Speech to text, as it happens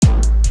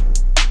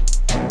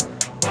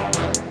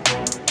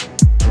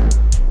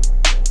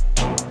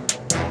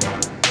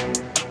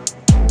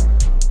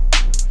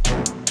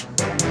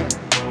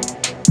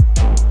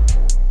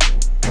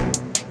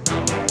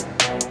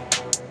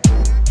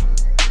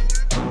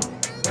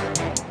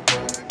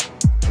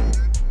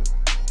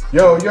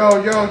Yo. What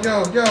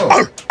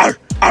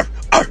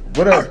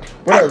up?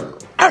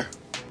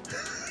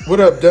 What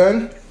up,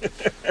 Dunn?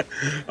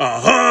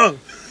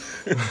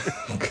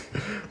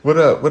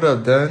 What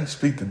up, Dunn?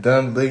 Speak to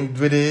Dunn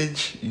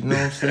language. You know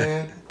what I'm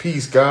saying?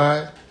 Peace,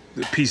 God.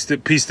 Peace to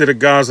the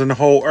gods and the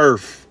whole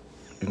earth.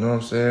 You know what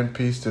I'm saying?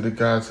 Peace to the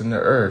gods and the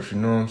earth. You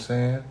know what I'm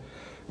saying?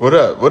 What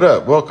up?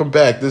 Welcome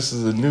back. This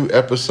is a new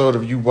episode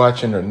of You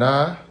Watching or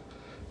Nah.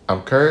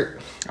 I'm Kurt.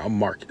 I'm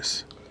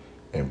Marcus.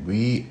 And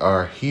we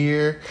are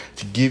here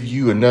to give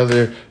you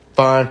another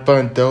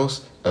fun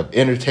dose of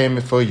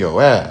entertainment for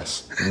your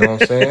ass. You know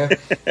what I'm saying?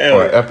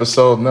 On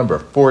episode number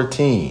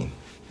 14.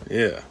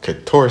 Yeah.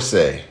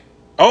 14.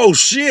 Oh,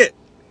 shit.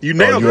 You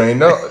nailed it. You ain't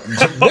know.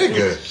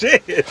 Nigga.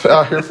 Shit.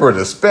 Out here for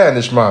the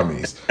Spanish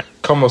mommies.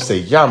 Como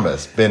se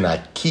llamas? Ven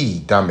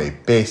aquí, dame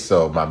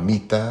beso,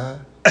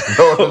 mamita. You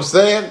know what I'm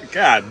saying?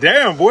 God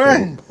damn,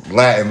 boy.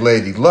 Latin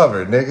lady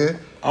lover, nigga.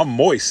 I'm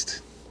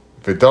moist.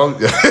 But don't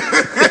get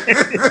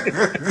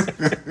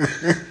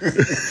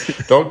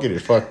it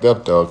fucked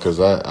up though, because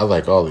I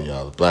like all of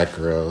y'all. Black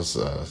girls,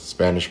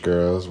 Spanish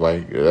girls,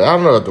 white. I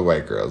don't know about the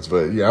white girls,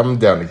 but yeah, I'm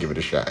down to give it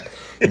a shot.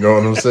 You know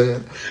what I'm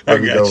saying? I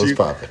got you.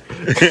 Popping.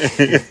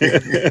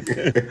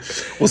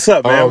 What's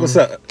up, man? What's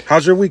up?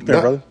 How's your week been,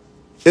 brother?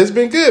 It's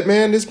been good,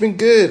 man. It's been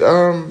good.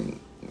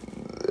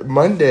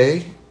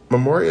 Monday,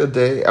 Memorial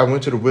Day, I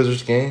went to the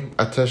Wizards game.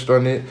 I touched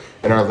on it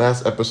in our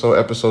last episode,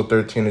 episode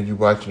 13 of You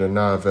Watching or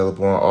Not,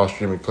 available on all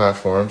streaming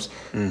platforms.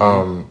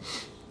 Mm-hmm.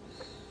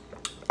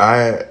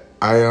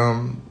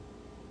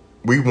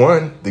 We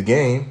won the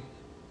game.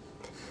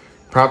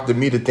 Prompted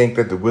me to think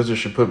that the Wizards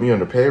should put me on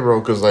the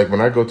payroll because, like,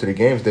 when I go to the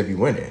games, they be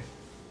winning.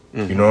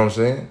 Mm-hmm. You know what I'm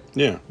saying?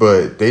 Yeah.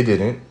 But they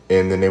didn't,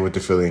 and then they went to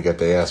Philly and got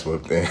their ass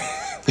whooped, and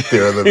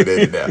they're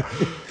eliminated now.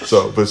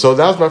 So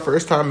that was my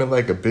first time in,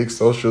 like, a big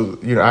social.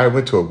 You know, I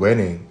went to a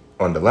wedding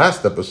on the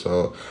last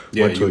episode.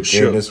 Yeah, went to a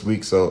game this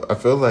week, so I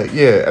feel like,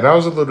 yeah, and I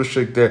was a little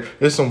shook there.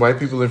 There's some white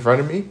people in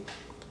front of me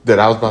that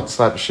I was about to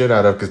slap the shit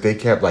out of because they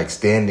kept, like,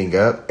 standing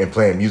up and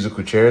playing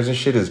musical chairs and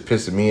shit. Is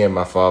pissing me and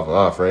my father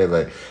off, right?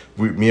 Like,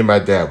 me and my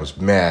dad was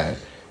mad.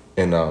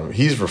 And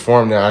he's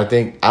reformed now. I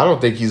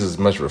don't think he's as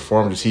much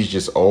reformed as he's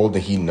just old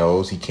and he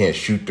knows he can't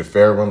shoot the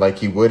fair one like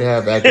he would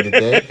have back in the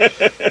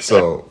day.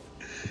 So,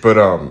 but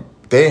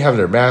they didn't have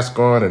their mask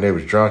on and they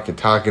was drunk and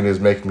talking. It was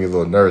making me a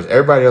little nervous.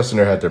 Everybody else in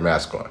there had their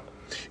mask on.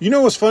 You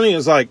know what's funny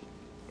is, like,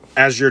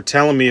 as you're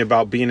telling me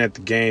about being at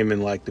the game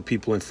and, like, the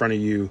people in front of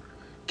you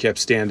kept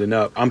standing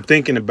up, I'm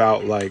thinking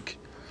about, like,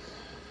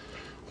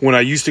 when I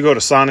used to go to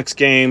Sonics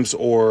games,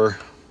 or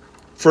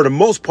for the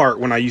most part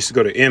when I used to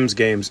go to M's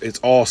games, it's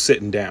all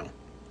sitting down.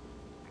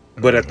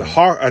 But at the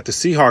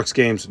Seahawks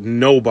games,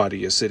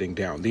 nobody is sitting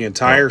down. The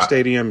entire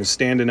stadium is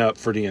standing up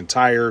for the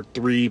entire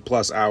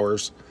 3+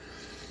 hours.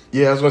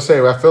 Yeah, I was going to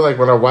say, I feel like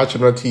when I watch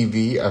it on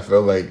TV, I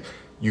feel like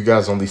you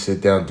guys only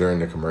sit down during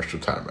the commercial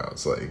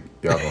timeouts. Like,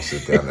 y'all don't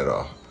sit down at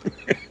all.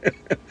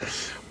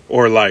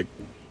 Or, like,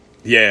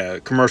 yeah,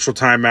 commercial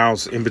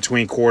timeouts in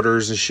between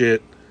quarters and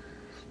shit.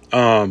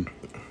 The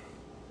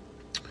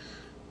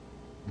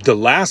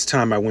last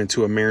time I went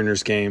to a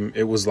Mariners game,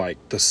 it was like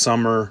the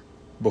summer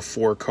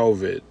before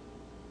COVID.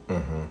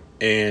 Mm-hmm.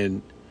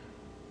 And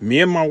me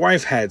and my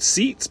wife had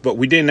seats, but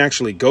we didn't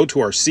actually go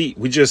to our seat.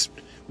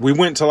 We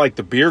went to, like,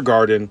 the beer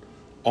garden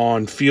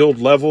on field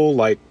level,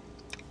 like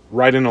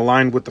right in a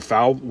line with the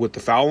foul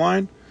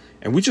line.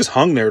 And we just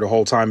hung there the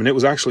whole time. And it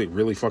was actually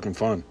really fucking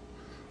fun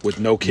with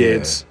no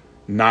kids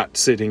not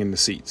sitting in the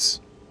seats.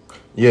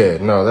 Yeah,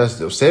 no, that's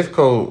the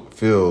Safeco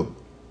Field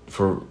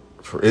for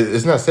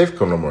it's not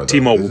Safeco no more, though.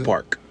 T-Mobile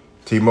Park.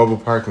 T-Mobile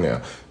Park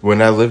now.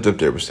 When I lived up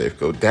there with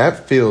Safeco,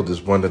 that field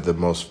is one of the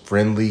most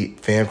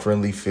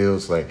fan-friendly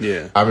fields. Like,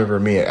 yeah. I remember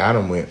me and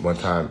Adam went one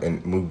time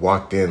and we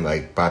walked in,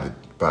 like, by the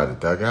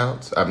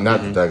dugouts.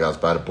 Not the dugouts,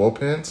 by the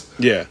bullpens.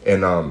 Yeah.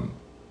 And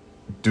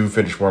dude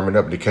finished warming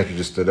up and the catcher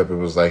just stood up and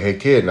was like, "Hey,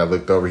 kid," and I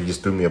looked over, he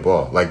just threw me a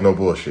ball. Like, no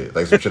bullshit.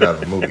 Like some shit out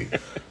of a movie.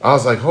 I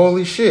was like,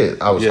 holy shit.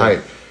 I was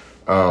hyped.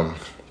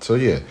 So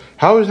yeah.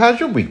 How's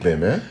your week been,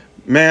 man?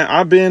 Man,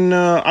 I've been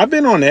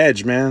on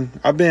edge, man.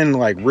 I've been,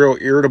 like, real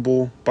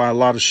irritable by a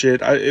lot of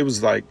shit. It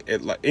was like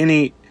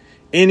any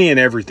and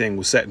everything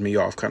was setting me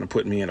off, kind of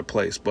putting me in a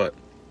place. But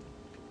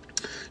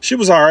shit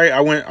was all right.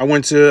 I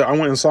went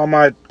and saw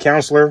my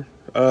counselor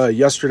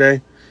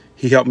yesterday.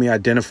 He helped me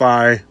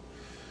identify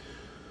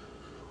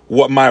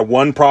what my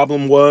one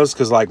problem was,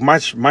 because, like, my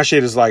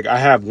shit is, like, I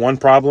have one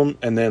problem,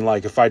 and then,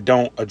 like, if I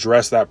don't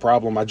address that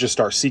problem, I just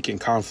start seeking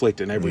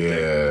conflict and everything.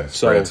 Yeah,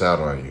 spreads out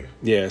on you.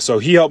 Yeah, so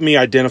he helped me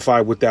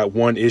identify what that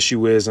one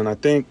issue is, and I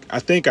think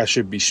I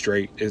should be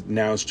straight.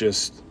 Now it's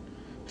just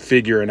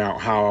figuring out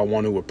how I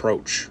want to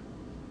approach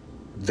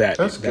that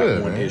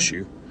one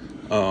issue.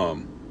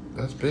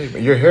 That's big,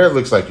 man. Your hair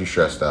looks like you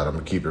stressed out. I'm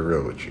gonna keep it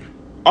real with you.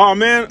 Oh,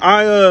 man,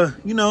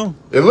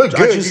 it looked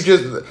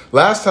good.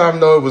 Last time,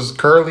 though, it was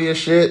curly as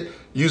shit.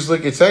 You was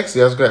looking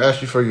sexy. I was going to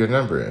ask you for your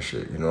number and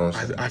shit. You know what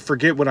I'm saying? I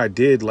forget what I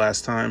did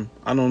last time.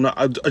 I don't know.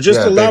 Just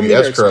allow me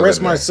to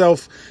express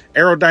myself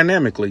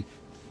aerodynamically.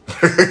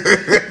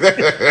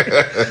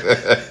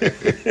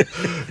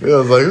 It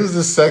was like, who's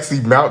this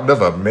sexy mountain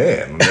of a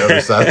man on the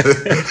other side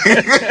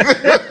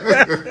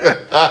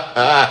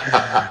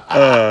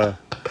of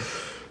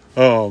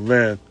Oh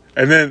man.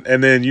 And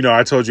then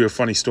I told you a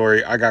funny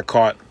story. I got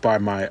caught by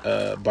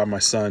my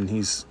son.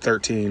 He's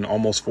 13,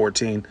 almost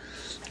 14.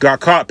 Got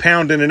caught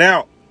pounding it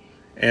out.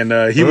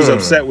 And he was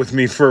upset with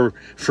me for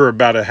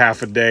about a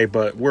half a day,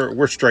 but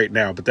we're straight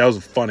now. But that was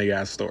a funny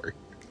ass story.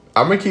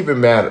 I'm gonna keep it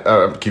mad.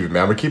 I'm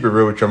gonna keep it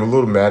real with you. I'm a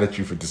little mad at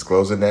you for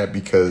disclosing that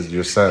because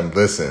your son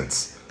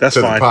listens to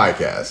the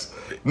podcast.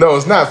 No,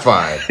 it's not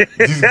fine.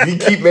 you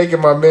keep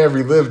making my man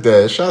relive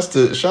that.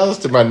 Shouts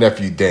to my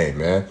nephew Dane,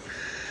 man.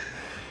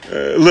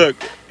 Look,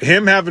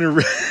 him having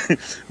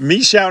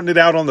me shouting it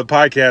out on the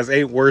podcast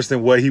ain't worse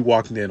than what he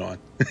walked in on.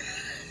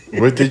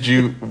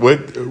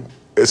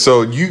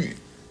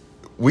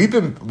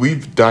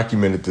 We've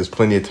documented this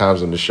plenty of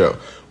times on the show.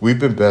 We've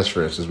been best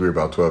friends since we were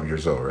about 12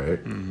 years old,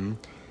 right? Mm-hmm.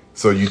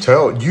 So you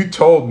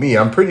told me,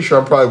 I'm pretty sure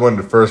I'm probably one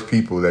of the first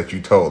people that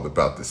you told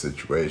about the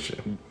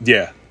situation.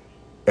 Yeah.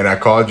 And I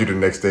called you the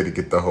next day to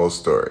get the whole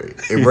story.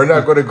 And we're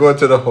not going to go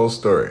into the whole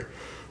story.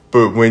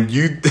 But when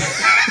you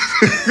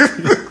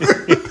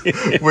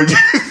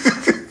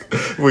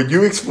when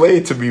you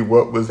explained to me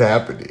what was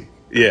happening,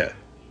 yeah,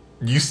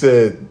 you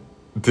said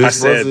I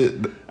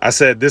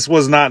said this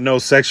was not no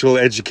sexual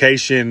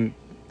education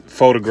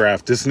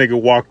photograph. This nigga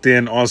walked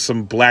in on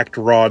some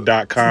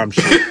blackraw.com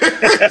shit.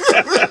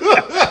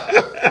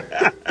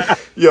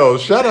 Yo,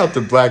 shout out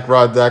to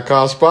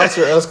blackraw.com.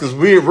 Sponsor us because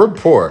we're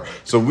poor.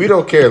 So we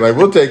don't care. Like,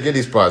 we'll take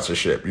any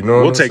sponsorship. You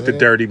know, we'll take the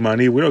dirty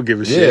money. We don't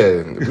give a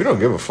shit. Yeah, we don't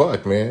give a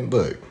fuck, man.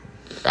 Look,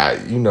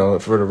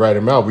 for the right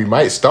amount, we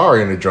might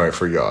star in a joint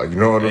for y'all. You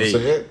know what I'm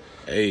saying?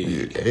 Hey,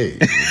 you know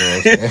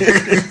what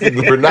I'm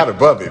saying? We're not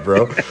above it,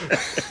 bro.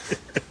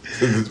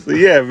 So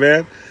yeah,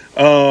 man.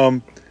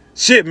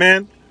 Shit,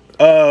 man.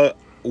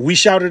 We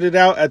shouted it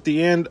out at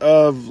the end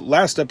of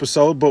last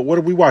episode, but what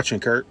are we watching,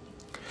 Kurt?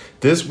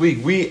 This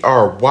week we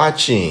are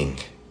watching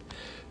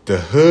the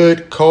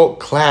Hood Cult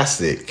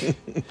Classic,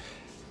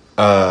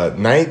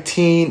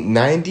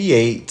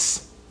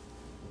 1998's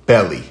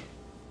Belly.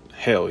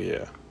 Hell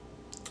yeah.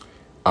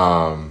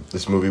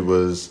 This movie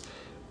was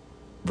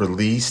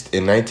released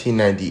in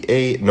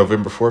 1998,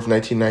 November 4th,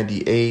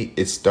 1998.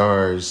 It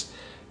stars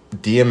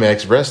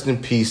DMX. Rest in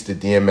peace to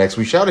DMX.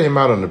 We shouted him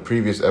out on the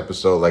previous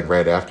episode, like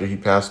right after he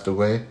passed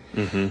away.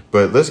 Mm-hmm.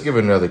 But let's give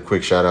another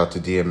quick shout out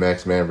to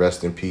DMX, man.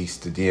 Rest in peace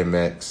to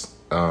DMX.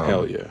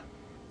 Hell yeah.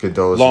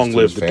 Condolences Long to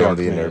his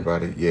family and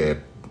everybody. Yeah,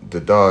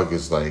 the dog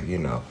is like,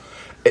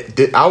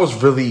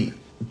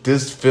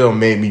 this film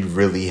made me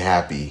really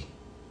happy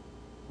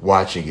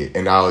watching it.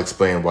 And I'll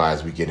explain why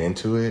as we get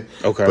into it.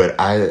 Okay. But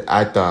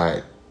I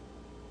thought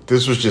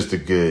this was just a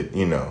good,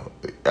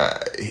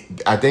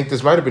 I think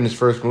this might have been his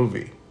first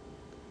movie.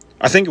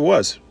 I think it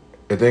was.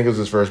 I think it was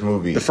his first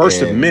movie. The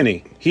first of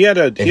many. He had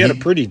a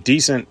pretty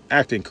decent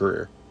acting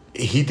career.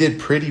 He did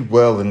pretty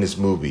well in this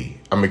movie.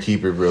 I'm gonna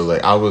keep it real.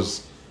 Like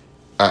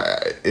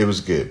it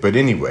was good. But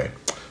anyway,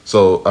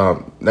 so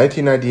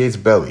 1998's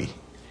Belly.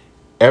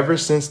 Ever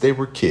since they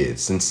were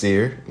kids,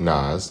 Sincere,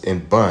 Nas,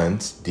 and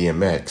Buns,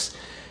 DMX,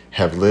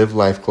 have lived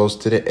life close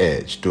to the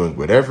edge, doing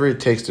whatever it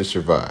takes to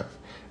survive.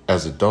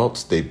 As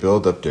adults, they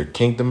build up their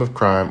kingdom of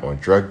crime on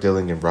drug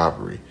dealing and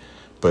robbery.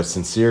 But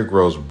Sincere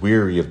grows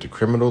weary of the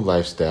criminal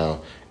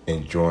lifestyle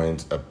and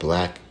joins a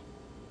black...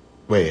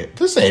 Wait,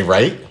 this ain't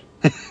right.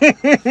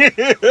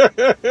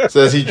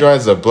 Says he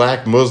joins a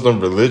black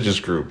Muslim religious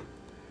group.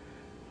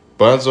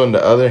 Buns, on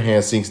the other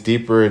hand, sinks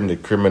deeper into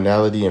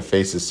criminality and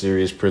faces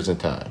serious prison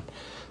time.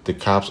 The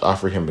cops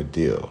offer him a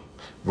deal.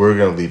 We're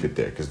going to leave it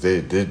there because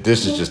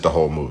this is just the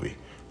whole movie.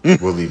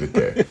 We'll leave it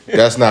there.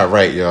 That's not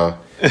right, y'all.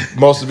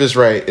 Most of it's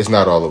right. It's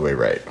not all the way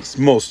right.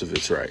 Most of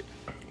it's right.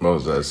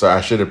 Most of it. So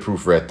I should have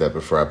proofread that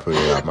before I put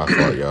it out. My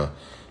fault, y'all.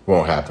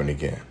 Won't happen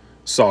again.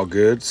 It's all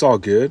good. It's all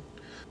good.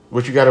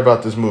 What you got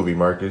about this movie,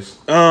 Marcus?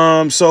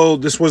 So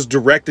this was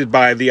directed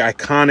by the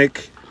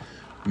iconic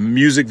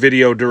music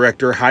video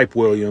director Hype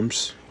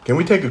Williams. Can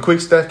we take a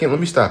quick second? Let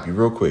me stop you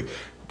real quick.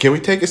 Can we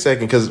take a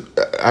second? Because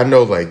I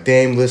know like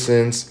Dame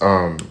listens.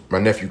 My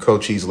nephew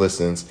Cochise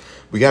listens.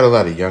 We got a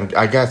lot of young.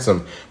 I got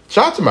some.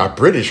 Shout out to my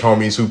British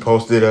homies who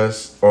posted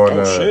us on.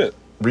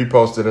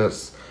 Reposted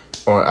us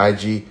on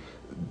IG.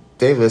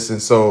 They listen.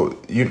 So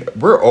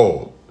we're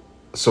old.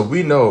 So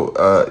we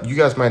know. You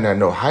guys might not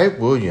know. Hype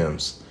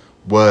Williams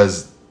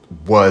was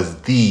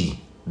the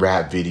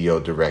rap video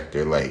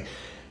director. Like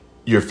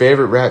your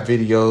favorite rap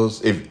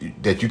videos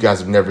that you guys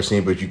have never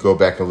seen, but you go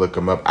back and look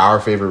them up. Our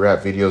favorite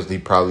rap videos, he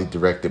probably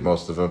directed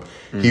most of them.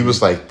 Mm-hmm. He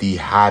was like the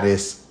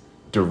hottest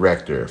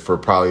director for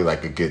probably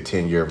like a good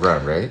 10-year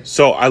run, right?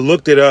 So I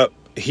looked it up.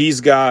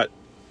 He's got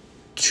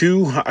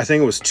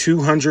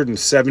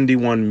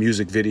 271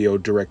 music video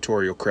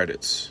directorial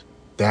credits.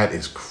 That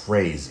is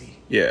crazy.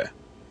 Yeah.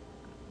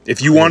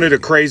 If you wanted a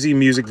crazy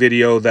music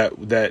video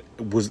that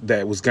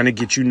was going to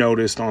get you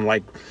noticed on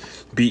like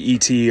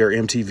BET or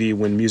MTV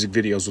when music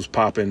videos was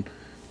popping,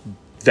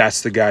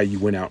 that's the guy you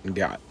went out and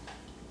got.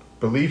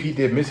 believe he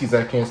did Missy's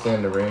I Can't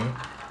Stand the Rain.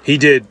 He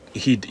did.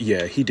 He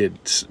did.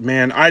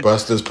 Man,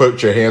 Busta's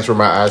Put Your Hands Where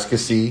My Eyes Can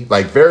See.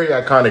 Like, very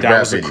iconic that rap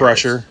was a videos.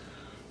 crusher.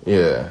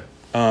 Yeah.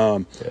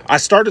 I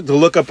started to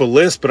look up a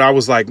list, but I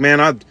was like, man,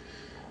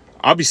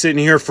 I'll be sitting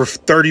here for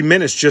 30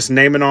 minutes just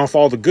naming off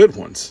all the good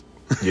ones.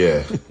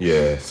 Yeah.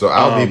 So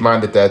I'll leave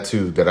mine at that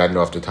too, that I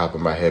know off the top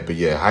of my head. But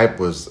yeah, Hype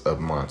was a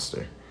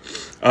monster.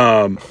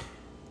 And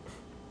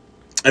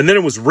then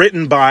it was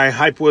written by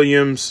Hype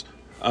Williams,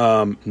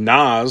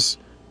 Nas,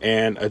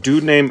 and a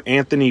dude named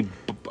Anthony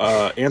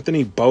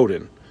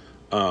Bowden.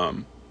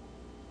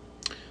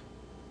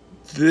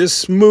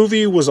 This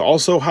movie was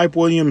also Hype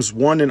Williams'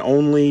 one and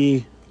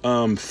only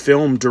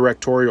film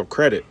directorial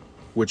credit,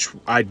 which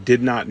I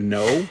did not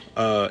know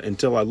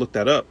until I looked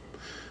that up.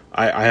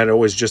 I had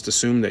always just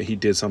assumed that he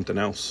did something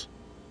else,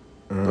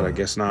 but I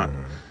guess not.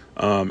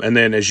 And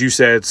then, as you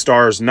said,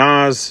 stars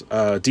Nas,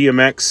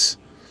 DMX,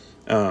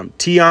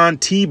 Tion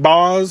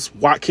T-Boz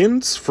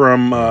Watkins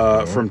from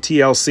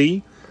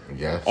TLC.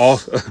 Yes. All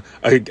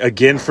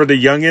again for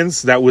the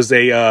youngins. That was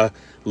a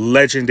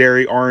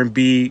legendary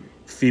R&B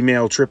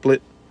female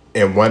triplet.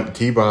 And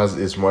T-Boz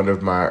is one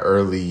of my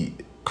early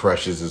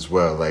crushes as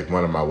well. Like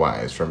one of my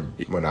wives from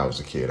when I was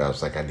a kid. I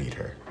was like, I need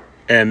her.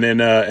 And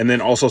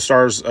then also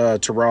stars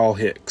Terrell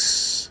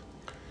Hicks.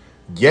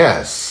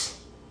 Yes.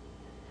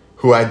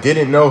 Who I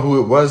didn't know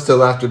who it was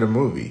till after the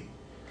movie.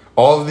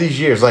 All of these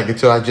years, like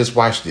until I just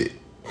watched it.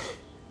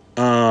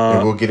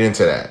 And we'll get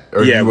into that.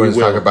 Or yeah, you want to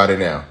will. talk about it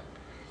now?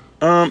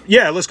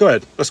 Yeah, let's go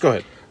ahead.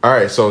 All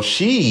right, so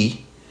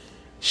she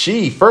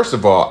first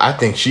of all, I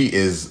think she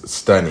is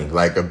stunning,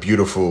 like a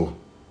beautiful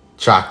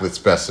chocolate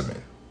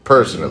specimen.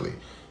 Personally,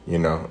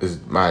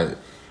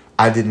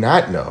 I did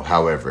not know,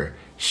 however,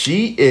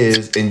 she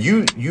is, and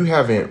you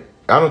haven't.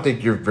 I don't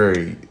think you're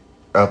very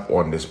up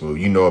on this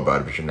movie. You know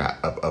about it, but you're not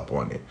up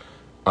on it.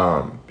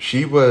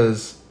 She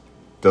was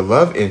the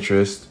love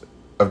interest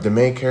of the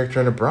main character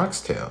in The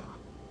Bronx Tale.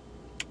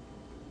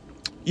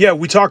 Yeah,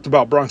 we talked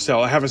about Bronx Tale.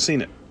 I haven't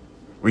seen it.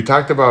 We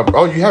talked about.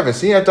 Oh, you haven't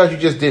seen it? I thought you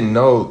just didn't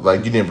know.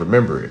 Like you didn't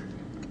remember it.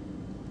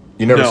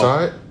 You never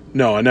saw it?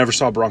 No, I never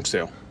saw Bronx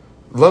Tale.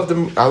 I love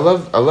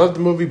the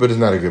movie, but it's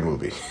not a good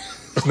movie.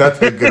 It's not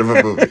that good of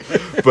a movie.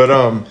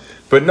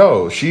 But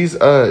no, she's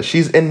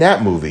in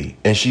that movie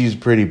and she's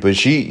pretty. But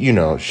she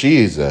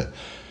is a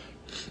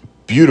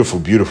beautiful,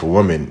 beautiful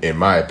woman in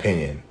my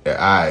opinion.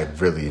 I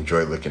really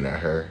enjoy looking at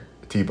her.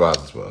 T-Boz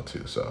as well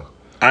too. So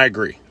I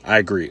agree.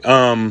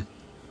 And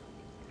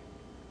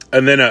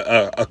then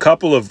a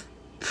couple of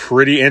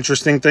pretty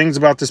interesting things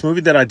about this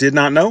movie that I did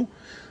not know.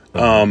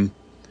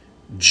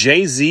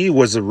 Jay-Z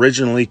was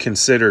originally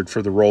considered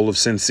for the role of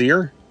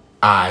Sincere.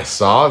 I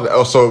saw that.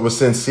 Oh, so it was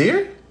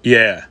Sincere?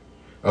 Yeah.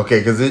 Okay,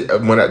 because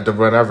when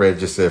I read, it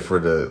just said for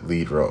the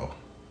lead role.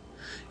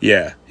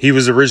 Yeah, he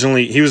was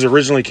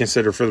originally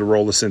considered for the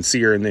role of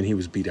Sincere, and then he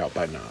was beat out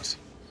by Nas.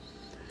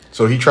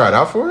 So he tried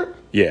out for it?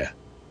 Yeah.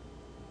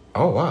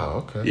 Oh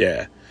wow. Okay.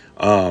 Yeah.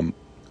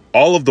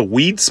 All of the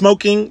weed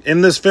smoking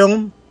in this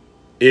film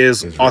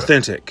is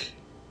authentic.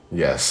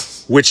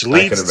 Yes. Which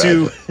leads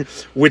to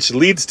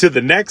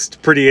the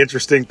next pretty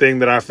interesting thing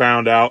that I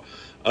found out.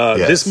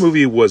 This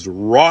movie was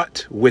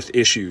wrought with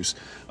issues.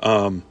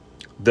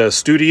 The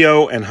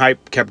studio and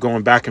Hype kept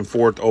going back and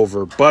forth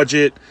over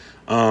budget.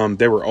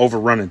 They were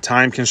overrunning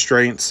time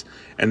constraints.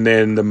 And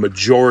then the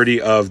majority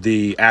of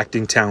the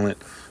acting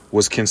talent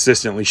was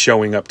consistently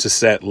showing up to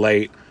set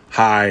late,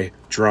 high,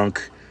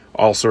 drunk,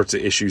 all sorts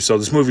of issues. So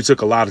this movie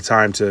took a lot of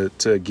time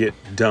to get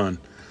done.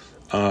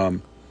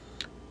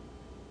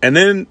 And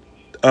then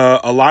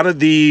a lot of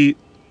the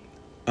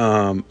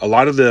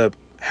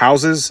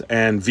houses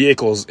and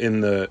vehicles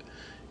in the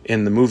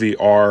movie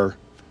are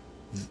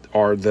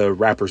the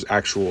rapper's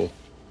actual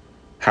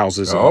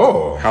houses and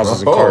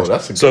cars.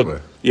 That's a good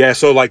one. Yeah,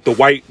 so like the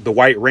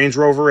white Range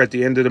Rover at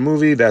the end of the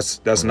movie,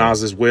 that's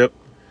Nas's whip.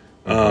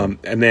 And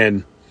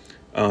then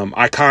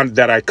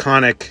that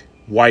iconic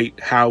white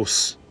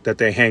house that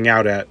they hang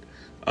out at,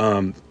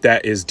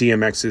 that is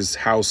DMX's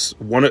house.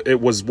 It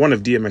was one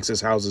of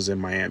DMX's houses in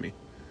Miami.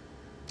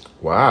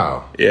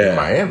 Wow. Yeah. In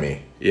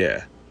Miami.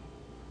 Yeah.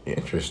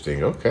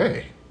 Interesting.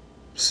 Okay.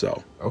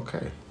 So.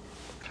 Okay.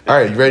 All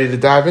right. You ready to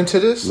dive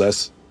into this?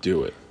 Let's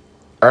do it.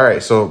 All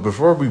right. So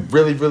before we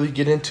really, really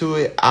get into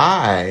it,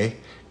 I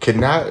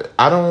couldn't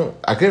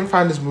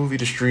find this movie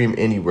to stream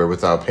anywhere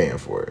without paying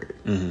for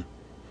it. Mm-hmm.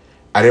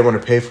 I didn't want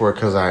to pay for it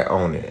because I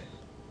own it.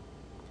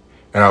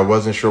 And I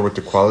wasn't sure what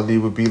the quality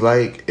would be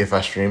like if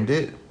I streamed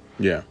it.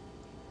 Yeah.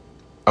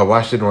 I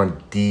watched it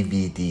on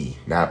DVD,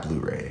 not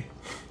Blu-ray.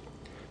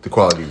 The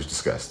quality was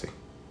disgusting.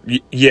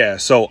 Yeah,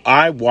 so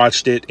I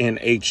watched it in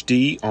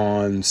HD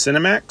on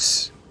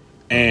Cinemax,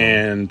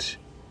 and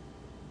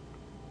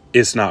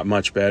it's not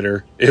much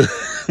better.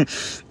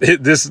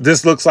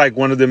 This looks like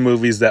one of the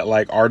movies that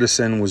like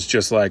Artisan was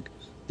just like,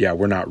 yeah,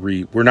 we're not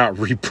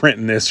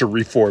reprinting this or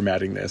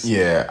reformatting this.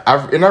 Yeah, I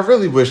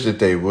really wish that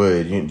they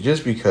would,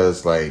 just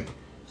because like,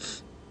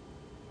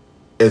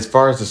 as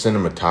far as the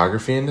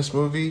cinematography in this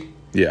movie,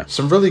 yeah,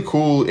 some really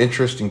cool,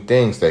 interesting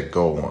things that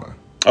go on.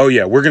 Oh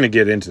yeah, we're gonna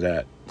get into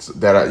that.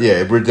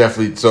 Yeah, we're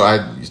definitely. So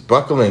I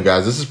buckle in,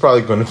 guys. This is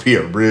probably going to be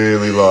a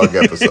really long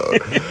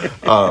episode.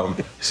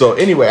 So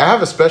anyway, I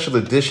have a special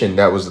edition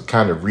that was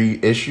kind of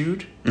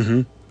reissued.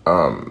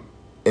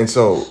 And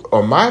so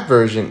on my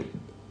version,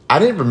 I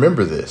didn't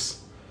remember this.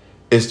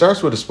 It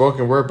starts with a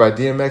spoken word by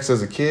DMX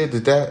as a kid.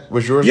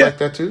 Was yours like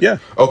that too? Yeah.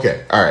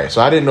 Okay. All right. So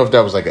I didn't know if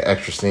that was like an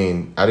extra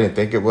scene. I didn't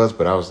think it was,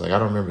 but I was like, I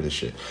don't remember this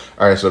shit.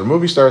 All right. So the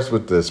movie starts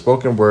with the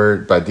spoken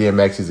word by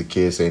DMX. He's a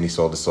kid saying he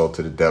sold his soul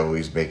to the devil.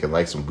 He's making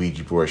like some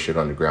Ouija board shit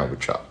on the ground with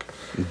chalk.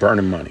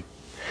 Burning money.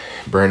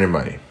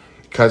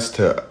 Cuts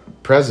to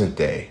present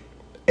day.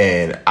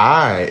 And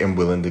I am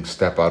willing to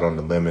step out on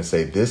the limb and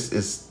say this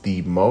is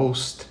the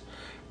most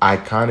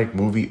iconic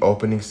movie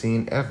opening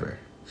scene ever.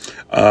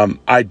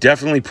 I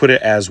definitely put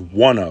it as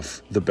one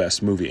of the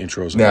best movie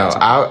intros. Now,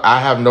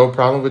 I have no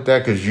problem with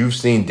that because you've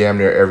seen damn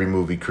near every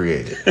movie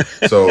created,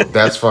 so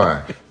that's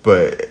fine.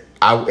 But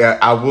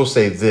I will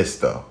say this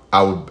though.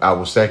 I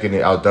will second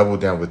it. I'll double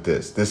down with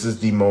this. This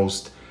is the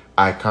most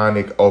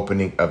iconic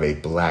opening of a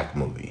black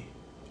movie.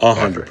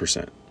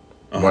 100%.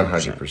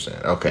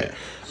 100%. Okay.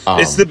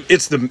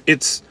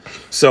 It's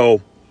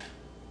so.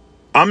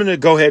 I'm gonna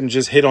go ahead and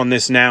just hit on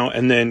this now,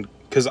 and then.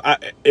 Because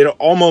it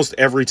almost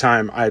every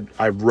time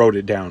I wrote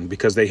it down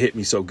because they hit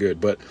me so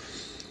good. But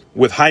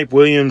with Hype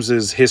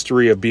Williams'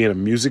 history of being a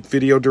music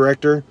video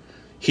director,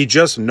 he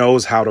just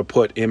knows how to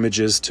put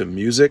images to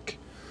music.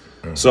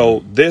 Mm-hmm.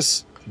 So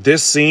this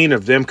scene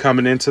of them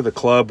coming into the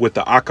club with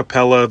the a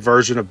cappella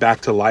version of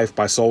Back to Life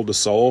by Soul to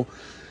Soul,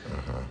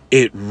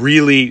 it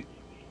really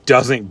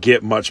doesn't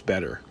get much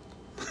better.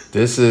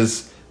 This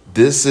is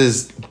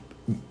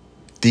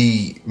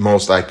the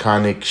most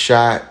iconic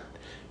shot.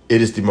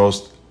 It is the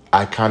most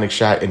iconic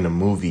shot in the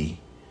movie.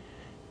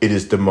 It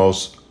is the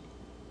most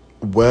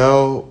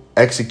well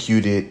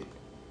executed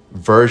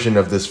version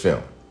of this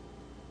film.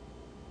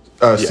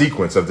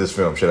 Sequence of this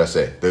film, should I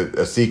say?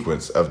 A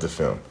sequence of the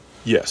film.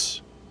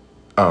 Yes.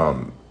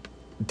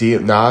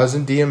 Nas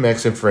and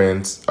DMX and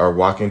friends are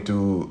walking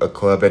through a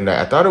club at night.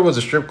 I thought it was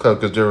a strip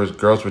club because there was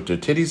girls with their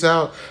titties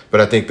out,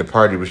 but I think the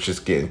party was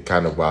just getting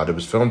kind of wild. It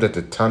was filmed at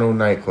the Tunnel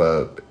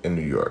nightclub in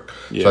New York.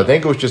 Yeah. So I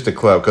think it was just a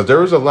club because there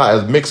was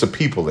a mix of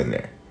people in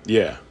there.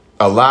 Yeah.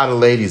 A lot of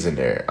ladies in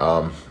there.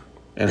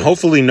 And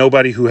hopefully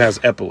nobody who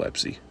has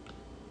epilepsy.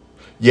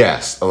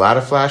 Yes. A lot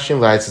of flashing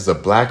lights. There's a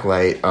black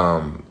light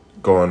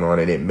going on,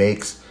 and it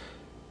makes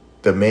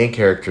the main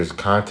character's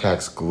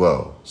contacts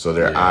glow. So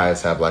their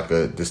eyes have like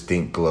a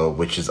distinct glow,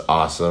 which is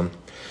awesome.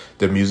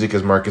 The music,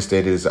 as Marcus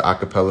stated, is an a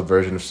cappella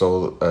version of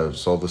Soul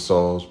to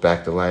Soul's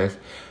Back to Life.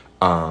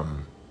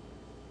 And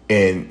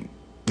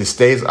it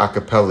stays a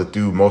cappella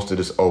through most of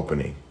this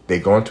opening. They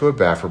go into a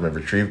bathroom and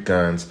retrieve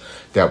guns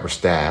that were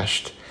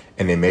stashed,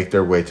 and they make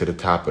their way to the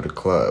top of the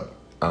club.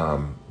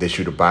 They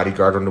shoot a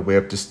bodyguard on the way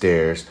up the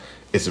stairs.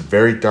 It's a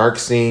very dark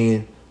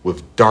scene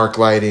with dark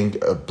lighting,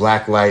 a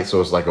black light, so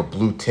it's like a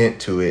blue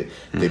tint to it.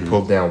 Mm-hmm. They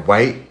pull down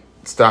white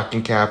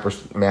stocking cap or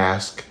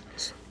mask,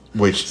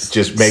 which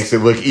just makes it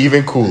look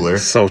even cooler.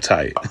 So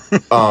tight.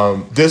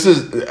 This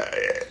is,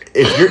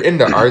 if you're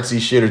into artsy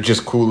shit or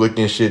just cool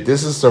looking shit,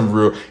 this is some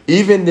real,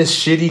 even this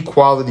shitty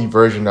quality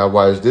version I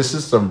watched, this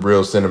is some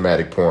real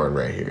cinematic porn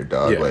right here,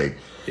 dog.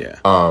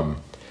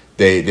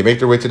 They make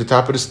their way to the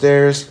top of the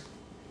stairs,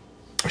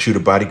 shoot a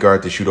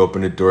bodyguard, they shoot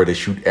open the door, they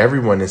shoot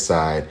everyone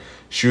inside,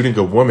 shooting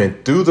a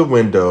woman through the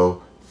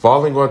window,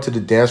 falling onto the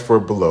dance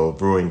floor below,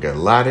 ruining a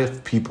lot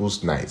of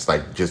people's nights,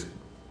 like just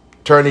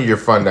turning your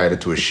fun night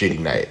into a shitty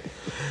night.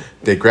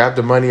 They grab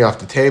the money off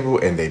the table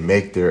and they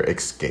make their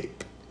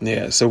escape.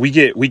 Yeah, so we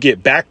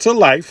get back to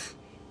life,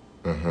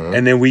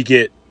 and then we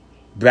get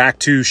back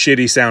to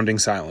shitty sounding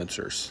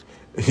silencers.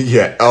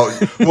 Yeah.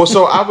 Oh, well.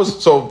 So I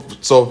was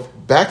so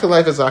Back to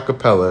Life is a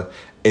cappella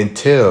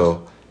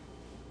until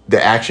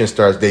the action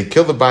starts. They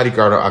kill the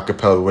bodyguard on a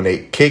cappella. When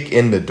they kick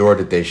in the door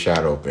that they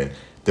shot open,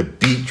 the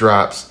beat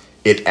drops.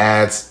 It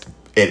adds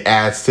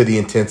to the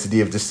intensity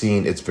of the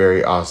scene. It's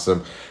very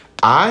awesome.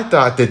 I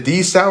thought that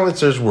these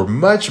silencers were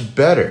much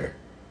better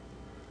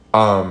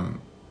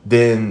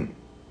than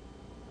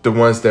the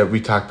ones that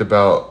we talked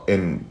about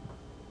in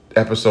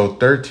episode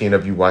 13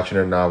 of You Watching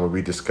Or Not, where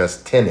we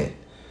discussed Tenet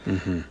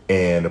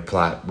and a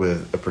plot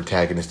with a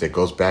protagonist that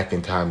goes back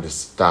in time to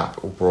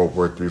stop World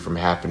War III from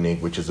happening,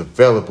 which is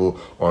available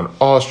on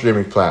all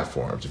streaming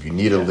platforms. If you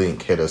need a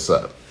link, hit us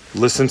up.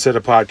 Listen to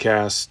the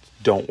podcast.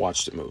 Don't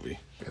watch the movie.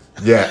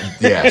 Yeah,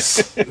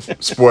 yes.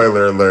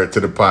 Spoiler alert to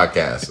the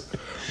podcast.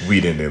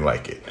 We didn't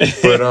like it.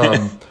 But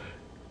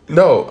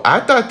no,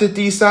 I thought that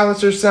these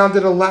silencers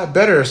sounded a lot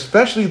better,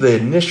 especially the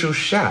initial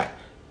shot.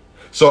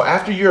 So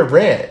after your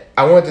rant,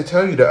 I wanted to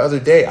tell you the other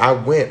day, I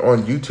went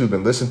on YouTube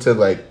and listened to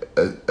like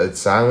a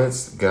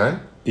silenced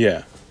gun.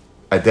 Yeah.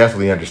 I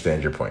definitely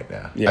understand your point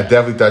now. Yeah. I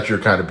definitely thought you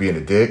were kind of being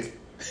a dick,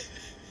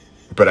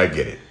 but I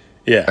get it.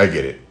 Yeah. I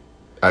get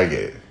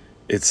it.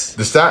 It's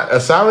a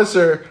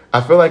silencer.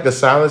 I feel like a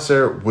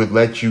silencer would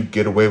let you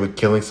get away with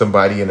killing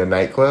somebody in a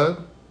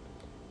nightclub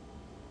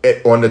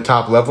on the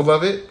top level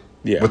of it,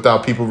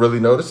 without people really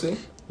noticing.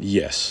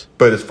 Yes.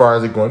 But as far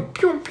as it going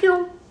pew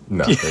pew,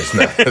 No, it's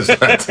not. That's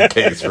not the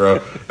case, bro.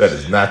 That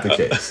is not the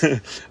case.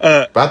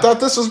 But I thought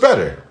this was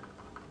better.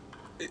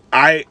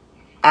 I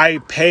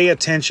pay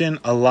attention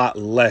a lot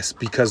less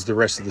because the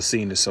rest of the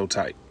scene is so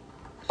tight.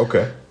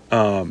 Okay.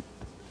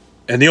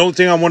 And the only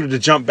thing I wanted to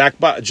jump back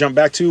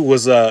to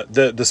was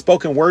the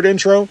spoken word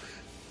intro.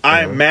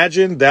 I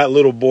imagine that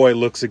little boy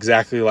looks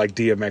exactly like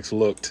DMX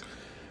looked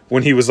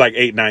when he was like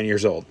 8-9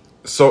 years old.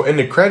 So in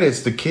the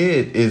credits, the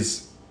kid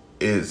is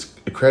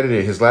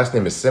credited. His last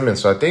name is Simmons.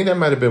 So I think that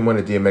might have been one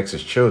of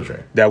DMX's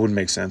children. That would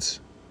make sense.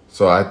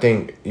 So I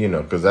think,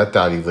 because I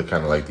thought he looked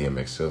kind of like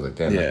DMX. So I was like,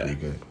 damn, that's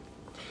pretty good.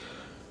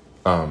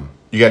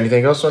 You got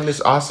anything else on this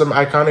awesome,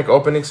 iconic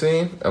opening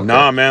scene? Okay.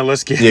 Nah, man,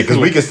 let's get because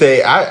we could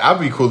stay. I'd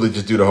be cool to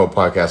just do the whole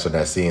podcast on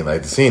that scene.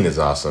 Like, the scene is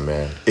awesome,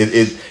 man.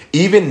 It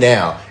even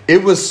now,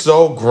 it was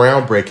so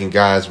groundbreaking,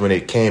 guys, when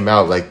it came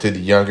out. Like, to the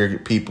younger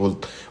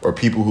people or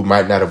people who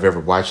might not have ever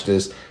watched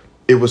this,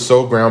 it was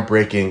so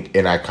groundbreaking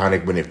and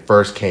iconic when it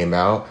first came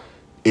out.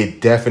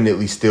 It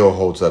definitely still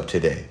holds up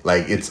today.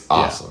 Like, it's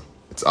awesome.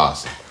 Yeah. It's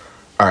awesome.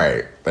 All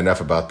right,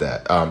 enough about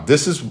that.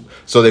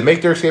 So they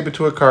make their escape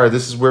into a car.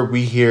 This is where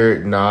we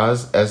hear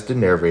Nas as the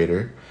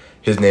narrator.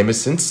 His name is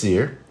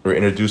Sincere. We're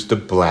introduced to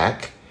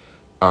Black,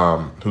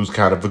 who's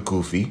kind of a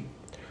goofy.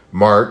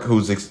 Mark,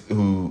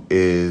 who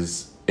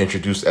is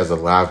introduced as a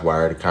live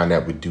wire, the kind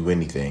that would do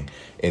anything.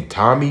 And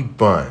Tommy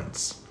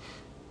Buns.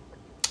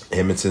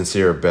 Him and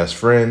Sincere are best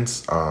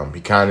friends.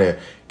 He kind of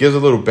gives a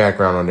little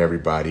background on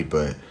everybody,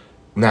 but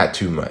not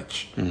too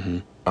much. Mm-hmm.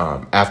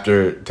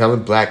 After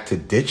telling Black to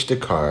ditch the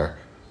car,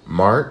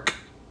 Mark,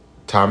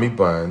 Tommy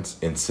Buns,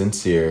 and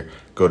Sincere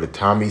go to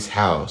Tommy's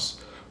house,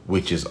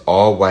 which is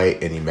all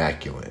white and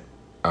immaculate.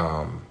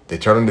 They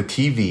turn on the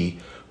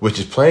TV, which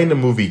is playing the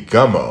movie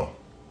Gummo,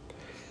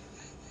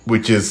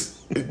 which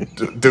is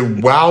the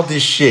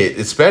wildest shit,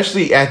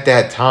 especially at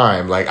that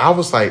time. Like, I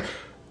was like,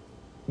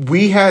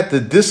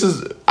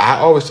 I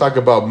always talk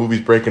about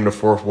movies breaking the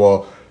fourth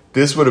wall.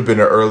 This would have been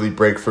an early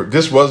break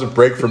this was a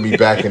break for me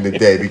back in the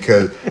day,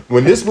 because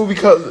when this movie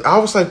comes, I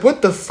was like,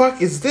 what the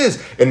fuck is this?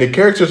 And the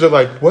characters are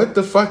like, what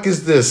the fuck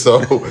is this?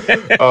 So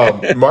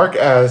Mark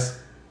asks,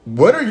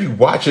 what are you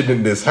watching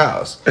in this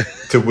house?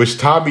 To which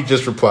Tommy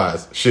just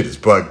replies, shit is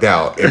bugged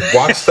out, and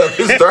walks up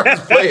and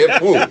starts playing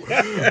pool.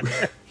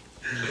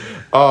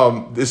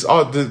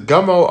 The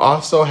Gummo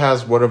also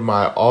has one of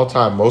my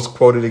all-time most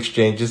quoted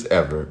exchanges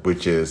ever,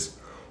 which is,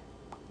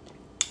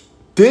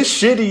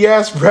 this shitty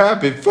ass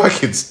rabbit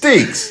fucking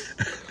stinks.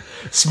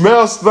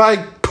 Smells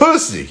like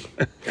pussy.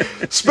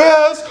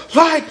 Smells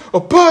like a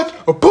bunch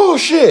of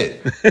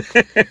bullshit.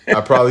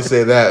 I probably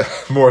say that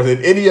more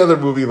than any other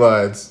movie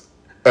lines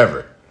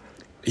ever.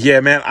 Yeah,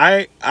 man,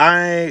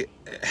 I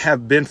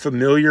have been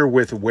familiar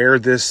with where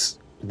these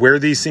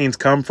scenes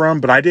come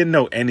from, but I didn't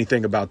know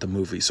anything about the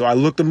movie. So I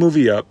looked the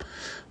movie up.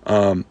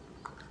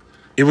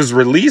 It was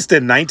released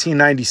in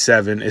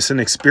 1997. It's an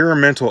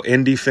experimental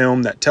indie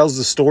film that tells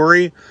the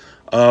story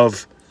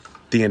of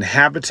the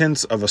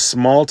inhabitants of a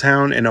small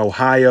town in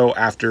Ohio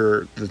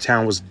after the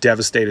town was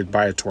devastated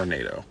by a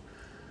tornado.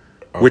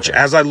 Okay. Which,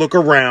 as I look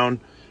around,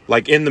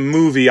 like in the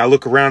movie, I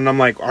look around and I'm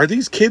like, are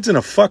these kids in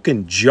a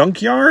fucking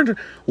junkyard?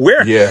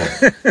 Where? Yeah.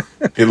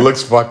 It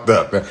looks fucked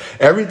up, man.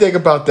 Everything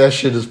about that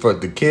shit is for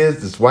the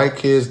kids, this white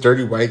kids,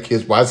 dirty white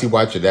kids. Why is he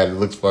watching that? It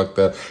looks fucked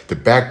up. The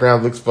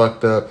background looks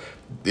fucked up.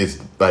 It's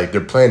like they're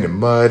playing in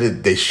mud.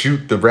 They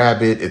shoot the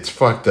rabbit. It's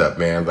fucked up,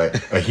 man. Like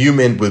a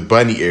human with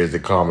bunny ears, they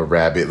call him a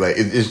rabbit. Like,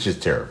 it's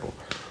just terrible.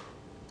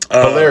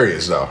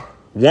 Hilarious, though.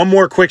 One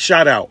more quick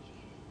shout out.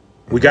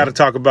 We got to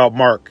talk about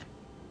Mark.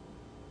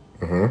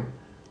 Mm-hmm.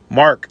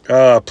 Mark,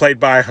 played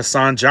by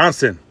Hassan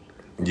Johnson.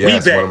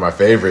 Yes, one of my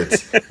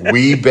favorites.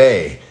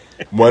 Wee-Bey.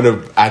 One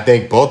of, I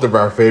think, both of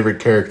our favorite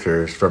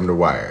characters from The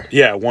Wire.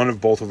 Yeah, one of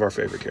both of our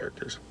favorite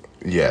characters.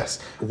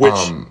 Yes. Which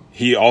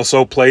he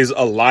also plays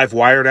a live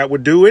wire that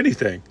would do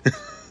anything.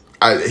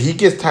 He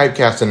gets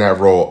typecast in that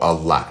role a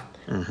lot.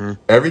 Mm-hmm.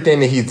 Everything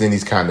that he's in,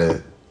 he's kind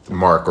of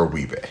Mark or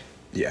Wee-Bey.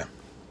 Yeah.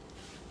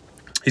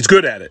 He's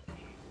good at it.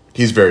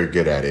 He's very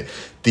good at it.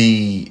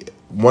 The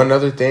one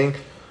other thing,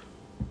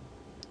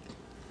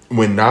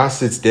 when Nas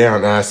sits down,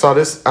 and I saw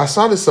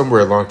this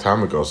somewhere a long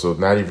time ago, so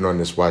not even on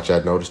this watch, I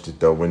noticed it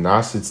though. When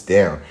Nas sits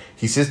down,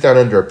 he sits down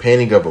under a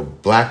painting of a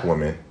black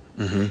woman.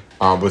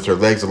 Mm-hmm. With her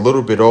legs a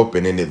little bit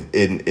open, and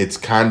it's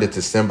kind of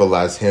to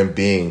symbolize him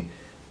being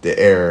the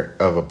heir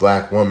of a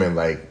black woman,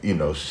 like,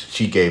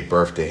 she gave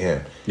birth to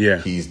him.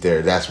 Yeah, he's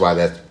there. That's why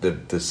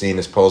the scene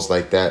is posed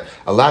like that.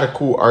 A lot of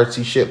cool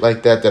artsy shit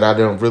like that I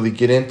don't really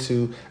get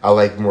into. I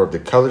like more of the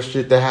color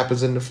shit that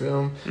happens in the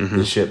film,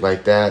 and shit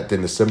like that,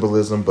 than the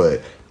symbolism.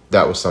 But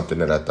that was something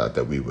that I thought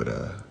that we would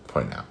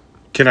point out.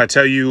 Can I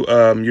tell you?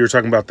 You were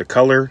talking about the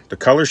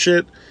color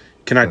shit.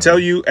 Can I tell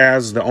you,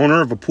 as the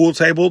owner of a pool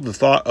table, the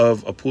thought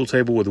of a pool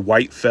table with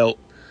white felt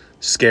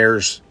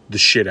scares the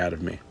shit out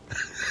of me.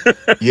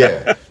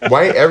 Yeah.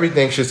 White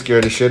everything should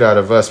scare the shit out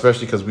of us,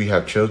 especially because we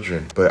have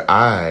children. But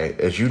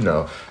as you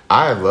know,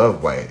 I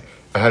love white.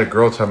 I had a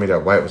girl tell me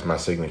that white was my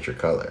signature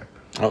color.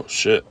 Oh,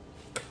 shit.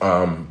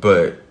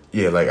 But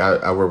Yeah, like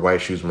I wear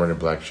white shoes more than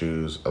black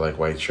shoes. I like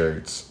white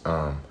shirts.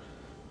 I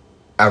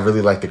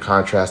really like the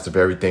contrast of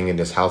everything in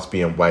this house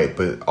being white,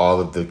 but all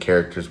of the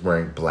characters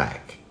wearing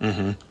black.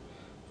 Mm-hmm.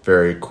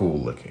 Very cool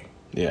looking.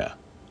 Yeah.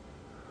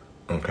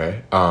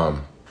 Okay.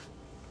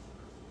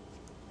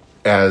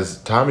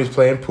 As Tommy's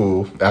playing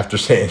pool after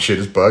saying shit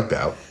is bugged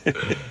out,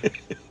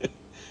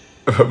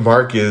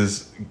 Mark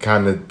is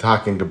kind of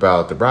talking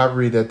about the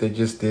robbery that they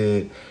just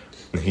did.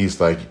 And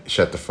he's like,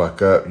 shut the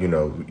fuck up. You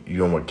know, you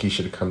don't want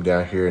Keisha to come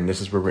down here. And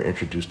this is where we're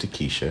introduced to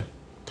Keisha,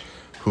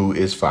 who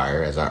is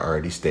fire, as I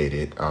already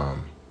stated.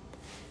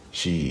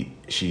 She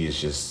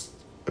is just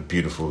a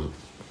beautiful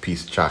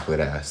piece of chocolate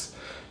ass.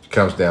 She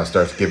comes down,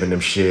 starts giving them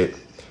shit.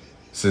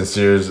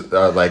 Sincere's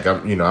like,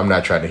 I'm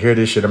not trying to hear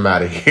this shit. I'm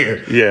out of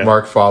here. Yeah.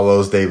 Mark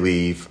follows. They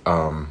leave.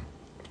 And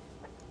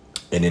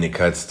then it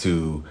cuts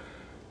to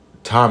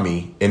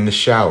Tommy in the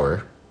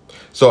shower.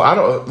 So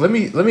let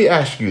me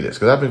ask you this,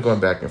 because I've been going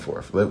back and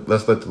forth.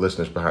 Let's let the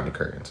listeners behind the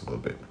curtains a little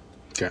bit.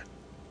 Okay.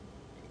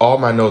 All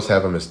my notes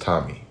have him as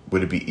Tommy.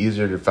 Would it be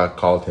easier if I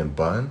called him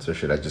Buns, or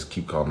should I just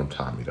keep calling him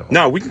Tommy the whole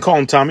No, we can call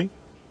him Tommy.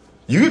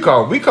 You can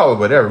call him. We call him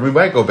whatever. We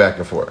might go back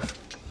and forth.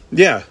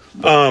 Yeah.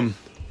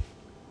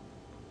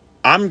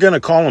 I'm going to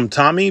call him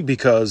Tommy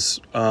because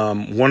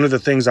one of the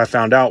things I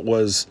found out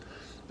was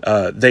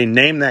they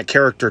named that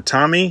character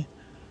Tommy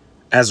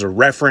as a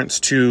reference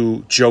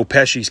to Joe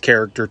Pesci's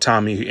character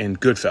Tommy in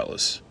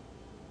Goodfellas.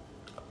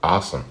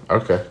 Awesome.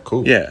 Okay,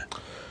 cool. Yeah.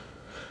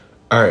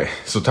 All right.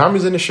 So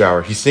Tommy's in the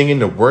shower. He's singing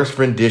the worst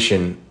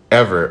rendition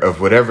ever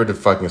of whatever the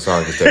fucking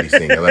song is that he's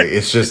singing. Like,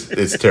 it's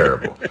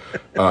terrible.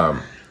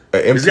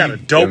 He's got a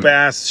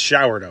dope-ass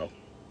shower, though.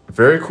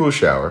 Very cool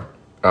shower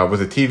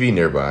with a TV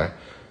nearby.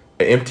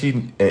 An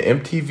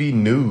MTV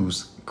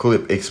News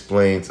clip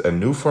explains a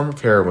new form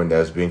of heroin that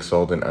is being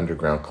sold in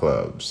underground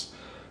clubs.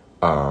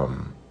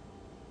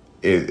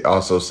 It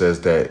also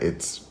says that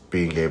it's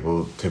being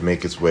able to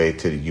make its way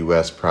to the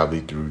U.S. probably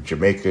through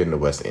Jamaica and the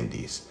West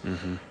Indies,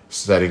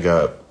 setting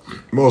up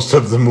most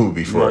of the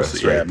movie for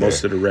us. Right,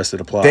 most of the rest of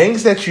the plot.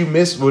 Things that you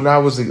missed when I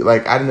was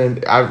like,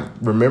 I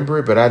remember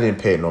it, but I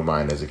didn't pay it no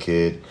mind as a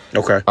kid.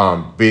 Okay.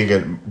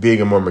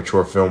 Being a more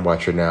mature film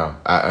watcher now,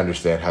 I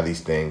understand how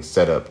these things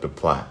set up the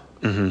plot.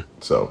 Mm-hmm.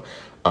 So,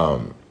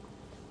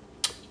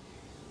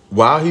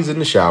 while he's in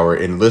the shower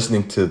and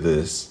listening to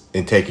this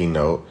and taking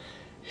note,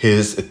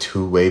 his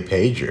two-way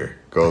pager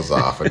goes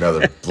off.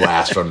 Another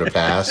blast from the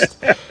past.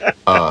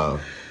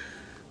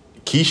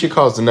 Keisha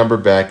calls the number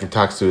back and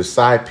talks to his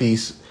side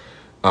piece.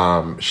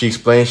 She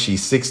explains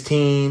she's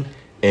 16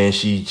 and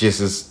she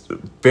just is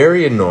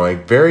very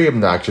annoying, very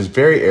obnoxious,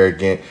 very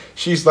arrogant.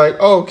 She's like,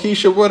 "Oh,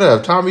 Keisha, what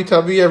up? Tommy,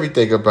 tell me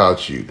everything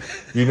about you.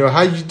 You know,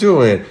 how you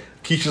doing?"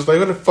 Keisha's like,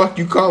 "What the fuck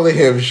you calling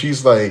him?"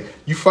 She's like,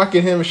 "You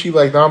fucking him?" And she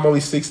like, "No, I'm only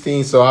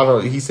 16, so I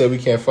don't." He said we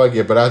can't fuck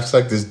yet, but I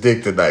sucked his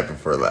dick the night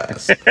before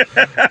last.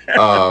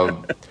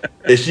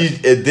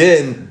 And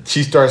then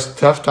she starts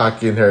tough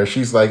talking her.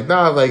 She's like,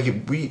 "Nah, like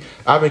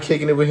I've been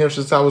kicking it with him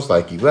since I was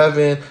like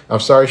 11. I'm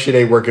sorry shit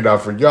ain't working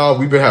out for y'all.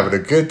 We've been having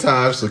a good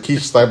time." So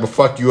Keisha's like, "But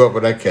fuck you up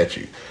when I catch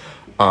you."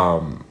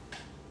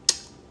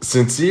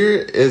 Sincere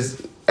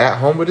is at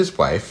home with his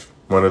wife,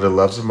 one of the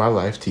loves of my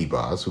life,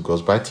 T-Boz, who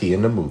goes by T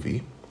in the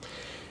movie.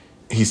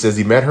 He says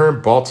he met her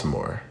in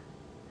Baltimore,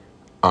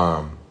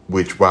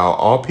 which while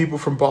all people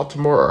from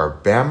Baltimore are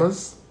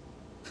Bamas,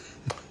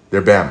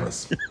 they're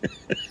Bamas.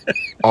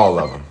 All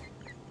of them.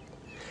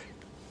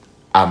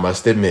 I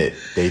must admit,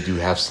 they do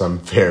have some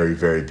very,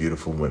 very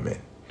beautiful women.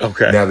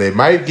 Okay. Now, they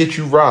might get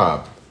you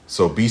robbed,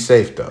 so be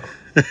safe, though.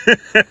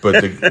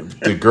 But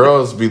the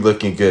girls be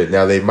looking good.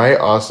 Now, they might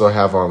also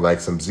have on, like,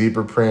 some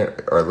zebra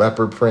print or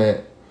leopard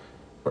print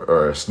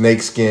or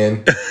snake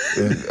skin.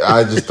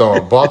 I just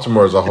don't.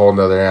 Baltimore is a whole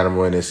nother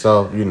animal in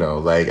itself. You know,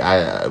 like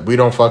we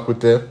don't fuck with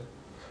them,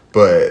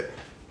 but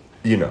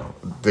you know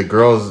the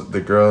girls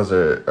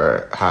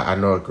are hot. I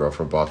know a girl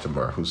from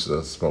Baltimore who's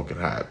a smoking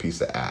hot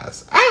piece of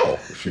ass. Ow,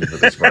 she's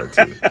really smart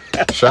too.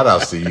 Shout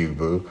outs to you,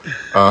 boo.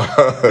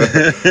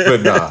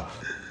 But nah.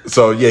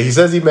 So yeah, he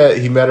says he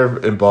met her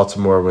in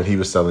Baltimore when he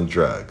was selling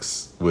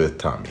drugs with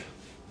Tommy.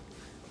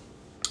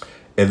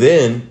 And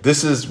then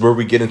this is where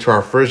we get into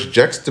our first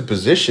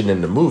juxtaposition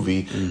in the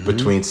movie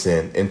between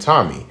Sin and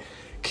Tommy.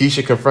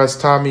 Keisha confronts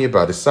Tommy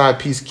about his side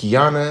piece,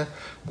 Kiana,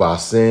 while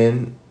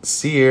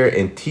Sincere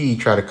and T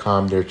try to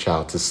calm their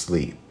child to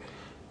sleep.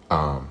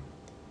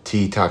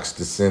 T talks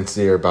to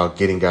Sincere about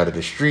getting out of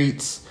the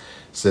streets,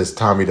 says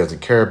Tommy doesn't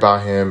care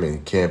about him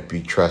and can't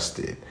be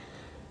trusted.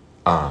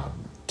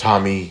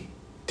 Tommy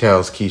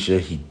tells Keisha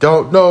he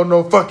don't know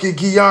no fucking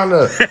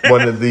Kiana.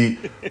 one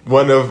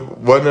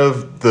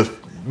of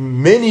the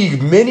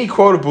many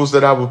quotables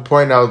that I will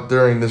point out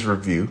during this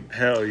review.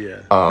 Hell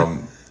yeah.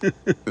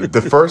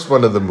 The first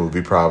one of the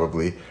movie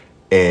probably,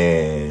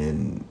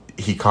 and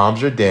he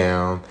calms her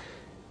down.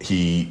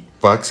 He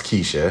fucks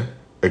Keisha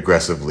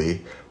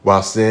aggressively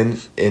while Sin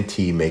and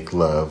T make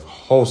love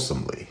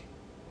wholesomely.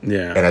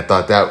 Yeah. And I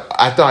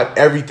thought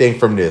everything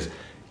from this,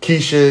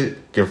 Keisha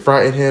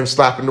confronting him,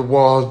 slapping the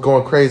walls,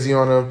 going crazy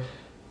on him.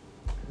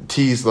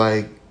 T's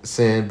like,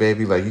 Sin,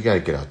 baby, like, you gotta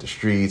get out the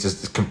streets.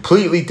 It's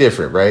completely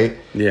different, right?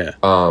 Yeah.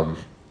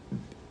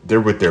 They're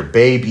with their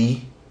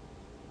baby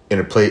in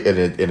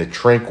a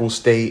tranquil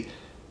state.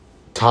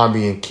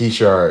 Tommy and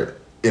Keisha are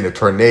in a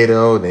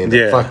tornado. And they end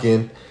up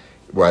fucking,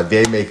 while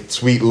they make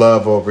sweet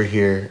love over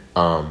here.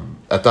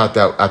 I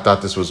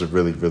thought this was a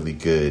really, really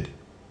good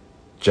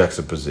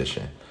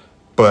juxtaposition,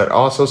 but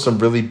also some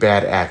really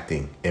bad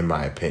acting, in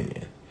my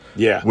opinion.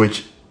 Yeah.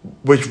 Which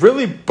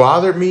really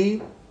bothered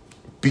me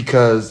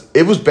because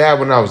it was bad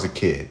when I was a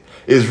kid.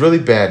 It is really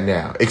bad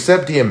now,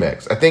 except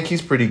DMX. I think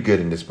he's pretty good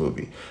in this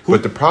movie.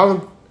 But the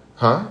problem,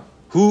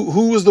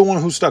 Who was the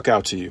one who stuck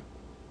out to you?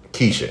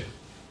 Keisha.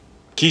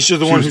 Keisha's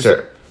the one who.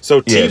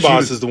 So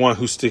T-Boss is the one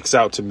who sticks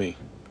out to me.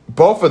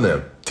 Both of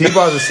them.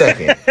 T-Boss is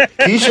second.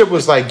 Keisha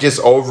was like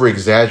just over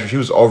exaggerating. She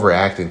was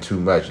overacting too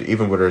much,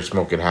 even with her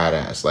smoking hot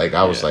ass. Like,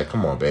 I was like,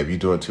 come on, babe, you're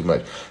doing too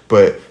much.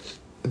 But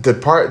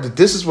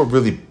this is what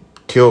really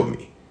killed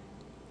me.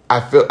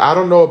 I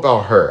don't know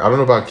about her. I don't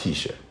know about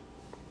Keisha.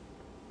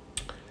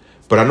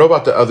 But I know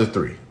about the other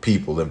three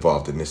people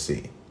involved in this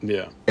scene.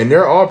 Yeah. And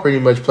they're all pretty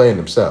much playing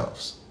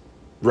themselves.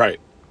 Right.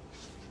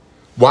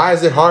 Why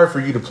is it hard for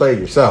you to play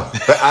yourself?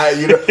 I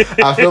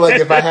feel like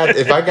if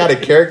I got a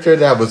character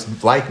that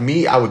was like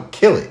me, I would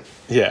kill it.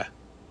 Yeah.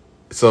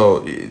 So,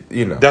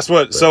 That's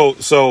what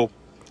so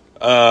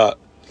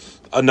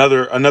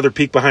another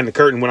peek behind the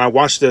curtain. When I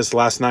watched this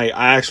last night,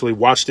 I actually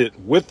watched it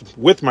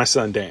with my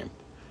son Dame.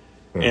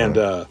 Mm-hmm.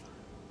 And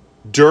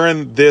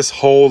during this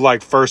whole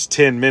like first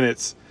 10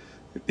 minutes,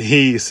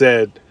 he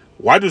said,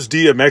 "Why does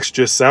DMX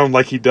just sound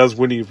like he does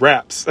when he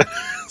raps?"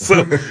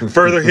 So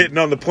further hitting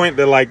on the point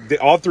that like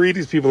all three of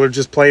these people are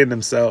just playing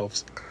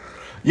themselves.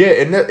 Yeah,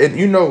 and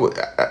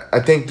I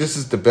think this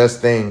is the best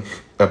thing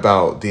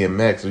about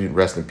DMX.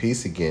 Rest in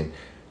peace again.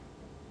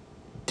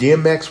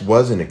 DMX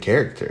wasn't a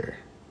character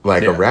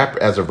like a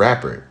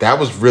rapper. That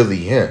was really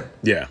him.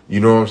 Yeah, you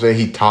know what I'm saying.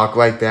 He talked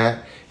like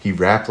that. He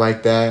rapped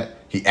like that.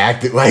 He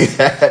acted like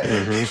that.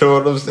 Mm-hmm. You know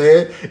what I'm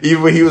saying?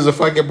 Even when he was a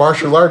fucking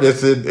martial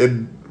artist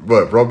in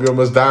what, Romeo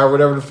Must Die or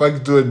whatever the fuck, he's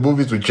doing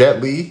movies with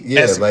Jet Li.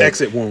 Yeah,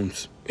 Exit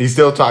Wounds. He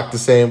still talked the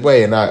same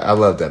way, and I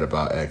love that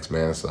about X,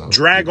 man. So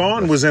Drag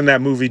On was in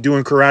that movie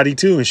doing karate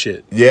too and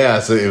shit.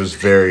 Yeah, so it was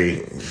very.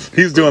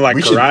 He's doing like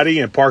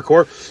karate and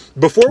parkour.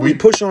 Before we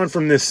push on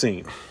from this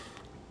scene,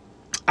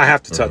 I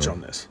have to touch on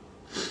this.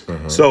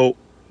 Mm-hmm. So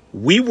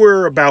we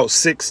were about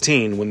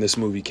 16 when this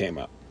movie came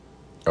out.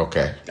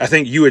 Okay. I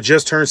think you had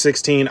just turned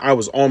 16. I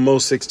was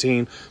almost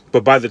 16.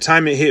 But by the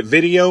time it hit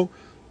video,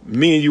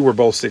 me and you were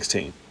both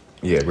 16.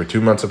 Yeah, we're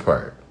 2 months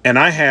apart. And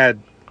I had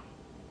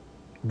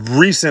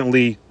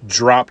recently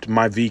dropped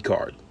my V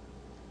card.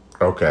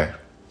 Okay.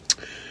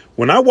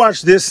 When I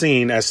watched this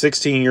scene at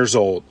 16 years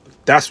old,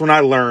 that's when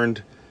I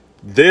learned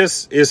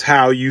this is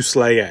how you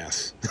slay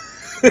ass.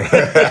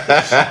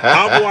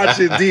 I'm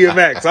watching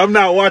DMX. I'm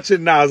not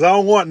watching Nas. I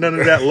don't want none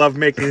of that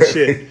lovemaking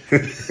shit.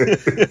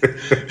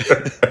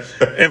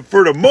 And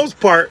for the most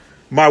part,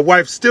 my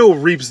wife still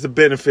reaps the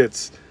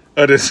benefits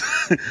of this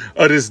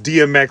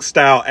DMX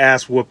style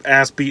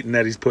ass beating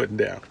that he's putting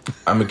down.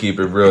 I'm gonna keep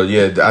it real.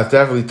 Yeah, I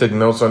definitely took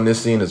notes on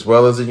this scene as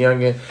well as a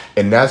youngin',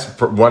 and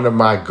that's one of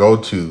my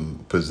go-to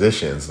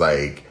positions.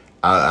 Like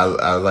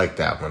I like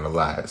that one a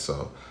lot.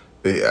 So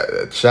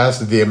shouts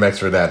to DMX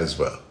for that as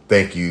well.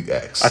 Thank you,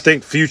 X. I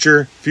think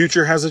Future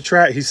has a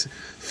track. He's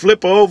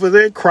flip over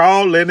there,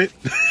 crawl in it.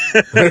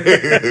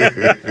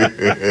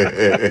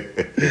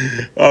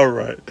 All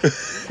right.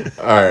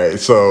 All right.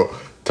 So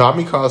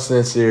Tommy calls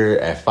Sincere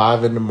at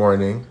 5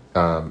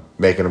 a.m,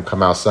 making him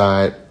come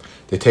outside.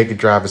 They take a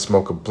drive and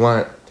smoke a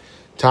blunt.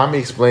 Tommy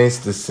explains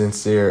to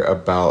Sincere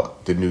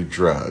about the new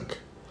drug.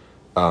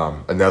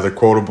 Another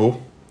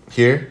quotable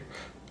here.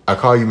 I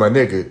call you my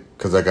nigga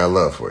because I got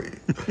love for you.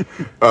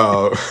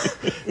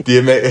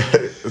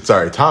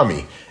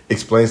 Tommy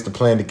explains the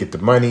plan to get the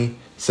money.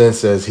 Sin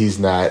says he's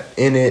not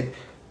in it.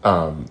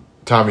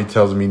 Tommy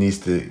tells him he needs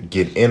to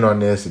get in on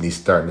this, and he's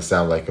starting to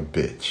sound like a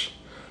bitch.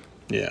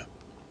 Yeah.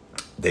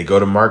 They go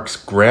to Mark's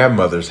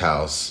grandmother's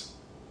house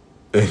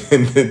in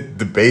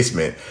the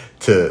basement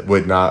to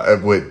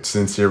what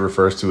Sincere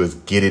refers to as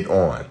get it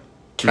on.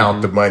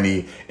 Count the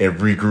money and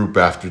regroup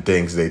after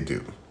things they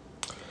do.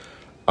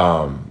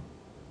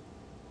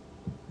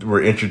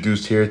 We're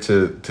introduced here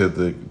to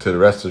the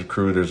rest of the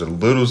crew. There's a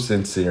little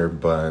Sincere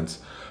Buns,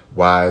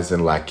 Wise,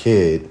 and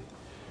Lakid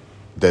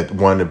that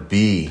want to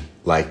be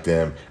like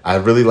them. I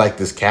really like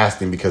this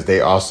casting because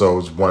they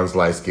also, one's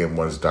light skin,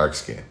 one's dark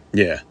skin.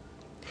 Yeah.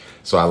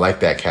 So I like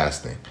that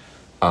casting.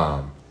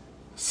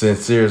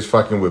 Sincere is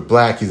fucking with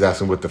Black. He's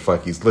asking what the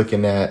fuck he's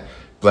looking at.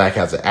 Black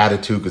has an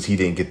attitude because he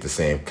didn't get the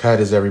same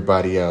cut as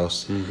everybody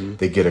else. Mm-hmm.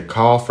 They get a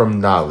call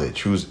from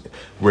Knowledge, who's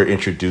we're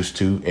introduced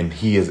to, and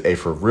he is a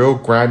for real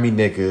grimy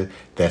nigga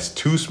that's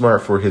too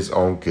smart for his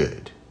own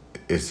good.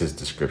 Is his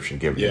description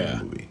given in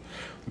the movie.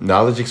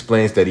 Knowledge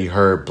explains that he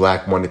heard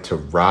Black wanted to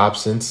rob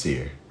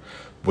Sincere,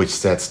 which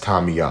sets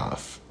Tommy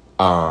off.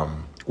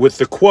 With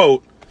the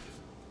quote,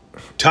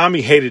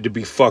 Tommy hated to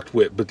be fucked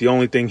with, but the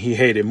only thing he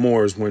hated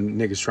more is when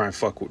niggas try and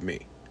fuck with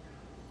me.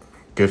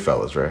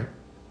 Goodfellas, right?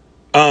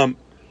 Sounds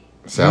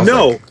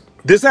No, like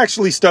this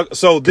actually stuck.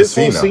 So this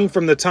whole Casino. scene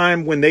from the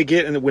time when they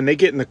get in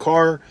the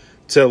car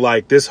to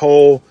like this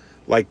whole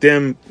like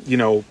them, you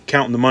know,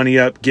 counting the money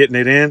up, getting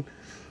it in.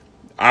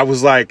 I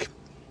was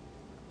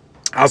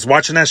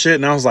watching that shit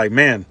and I was like,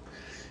 man,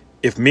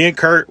 if me and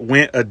Kurt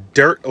went the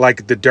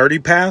dirty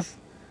path,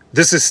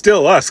 this is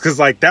still us, because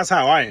like that's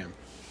how I am.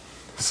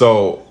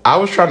 So I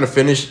was trying to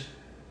finish.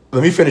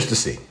 Let me finish the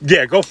scene.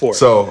 Yeah, go for it.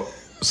 So,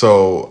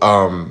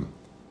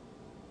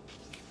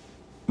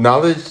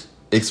 knowledge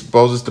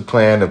exposes the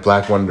plan of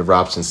Black wanting to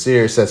rob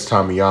Sincere, sets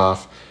Tommy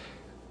off.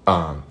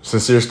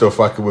 Sincere still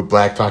fucking with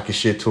Black, talking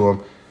shit to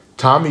him.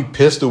 Tommy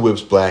pistol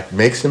whips Black,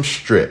 makes him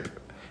strip,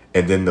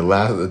 and then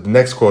the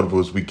next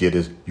quotables we get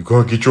is, "You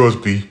gonna get yours,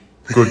 B?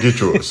 You gonna get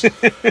yours?"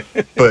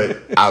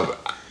 But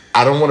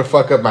I don't want to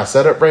fuck up my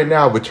setup right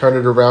now. But turn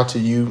it around to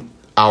you.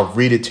 I'll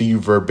read it to you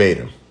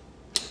verbatim.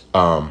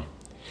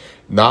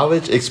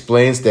 Knowledge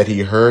explains that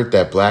he heard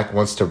that Black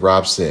wants to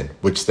rob Sin,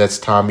 which sets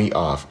Tommy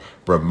off.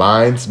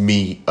 Reminds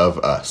me of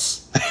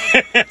us.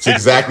 It's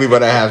exactly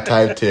what I have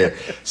typed here.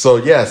 So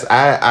yes,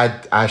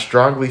 I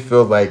strongly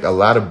feel like a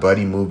lot of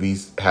buddy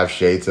movies have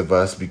shades of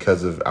us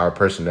because of our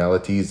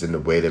personalities and the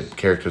way that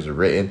characters are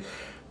written.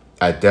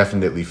 I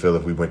definitely feel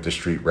if we went the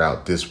street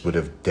route, this would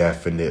have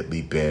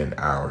definitely been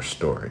our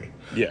story.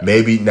 Yeah.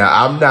 Maybe now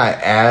I'm not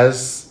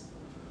as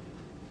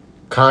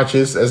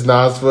conscious as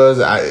Nas was.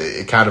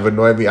 It kind of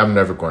annoyed me. I'm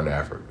never going to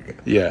Africa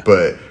again. Yeah.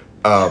 But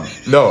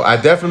no, I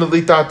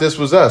definitely thought this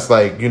was us.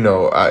 Like, you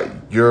know,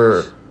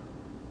 you're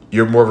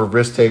more of a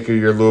risk taker.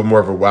 You're a little more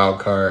of a wild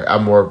card.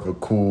 I'm more of a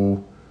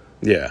cool.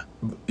 Yeah.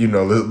 You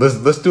know,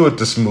 let's do it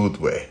the smooth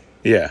way.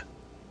 Yeah.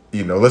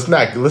 You know, let's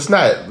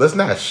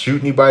not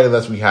shoot anybody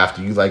unless we have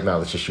to. You like, no,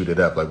 let's just shoot it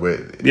up. Like,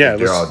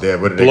 they're all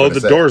dead. What are they blow gonna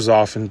the say? doors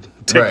off and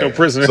take no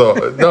prisoner.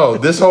 So no,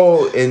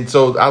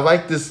 so I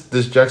like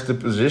this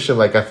juxtaposition.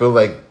 Like, I feel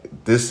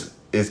like this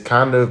is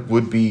kind of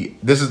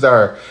this is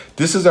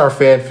our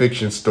fan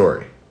fiction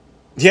story.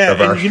 Yeah,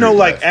 and you know,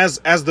 like life.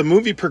 as the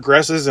movie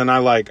progresses, and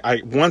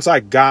once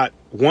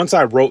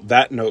I wrote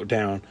that note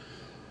down,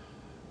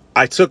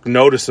 I took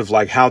notice of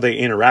like how they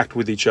interact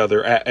with each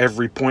other at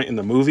every point in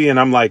the movie, and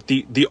I'm like,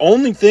 the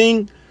only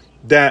thing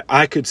that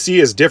I could see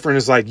as different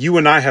is like you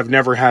and I have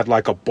never had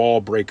like a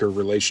ball breaker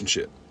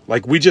relationship.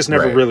 Like we just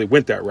never really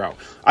went that route.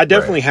 I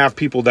definitely have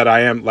people that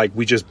I am like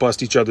we just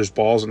bust each other's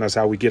balls and that's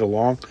how we get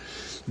along.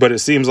 But it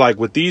seems like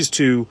with these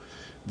two,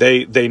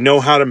 they know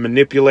how to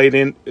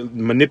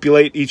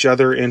manipulate each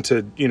other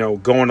into, you know,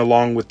 going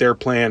along with their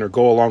plan or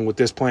go along with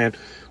this plan.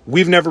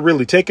 We've never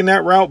really taken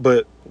that route,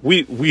 but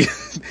we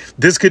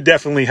this could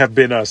definitely have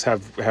been us.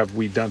 Have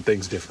we done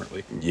things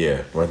differently?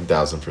 Yeah,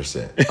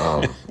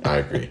 1000%. I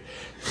agree.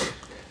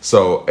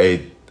 So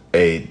a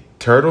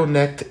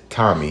turtlenecked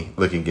Tommy,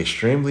 looking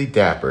extremely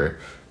dapper,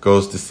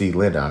 goes to see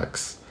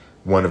Lennox,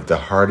 one of the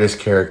hardest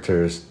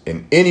characters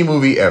in any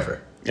movie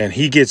ever. And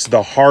he gets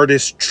the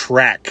hardest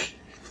track.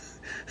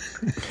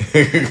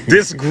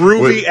 This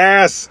groovy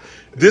ass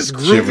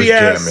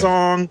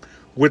song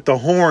with the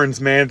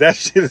horns, man. That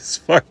shit is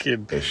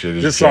fucking.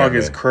 This song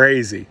is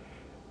crazy.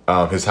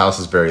 His house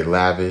is very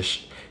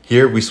lavish.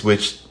 Here we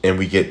switch and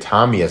we get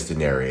Tommy as the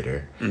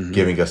narrator,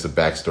 giving us a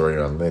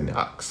backstory on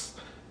Lennox.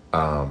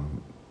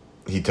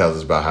 He tells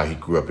us about how he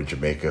grew up in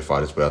Jamaica,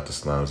 fought his way out the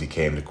slums. He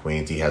came to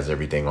Queens. He has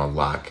everything on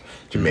lock.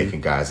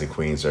 Jamaican guys in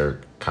Queens are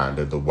kind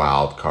of the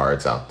wild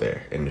cards out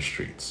there in the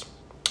streets.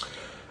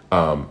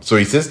 So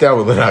he sits down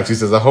with Lennox. He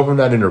says, "I hope I'm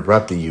not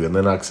interrupting you." And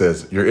Lennox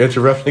says, "You're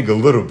interrupting a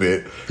little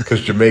bit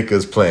because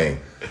Jamaica's playing."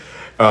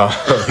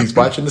 He's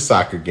watching the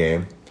soccer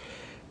game,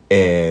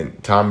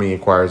 and Tommy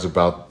inquires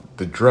about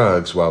the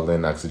drugs while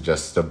Lennox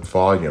adjusts the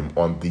volume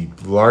on the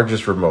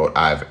largest remote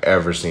I've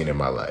ever seen in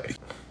my life.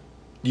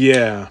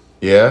 Yeah.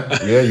 Yeah,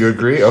 you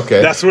agree?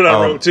 Okay. That's what I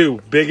wrote too.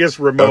 Biggest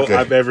remote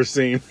I've ever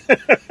seen.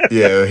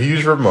 Yeah,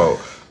 huge remote.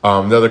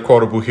 Another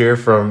quotable here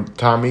from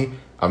Tommy: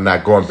 "I'm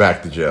not going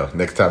back to jail.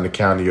 Next time the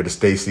county or the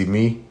state see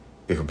me,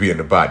 it will be in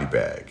the body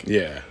bag."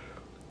 Yeah.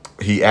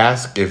 He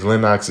asks if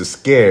Lennox is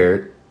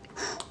scared,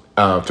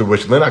 to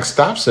which Lennox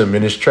stops him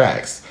in his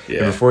tracks. Yeah.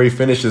 And before he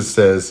finishes,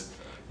 says,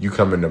 "You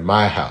come into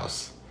my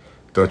house.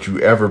 Don't you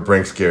ever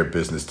bring scared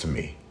business to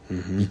me."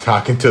 You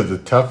talking to the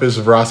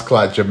toughest Ross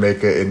Clot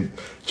Jamaican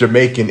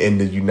in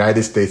the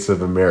United States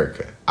of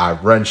America. I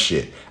run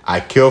shit.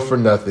 I kill for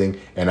nothing,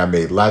 and I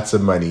made lots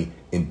of money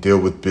and deal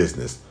with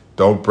business.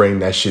 Don't bring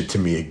that shit to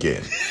me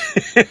again.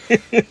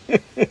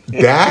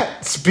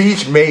 That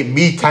speech made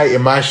me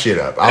tighten my shit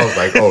up. I was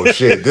like, oh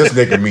shit, this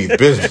nigga means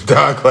business,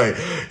 dog. Like,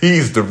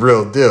 he's the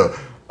real deal.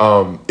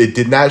 It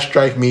did not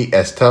strike me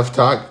as tough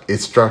talk.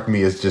 It struck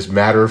me as just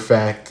matter of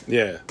fact,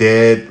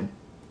 dead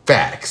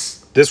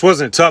facts. This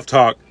wasn't tough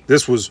talk.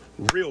 This was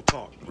real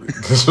talk.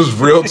 This was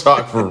real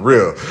talk for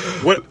real.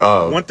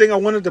 One thing I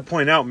wanted to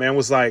point out, man,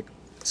 was like,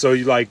 so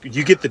you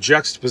get the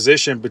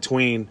juxtaposition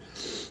between,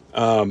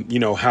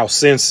 how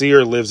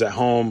Sincere lives at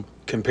home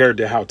compared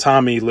to how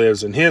Tommy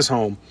lives in his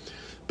home.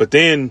 But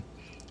then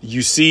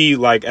you see,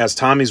 like, as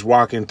Tommy's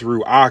walking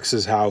through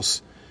Ox's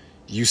house,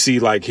 you see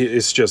like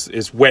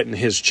it's wetting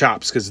his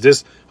chops, because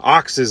this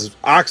Ox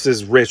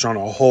is rich on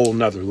a whole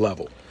nother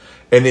level.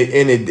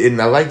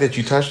 And I like that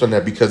you touched on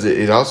that, because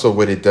it also,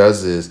 what it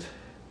does is,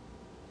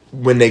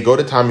 when they go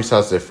to Tommy's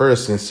house at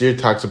first, Sincere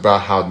talks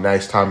about how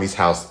nice Tommy's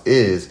house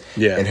is,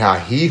 and how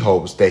he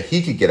hopes that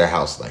he could get a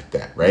house like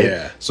that, right?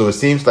 Yeah. So it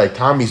seems like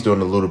Tommy's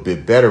doing a little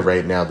bit better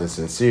right now than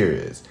Sincere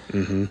is.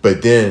 Mm-hmm.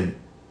 But then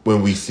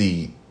when we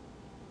see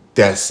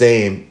that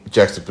same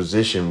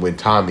juxtaposition when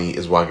Tommy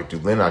is walking through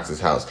Lennox's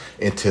house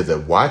into the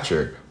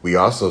Watcher, we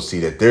also see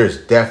that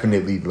there's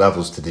definitely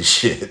levels to this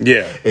shit.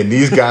 Yeah. And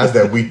these guys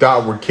that we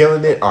thought were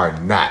killing it are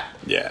not.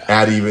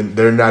 Yeah.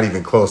 They're not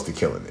even close to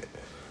killing it.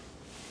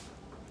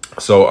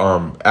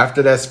 So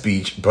after that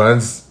speech,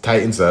 Buns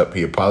tightens up.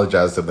 He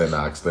apologizes to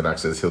Lennox.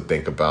 Lennox says he'll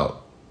think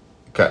about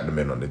cutting him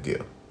in on the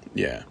deal.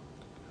 Yeah.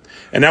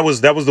 And that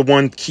was the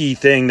one key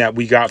thing that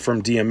we got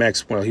from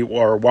DMX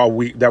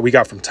that we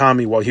got from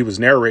Tommy while he was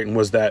narrating,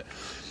 was that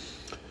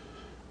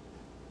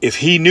if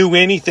he knew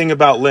anything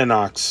about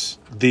Lennox,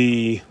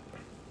 the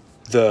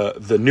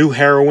new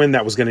heroin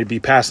that was going to be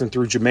passing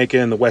through Jamaica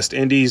and the West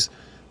Indies,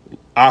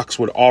 Ox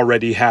would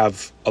already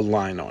have a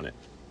line on it.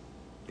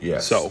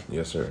 Yes. So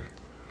yes, sir.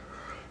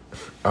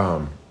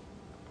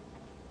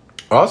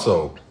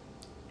 Also,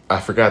 I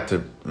forgot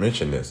to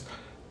mention this.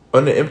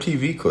 On the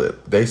MTV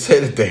clip, they say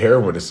that the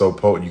heroin is so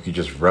potent you can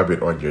just rub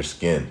it on your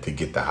skin to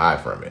get the high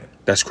from it.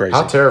 That's crazy.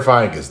 How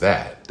terrifying is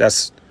that?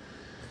 That's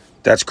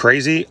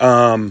crazy.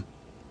 I'll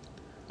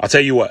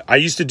tell you what. I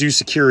used to do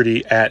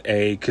security at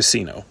a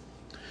casino,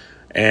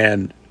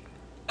 and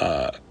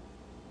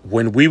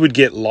when we would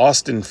get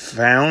lost and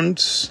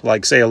found,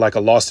 like say like a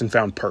lost and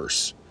found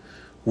purse,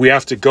 we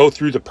have to go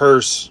through the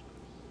purse.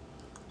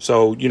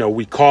 So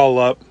we call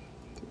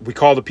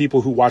the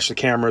people who watch the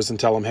cameras and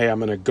tell them, hey, I'm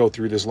going to go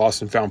through this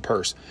lost and found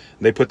purse.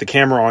 And they put the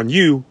camera on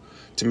you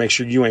to make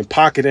sure you ain't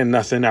pocketing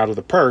nothing out of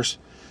the purse.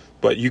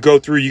 But you go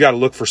through, you got to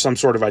look for some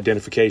sort of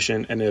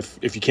identification. And if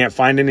you can't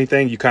find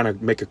anything, you kind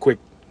of make a quick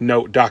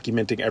note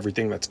documenting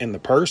everything that's in the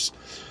purse,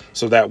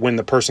 so that when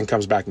the person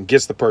comes back and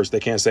gets the purse,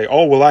 they can't say,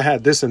 oh, well, I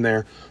had this in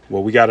there.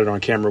 Well, we got it on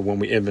camera when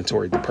we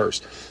inventoried the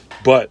purse.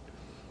 But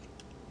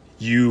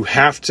you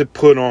have to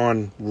put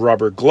on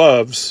rubber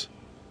gloves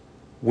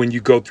when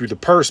you go through the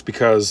purse,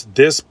 because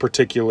this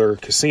particular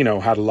casino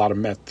had a lot of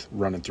meth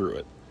running through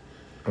it.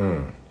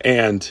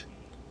 And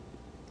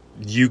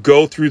you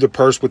go through the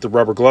purse with the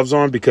rubber gloves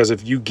on, because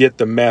if you get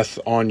the meth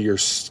on your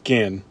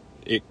skin,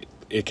 it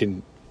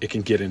can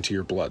get into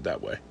your blood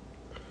that way.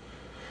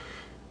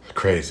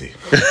 Crazy.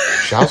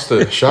 Shouts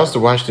to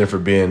Washington for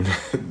being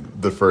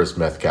the first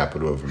meth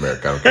capital of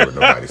America. I don't care what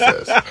nobody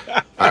says.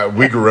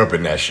 We grew up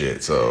in that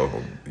shit, so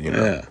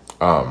Yeah.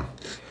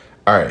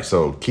 All right,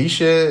 so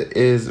Keisha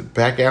is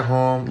back at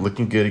home,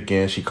 looking good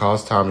again. She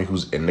calls Tommy,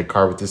 who's in the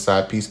car with his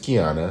side piece,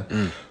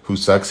 Kiana, who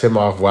sucks him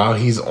off while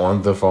he's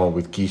on the phone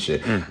with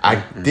Keisha. I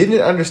didn't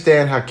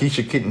understand how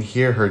Keisha couldn't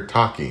hear her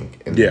talking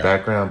in the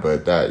background,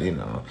 but that,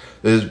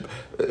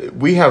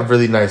 we have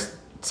really nice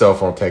cell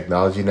phone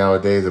technology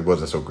nowadays. It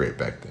wasn't so great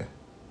back then.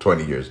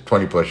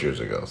 20 plus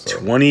years ago. So.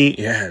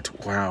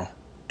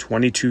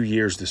 22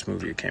 years this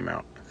movie came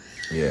out.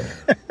 Yeah.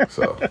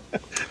 So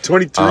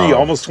 23,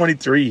 almost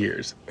 23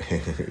 years.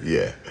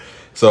 Yeah.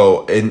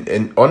 So in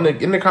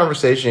the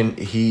conversation,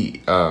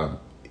 he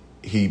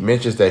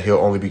mentions that he'll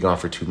only be gone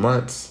for 2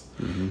 months.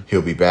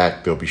 He'll be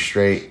back. They'll be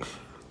straight.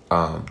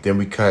 Then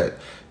we cut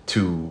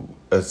to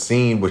a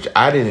scene which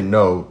I didn't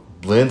know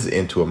blends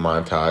into a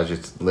montage.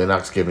 It's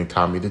Lennox giving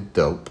Tommy the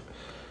dope.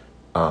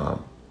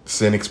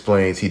 Sin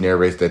explains, he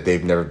narrates that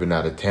they've never been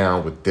out of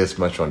town with this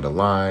much on the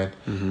line.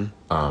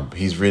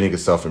 He's reading a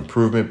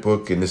self-improvement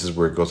book, and this is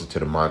where it goes into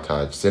the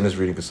montage. Sin is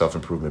reading a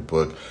self-improvement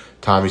book.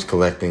 Tommy's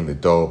collecting the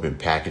dope and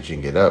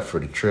packaging it up for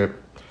the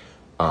trip.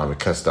 It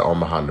cuts to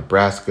Omaha,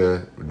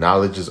 Nebraska.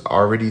 Knowledge is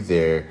already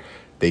there.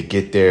 They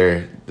get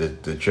there.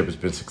 The trip has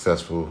been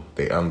successful.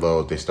 They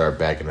unload. They start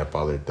bagging up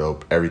all their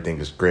dope. Everything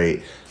is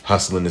great.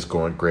 Hustling is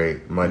going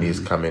great. Money is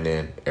coming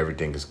in.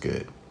 Everything is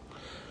good.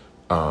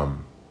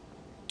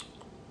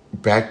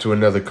 Back to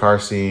another car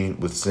scene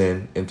with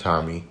Sin and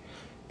Tommy.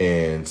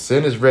 And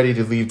Sin is ready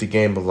to leave the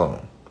game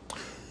alone.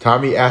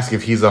 Tommy asks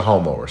if he's a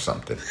homo or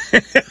something.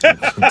 You know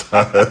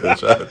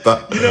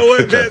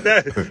what?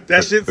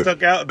 That shit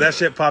stuck out. That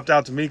shit popped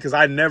out to me because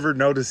I never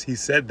noticed he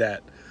said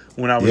that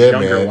when I was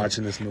younger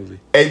watching this movie.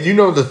 And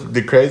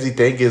the crazy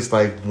thing is,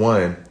 like,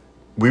 one,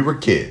 we were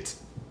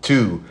kids.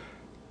 Two,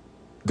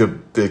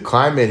 the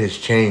climate has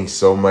changed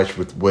so much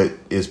with what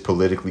is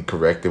politically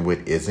correct and what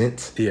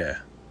isn't. Yeah.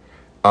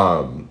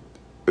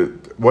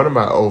 One of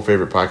my old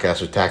favorite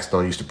podcasters,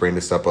 Taxstone, used to bring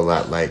this up a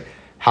lot. Like,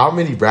 how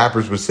many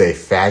rappers would say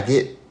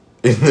faggot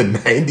in the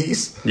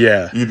 90s?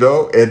 Yeah.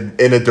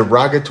 And in a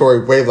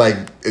derogatory way, like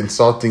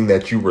insulting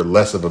that you were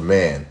less of a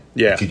man.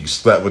 Yeah. Because you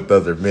slept with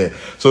other men.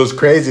 So it's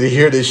crazy to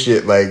hear this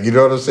shit. Like, you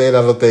know what I'm saying?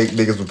 I don't think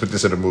niggas would put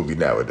this in a movie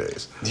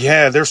nowadays.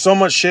 Yeah, there's so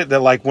much shit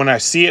that, like, when I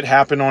see it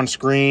happen on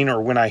screen or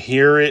when I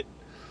hear it,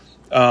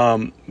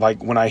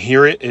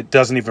 it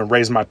doesn't even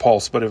raise my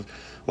pulse. But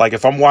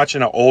if I'm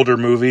watching an older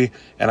movie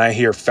and I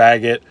hear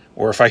faggot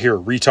Or if I hear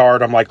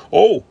retard, I'm like,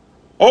 oh.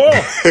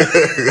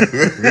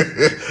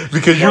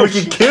 Because you would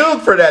get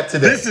killed for that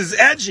today. This is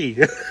edgy.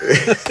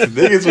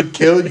 Niggas would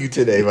kill you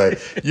today. Like,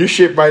 your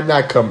shit might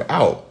not come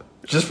out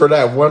just for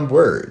that one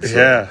word. So.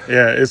 Yeah.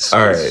 It's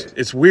all right.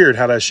 It's weird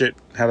how that shit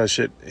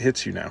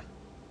hits you now.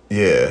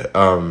 Yeah.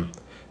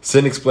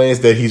 Sin explains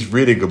that he's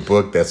reading a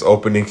book that's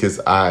opening his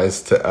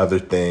eyes to other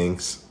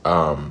things.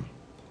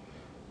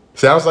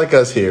 Sounds like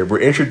us here.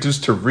 We're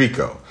introduced to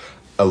Rico,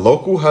 a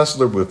local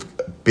hustler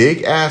with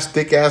big ass,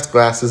 thick ass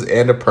glasses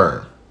and a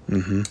perm.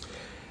 Mm-hmm.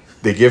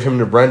 They give him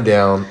the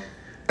rundown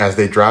as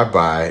they drive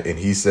by, and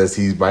he says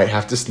he might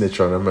have to snitch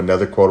on them.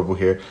 Another quotable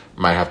here: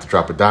 might have to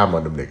drop a dime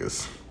on them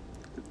niggas.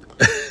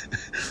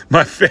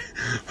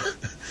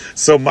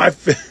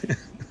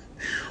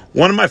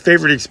 One of my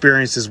favorite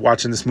experiences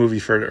watching this movie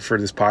for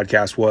this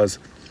podcast was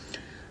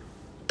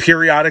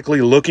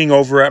periodically looking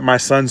over at my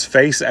son's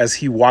face as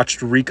he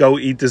watched Rico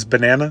eat this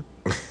banana.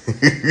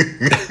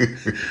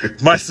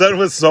 My son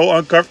was so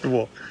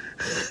uncomfortable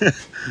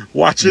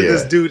watching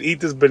this dude eat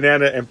this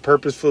banana and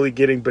purposefully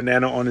getting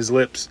banana on his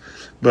lips.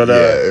 But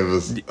it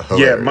was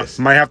hilarious.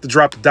 Might have to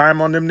drop a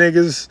dime on them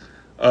niggas.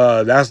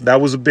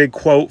 That was a big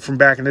quote from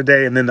back in the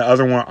day. And then the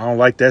other one, I don't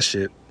like that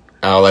shit.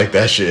 I don't like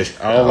that shit.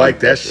 I don't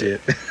like that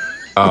shit.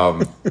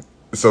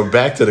 So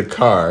back to the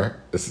car.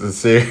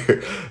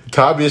 Sincere,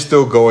 Tommy is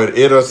still going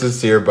in on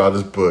Sincere about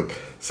his book.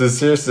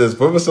 Sincere says,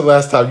 "When was the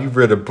last time you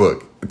read a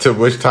book?" To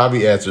which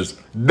Tommy answers,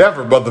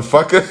 "Never,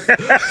 motherfucker."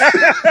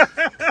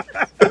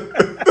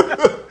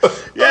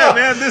 Yeah,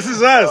 man, this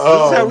is us.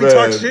 This is how we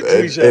talk shit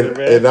to each other,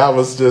 man. And I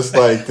was just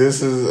like,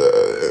 this is,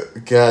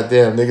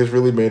 goddamn, niggas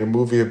really made a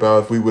movie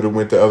about if we would have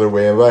went the other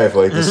way in life.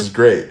 Like, this is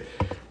great.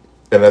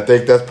 And I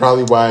think that's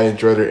probably why I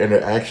enjoy their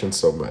interaction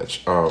so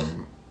much.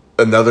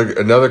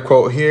 Another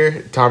quote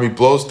here: Tommy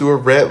blows through a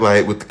red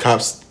light with the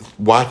cops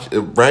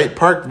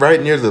parked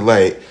right near the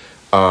light.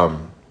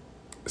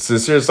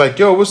 Sincere's like,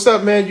 "Yo, what's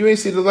up, man? You ain't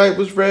see the light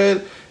was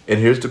red?" And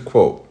here's the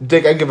quote: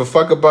 "Think I give a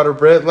fuck about a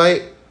red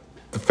light?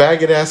 The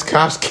faggot ass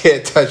cops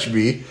can't touch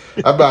me.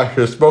 I'm out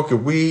here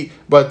smoking weed,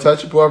 but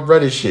touchable, I'm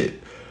running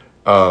shit."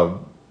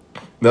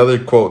 Another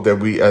quote that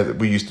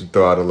we used to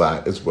throw out a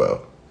lot as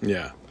well.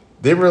 Yeah.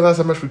 Didn't realize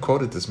how much we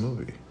quoted this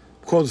movie.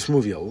 Quote this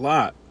movie a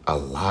lot. A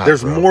lot.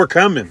 There's bro. more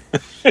coming.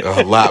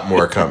 A lot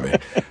more coming.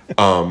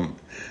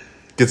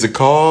 Gets a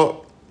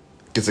call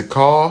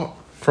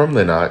from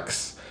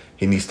Lennox.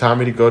 He needs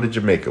Tommy to go to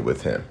Jamaica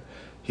with him.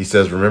 He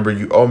says, "Remember,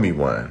 you owe me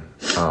one.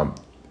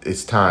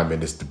 It's time,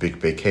 and it's the big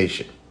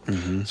vacation."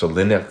 Mm-hmm. So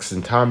Lennox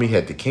and Tommy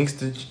head to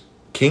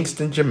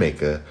Kingston,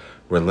 Jamaica,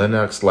 where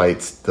Lennox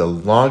lights the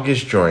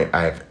longest joint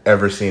I have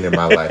ever seen in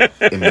my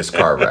life in this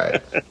car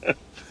ride.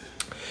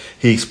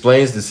 He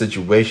explains the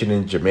situation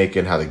in Jamaica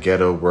and how the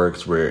ghetto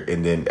works,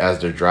 and then as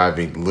they're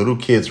driving, little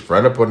kids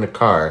run up on the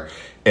car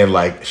and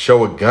like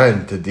show a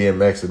gun to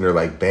DMX, and they're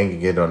like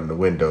banging it on the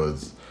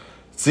windows.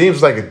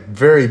 Seems like a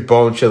very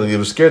bone chilling. It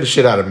would scare the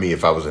shit out of me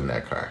if I was in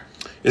that car.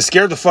 It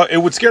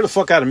would scare the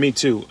fuck out of me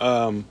too.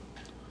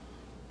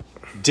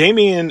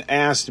 Damien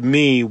asked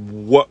me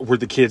what were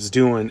the kids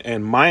doing,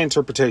 and my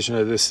interpretation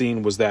of this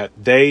scene was that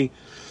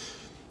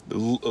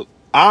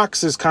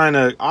Ox kind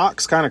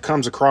of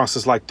comes across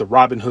as like the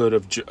Robin Hood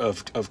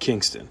of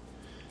Kingston.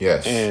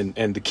 Yes.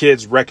 And the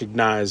kids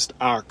recognized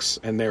Ox,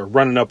 and they're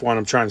running up on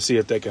him trying to see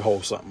if they could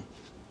hold something.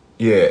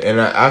 Yeah,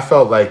 and I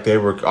felt like they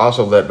were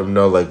also letting them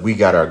know, like, we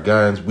got our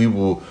guns. We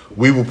will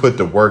put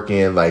the work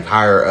in. Like,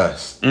 hire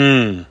us.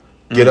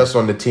 Get us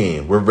on the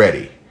team. We're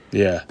ready.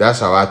 Yeah, that's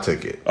how I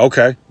took it.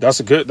 Okay, that's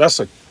a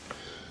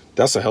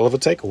hell of a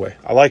takeaway.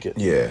 I like it.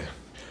 Yeah.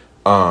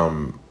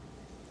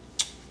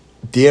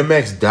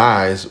 DMX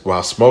dies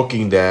while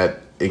smoking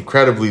that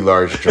incredibly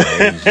large joint.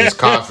 He's just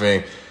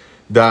coughing,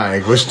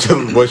 dying. Which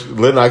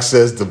Lennox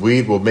says the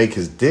weed will make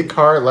his dick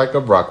hard like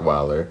a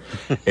Rottweiler,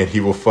 and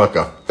he will fuck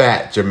a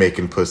fat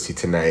Jamaican pussy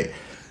tonight.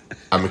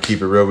 I'm gonna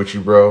keep it real with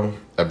you, bro.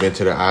 I've been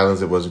to the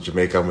islands. It wasn't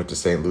Jamaica. I went to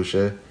St.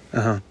 Lucia.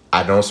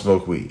 I don't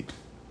smoke weed,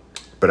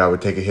 but I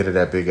would take a hit of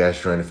that big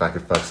ass joint if I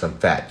could fuck some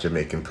fat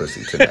Jamaican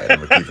pussy tonight.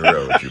 I'm gonna keep it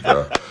real with you,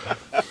 bro.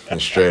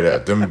 And straight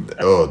up,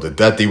 the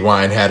dirty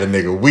wine had a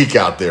nigga weak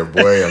out there,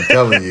 boy. I'm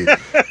telling you.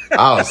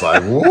 I was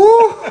like,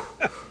 woo,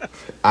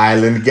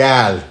 island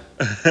gal,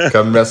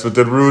 come mess with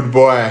the rude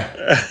boy.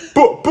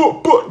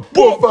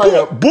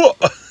 Fire.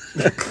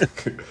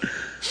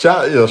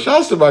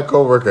 Shouts to my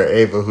coworker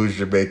Ava, who's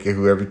Jamaican,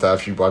 who every time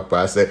she walked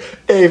by, I said,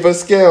 "Ava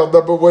Scale,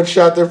 #1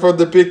 shot there from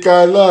the Big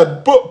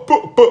Island.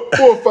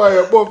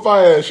 More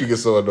fire. She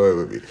gets so annoyed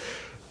with me.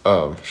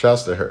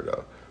 Shouts to her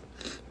though.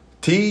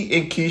 T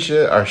and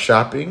Keisha are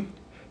shopping.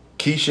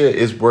 Keisha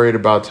is worried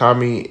about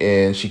Tommy,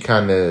 and she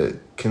kind of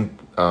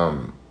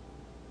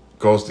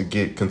goes to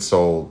get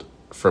consoled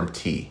from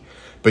T.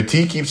 But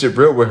T keeps it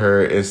real with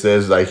her and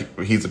says, like,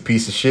 he's a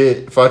piece of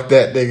shit. Fuck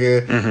that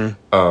nigga.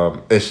 Mm-hmm.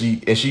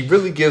 And she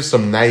really gives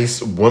some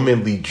nice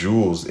womanly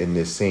jewels in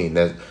this scene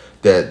that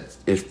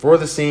is for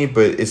the scene,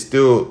 but it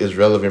still is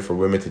relevant for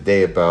women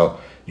today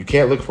about You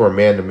can't look for a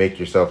man to make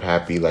yourself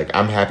happy. Like,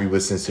 I'm happy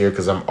with Sincere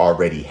because I'm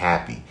already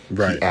happy.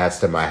 Right. He adds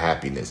to my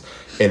happiness.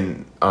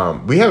 And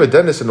we haven't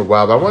done this in a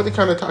while, but I wanted to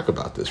kind of talk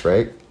about this,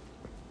 right?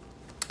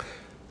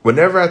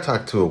 Whenever I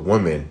talk to a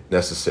woman,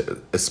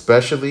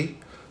 especially,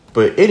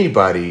 but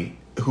anybody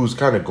who's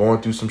kind of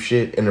going through some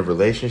shit in a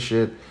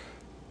relationship,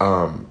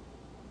 I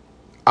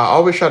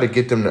always try to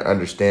get them to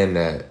understand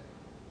that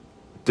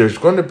there's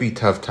going to be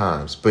tough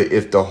times. But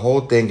if the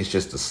whole thing is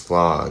just a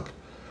slog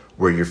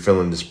where you're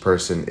feeling this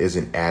person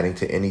isn't adding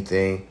to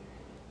anything,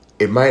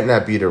 it might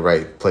not be the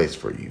right place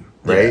for you,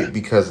 right? Yeah.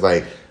 Because,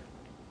 like,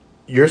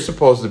 you're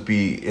supposed to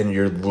be in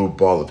your little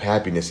ball of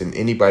happiness, and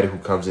anybody who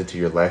comes into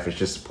your life is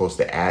just supposed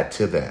to add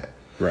to that.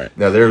 Right.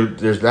 Now,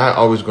 there's not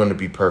always going to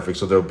be perfect,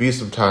 so there'll be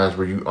some times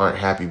where you aren't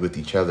happy with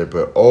each other,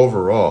 but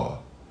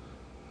overall,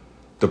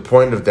 the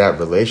point of that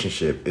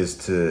relationship is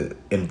to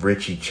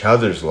enrich each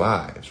other's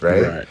lives,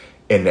 right?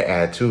 And to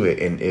add to it.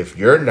 And if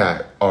you're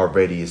not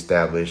already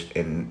established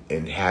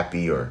and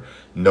happy, or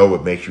know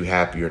what makes you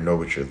happy, or know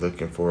what you're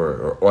looking for,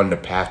 or on the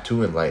path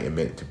to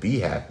enlightenment to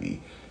be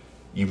happy,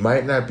 you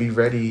might not be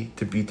ready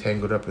to be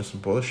tangled up in some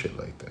bullshit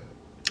like that.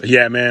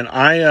 Yeah, man.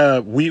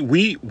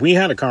 We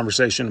had a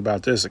conversation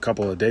about this a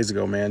couple of days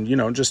ago, man. You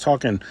know, just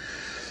talking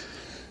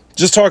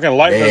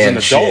life as an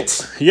adult.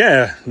 Shit.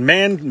 Yeah,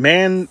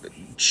 man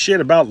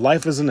shit about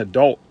life as an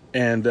adult.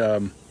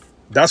 And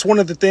that's one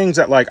of the things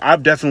that, like,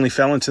 I've definitely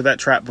fell into that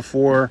trap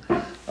before.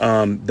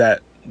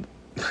 That,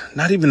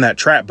 not even that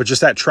trap, but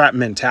just that trap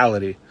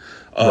mentality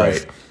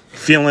of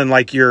feeling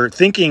like you're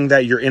thinking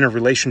that you're in a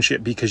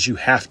relationship because you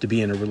have to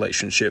be in a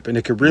relationship. And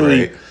it could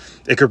really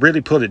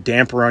put a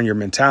damper on your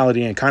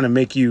mentality and kind of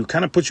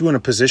put you in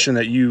a position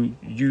that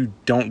you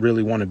don't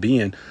really want to be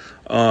in.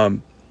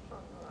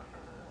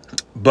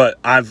 But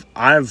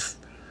I've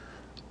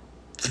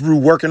through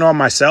working on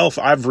myself,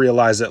 I've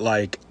realized that,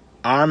 like,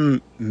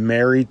 I'm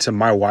married to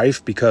my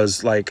wife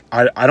because, like,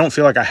 I don't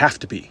feel like I have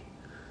to be.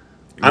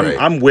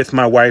 I'm with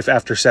my wife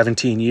after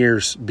 17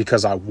 years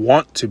because I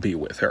want to be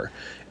with her.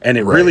 And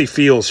it really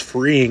feels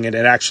freeing, and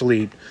it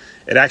actually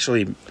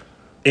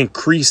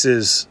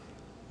increases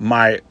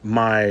the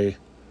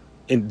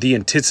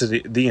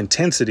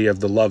intensity of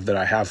the love that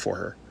I have for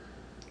her.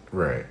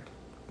 Right.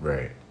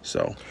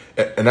 So,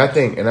 and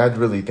I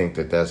really think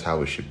that that's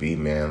how it should be,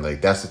 man.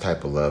 Like, that's the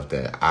type of love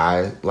that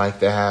I like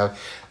to have.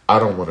 I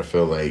don't want to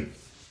feel like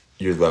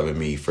you're loving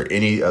me for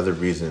any other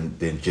reason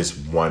than just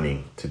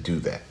wanting to do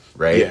that,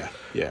 right?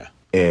 Yeah.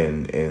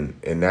 And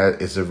that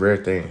is a rare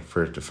thing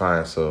for it to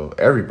find. So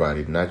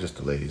everybody, not just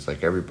the ladies,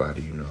 like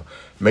everybody, you know,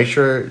 make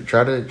sure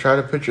try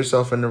to put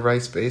yourself in the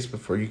right space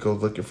before you go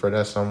looking for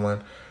that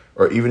someone.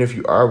 Or even if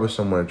you are with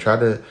someone, try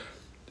to,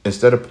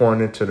 instead of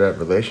pouring into that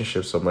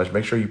relationship so much,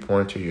 make sure you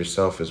pour into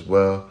yourself as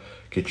well.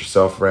 Get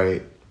yourself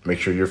right. Make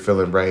sure you're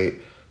feeling right,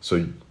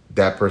 so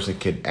that person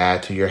can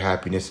add to your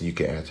happiness and you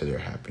can add to their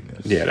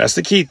happiness. Yeah, that's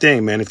the key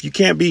thing, man. If you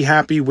can't be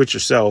happy with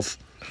yourself,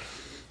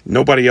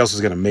 nobody else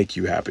is going to make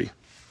you happy.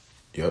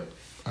 Yep,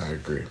 I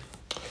agree.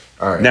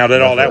 All right. Now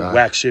that all that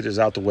whack shit is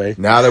out the way.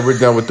 Now that we're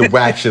done with the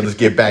whack shit, let's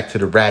get back to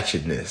the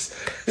ratchetness.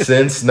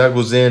 Sin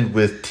snuggles in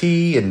with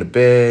T in the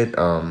bed.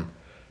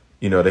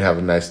 You know, they have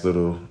a nice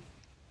little,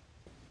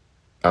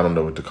 I don't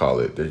know what to call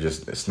it. They're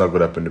just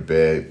snuggled up in the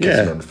bed,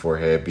 kissing on the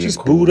forehead, being just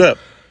cool. booed up.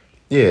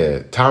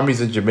 Yeah, Tommy's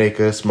in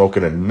Jamaica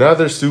smoking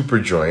another super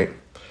joint.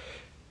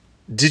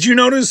 Did you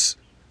notice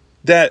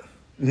that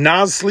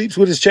Nas sleeps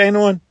with his chain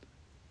on?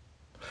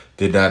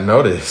 Did not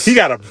notice. He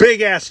got a big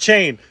ass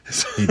chain.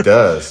 He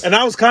does. And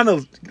I was kind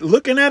of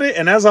looking at it,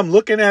 and as I'm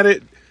looking at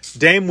it,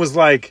 Dame was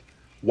like,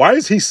 why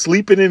is he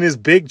sleeping in his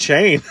big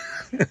chain?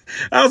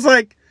 I was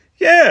like,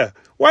 yeah,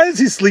 why is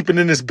he sleeping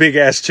in this big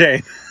ass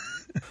chain?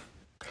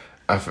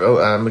 I'm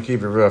gonna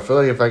keep it real. I feel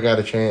like if I got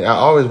a chain, I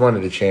always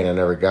wanted a chain. I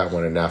never got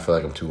one, and now I feel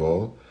like I'm too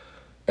old,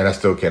 and I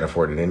still can't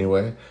afford it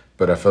anyway.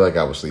 But I feel like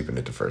I was sleeping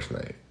it the first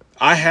night.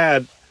 I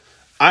had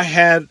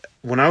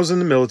when I was in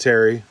the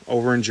military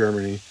over in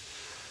Germany,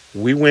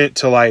 we went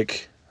to,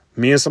 like,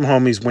 me and some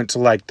homies went to,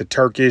 like, the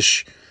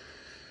Turkish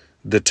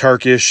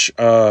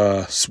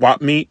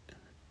swap meet,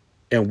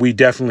 and I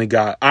definitely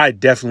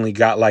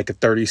got like a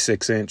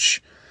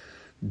 36-inch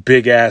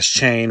big ass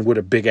chain with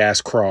a big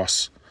ass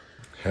cross.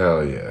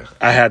 Hell yeah.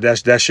 I had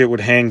that shit would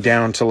hang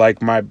down to, like,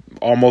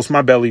 almost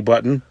my belly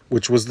button,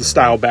 which was the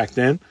style back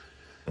then.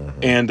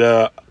 And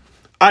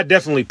I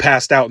definitely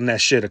passed out in that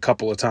shit a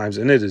couple of times,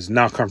 and it is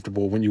not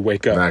comfortable when you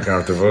wake up. Not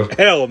comfortable?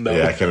 Hell no.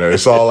 Yeah, I can.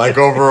 It's all like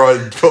over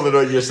on, pulling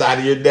on your side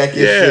of your neck and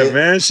shit. Yeah,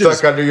 man.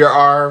 Stuck under your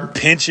arm.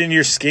 Pinching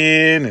your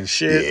skin and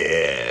shit.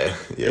 Yeah.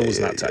 It was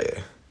not tight.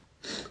 Yeah.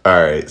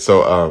 All right.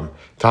 So,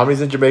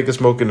 Tommy's in Jamaica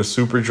smoking a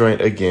super joint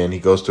again. He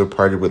goes to a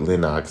party with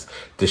Lennox.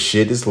 The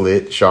shit is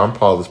lit. Sean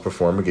Paul is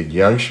performing. A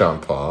young Sean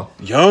Paul.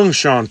 Young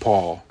Sean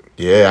Paul.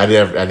 Yeah, I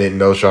didn't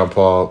know Sean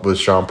Paul was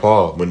Sean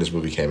Paul when this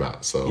movie came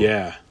out. So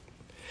yeah.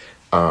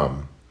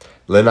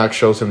 Lennox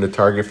shows him the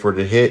target for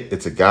the hit.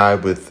 It's a guy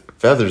with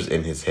feathers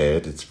in his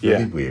head. It's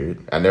really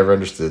weird. I never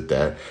understood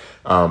that.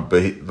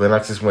 But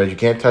Lennox explains, you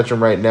can't touch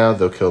them right now.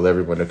 They'll kill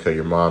everyone. They'll kill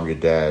your mom, your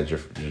dad, your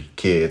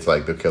kids.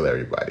 Like, they'll kill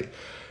everybody.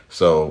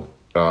 So,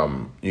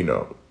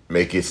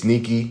 make it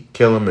sneaky,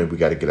 kill him, and we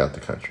got to get out the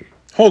country.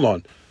 Hold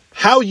on.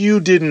 How you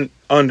didn't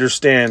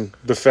understand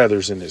the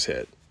feathers in his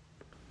head?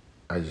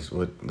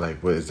 What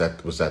is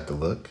that? Was that the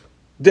look?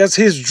 That's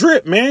his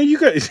drip, man.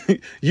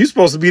 You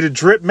supposed to be the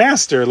drip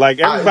master. Like,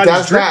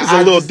 everybody's drip is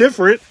a little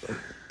different.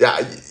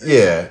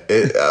 Yeah.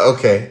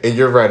 Okay. And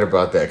you're right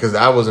about that. Because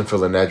I wasn't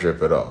feeling that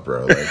drip at all,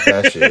 bro. Like,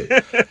 that shit.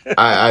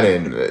 I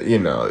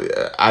didn't,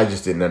 I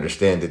just didn't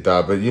understand it,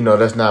 dog. But,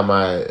 that's not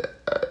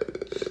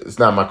it's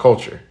not my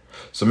culture.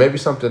 So maybe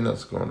something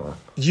else going on.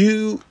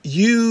 You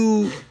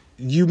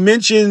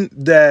mentioned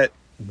that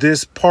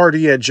this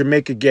party at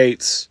Jamaica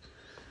Gates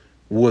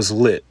was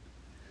lit.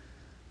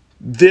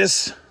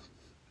 This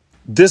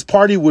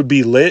party would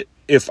be lit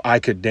if I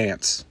could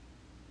dance,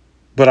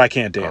 but I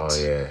can't dance.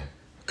 Oh yeah.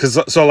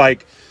 So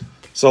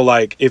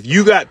like if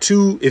you got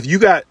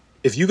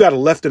a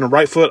left and a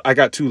right foot, I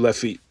got two left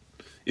feet.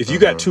 If you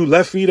got two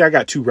left feet, I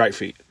got two right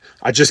feet.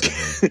 I just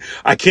can't,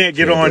 I can't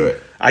get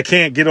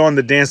on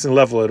the dancing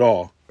level at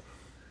all.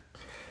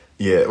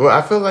 Yeah, well,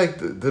 I feel like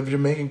the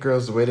Jamaican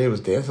girls, the way they was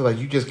dancing, like,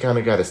 you just kind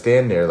of got to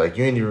stand there. Like,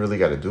 you ain't even really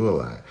got to do a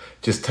lot.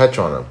 Just touch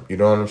on them. You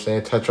know what I'm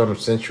saying? Touch on them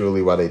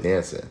sensually while they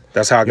dancing.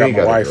 That's how I got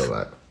my wife.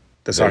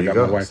 That's how I got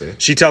my wife. See?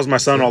 She tells my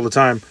son all the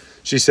time.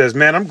 She says,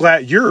 "Man, I'm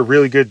glad you're a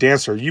really good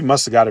dancer. You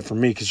must have got it from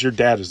me because your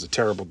dad is a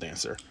terrible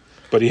dancer,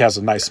 but he has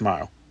a nice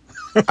smile."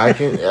 I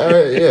can,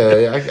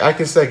 I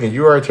can second.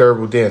 You are a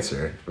terrible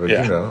dancer, but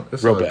it's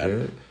real all bad.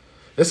 Good.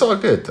 It's all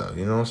good though.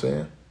 You know what I'm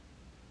saying?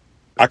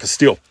 I could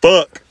still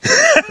fuck.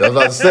 I was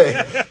about to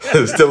say,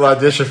 still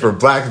audition for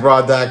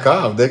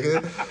blacksbra.com,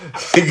 nigga.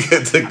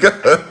 Good to go.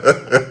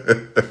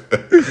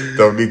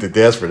 Don't need to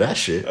dance for that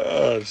shit.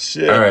 Oh,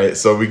 shit. All right,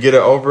 so we get a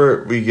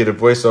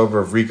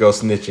voiceover of Rico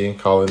snitching,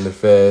 calling the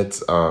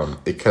feds.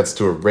 It cuts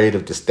to a raid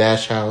of the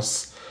stash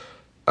house.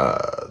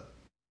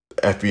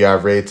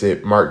 FBI raids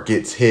it. Mark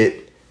gets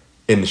hit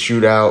in the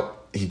shootout.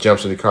 He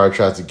jumps in the car,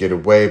 tries to get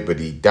away, but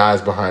he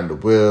dies behind the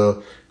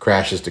wheel,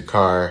 crashes the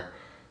car.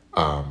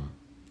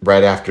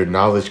 Right after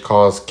Knowledge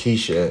calls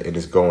Keisha and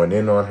is going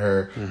in on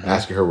her,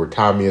 asking her where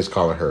Tommy is,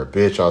 calling her a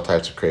bitch, all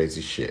types of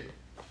crazy shit.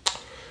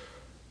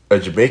 A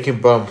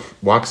Jamaican bum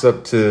walks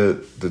up to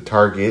the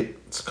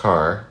target's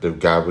car, the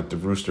guy with the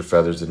rooster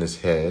feathers in his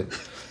head,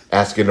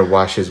 asking to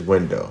wash his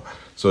window.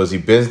 So as he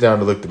bends down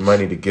to look the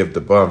money to give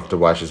the bum to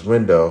wash his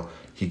window,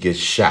 he gets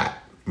shot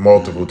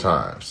multiple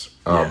times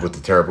with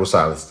the terrible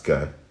silenced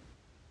gun.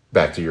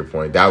 Back to your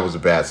point, that was a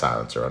bad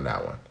silencer on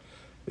that one.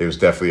 It was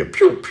definitely a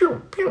pew,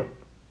 pew, pew.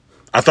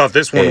 I thought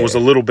this one was a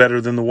little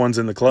better than the ones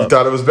in the club. You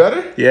thought it was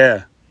better?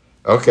 Yeah.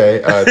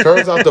 Okay.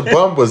 Turns out the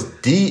bum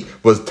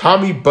was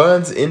Tommy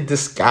Buns in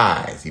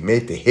disguise. He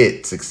made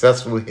the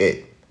successful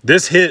hit.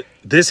 This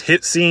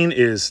hit scene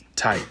is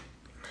tight.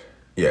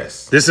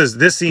 Yes.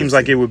 This seems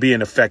like it would be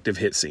an effective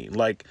hit scene.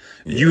 Like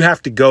you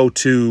have to go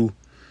to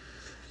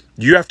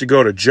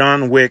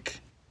John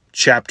Wick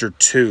Chapter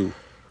 2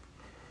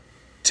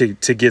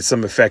 to get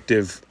some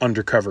effective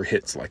undercover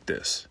hits like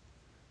this.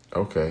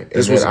 Okay.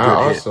 This was a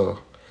good hit.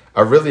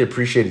 I really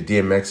appreciated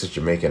DMX's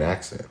Jamaican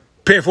accent.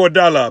 Pay for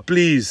 $1,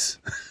 please.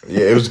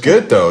 Yeah, it was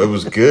good though. It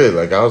was good.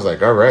 Like I was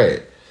like, all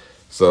right.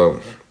 So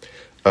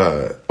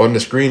on the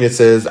screen it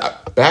says,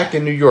 back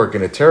in New York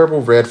in a terrible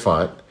red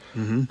font.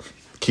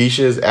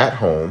 Keisha's at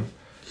home,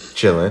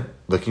 chilling,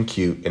 looking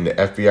cute, and the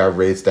FBI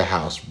raids the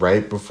house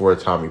right before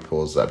Tommy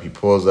pulls up. He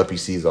pulls up, he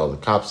sees all the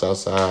cops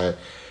outside.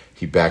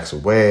 He backs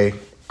away.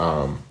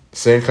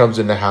 Sin comes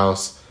in the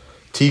house.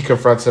 T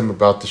confronts him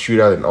about the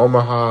shootout in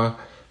Omaha.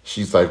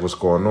 She's like, what's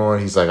going on?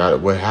 He's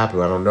like, what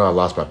happened? I don't know. I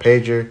lost my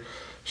pager.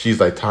 She's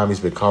like,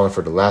 Tommy's been calling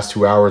for the last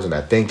 2 hours, and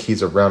I think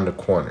he's around the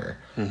corner.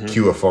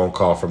 Cue a phone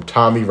call from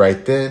Tommy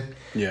right then.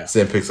 Yeah.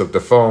 Sin picks up the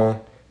phone.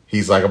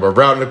 He's like, I'm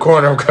around the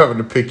corner. I'm coming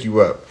to pick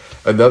you up.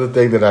 Another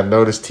thing that I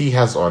noticed, T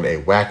has on a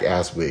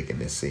whack-ass wig in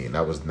this scene.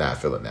 I was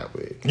not feeling that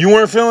wig. You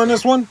weren't feeling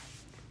this one?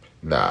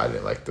 Nah, I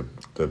didn't like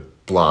the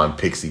blonde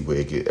pixie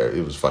wig.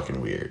 It was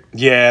fucking weird.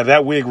 Yeah,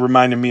 that wig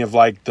reminded me of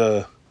like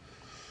the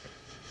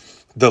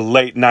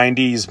late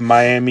 90s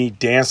Miami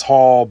dance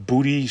hall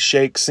booty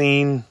shake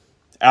scene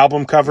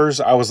album covers.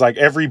 I was like,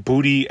 every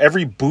booty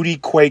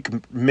quake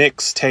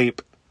mixtape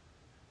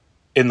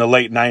in the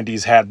late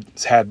 90s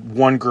had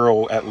one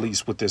girl at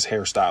least with this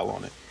hairstyle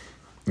on it.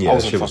 Yeah,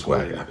 that shit was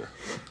whack.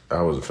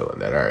 I wasn't feeling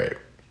that. All right.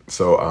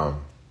 So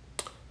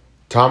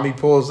Tommy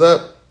pulls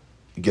up.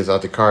 He gets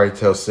out the car. He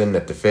tells Sin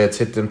that the feds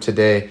hit them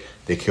today.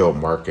 They killed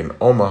Mark in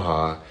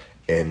Omaha.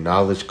 And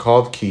Knowledge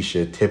called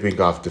Keisha,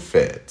 tipping off the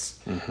feds.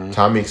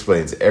 Tommy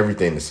explains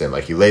everything to Sin.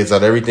 Like, he lays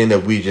out everything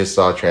that we just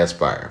saw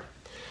transpire.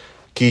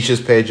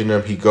 Keisha's paging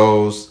him. He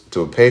goes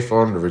to a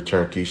payphone to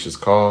return Keisha's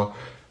call.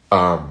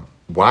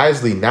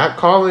 Wisely not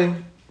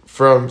calling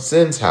from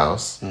Sin's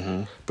house,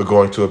 but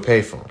going to a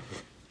payphone.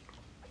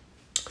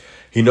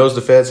 He knows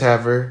the feds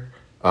have her.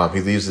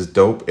 He leaves his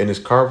dope in his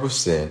car with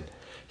Sin.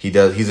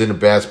 He's in a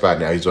bad spot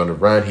now. He's on the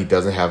run. He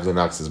doesn't have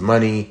Lennox's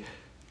money.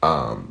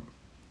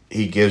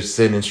 He gives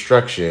Sin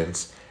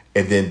instructions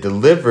and then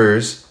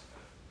delivers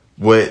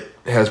what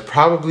has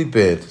probably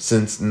been,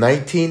 since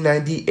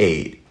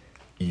 1998,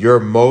 your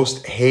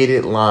most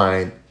hated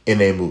line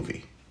in a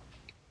movie?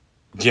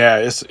 Yeah,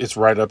 it's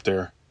right up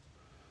there.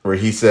 Where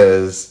he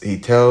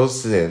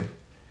tells Sin,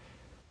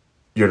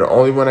 "You're the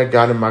only one I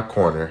got in my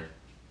corner.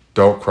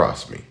 Don't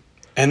cross me."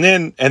 And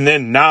then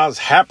Nas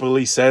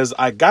happily says,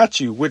 "I got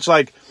you," which,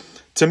 like,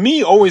 to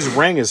me always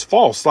rang as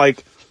false.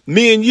 Like,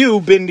 me and you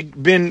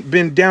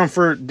been down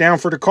for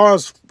the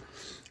cause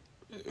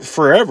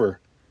forever,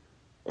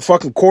 a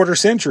fucking quarter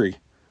century.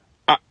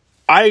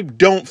 I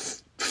don't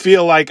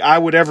feel like I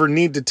would ever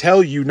need to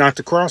tell you not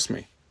to cross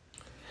me.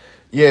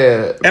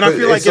 Yeah, and I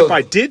feel like if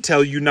I did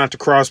tell you not to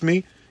cross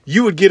me,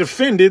 you would get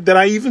offended that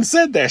I even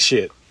said that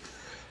shit.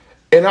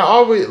 And I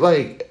always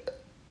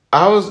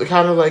I was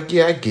kind of like,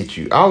 yeah, I get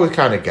you. I always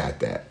kind of got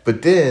that.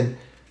 But then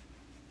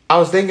I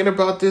was thinking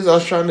about this. I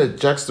was trying to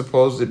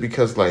juxtapose it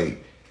because,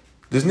 like,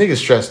 this nigga's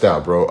stressed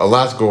out, bro. A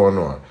lot's going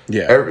on.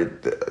 Yeah.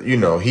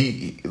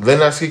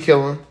 Lennox could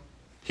kill him.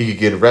 He could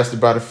get arrested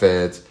by the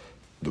feds.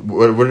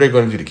 What are they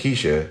going to do to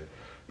Keisha?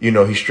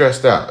 He's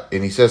stressed out.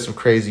 And he said some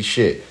crazy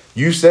shit.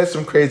 You said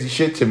some crazy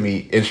shit to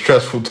me in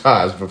stressful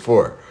times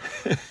before.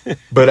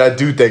 But I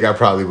do think I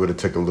probably would have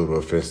took a little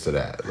offense to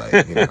that. Like,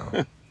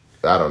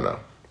 I don't know.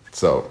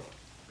 So,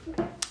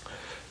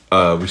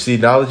 we see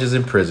Knowledge is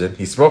in prison.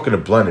 He's smoking a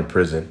blunt in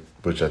prison,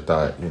 which I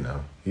thought,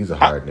 he's a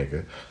hard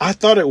nigga. I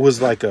thought it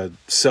was like a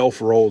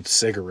self-rolled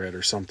cigarette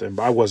or something,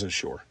 but I wasn't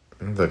sure.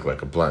 It looked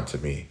like a blunt to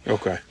me.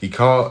 Okay. He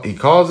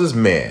calls his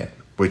man,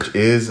 which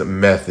is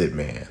Method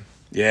Man.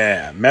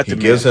 Yeah,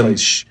 Method Man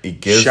plays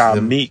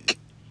Shameik.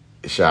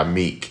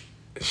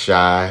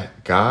 Shy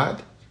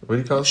God? What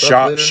do you call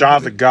himself? Shah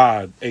the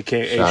God,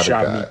 a.k.a.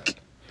 Shameik.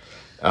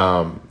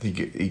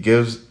 He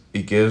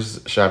gives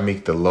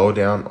Shameik the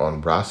lowdown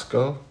on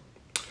Roscoe.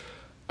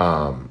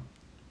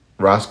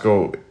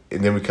 Roscoe,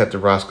 and then we cut to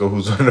Roscoe,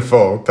 who's on the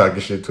phone talking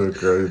shit to a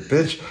girl.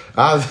 Bitch,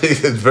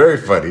 it's very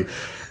funny.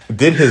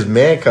 Then his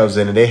man comes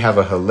in and they have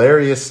a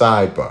hilarious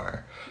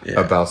sidebar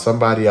about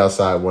somebody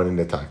outside wanting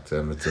to talk to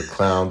him. It's a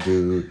clown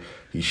dude.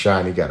 He's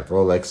shiny, got a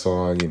Rolex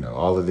on,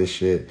 all of this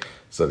shit.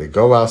 So they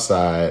go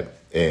outside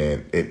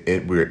and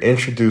we're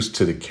introduced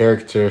to the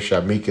character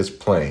Shameik is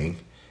playing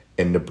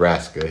in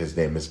Nebraska. His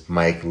name is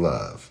Mike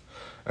Love.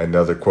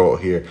 Another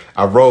quote here.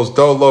 I rose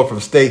dolo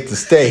from state to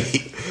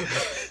state.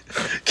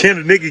 Can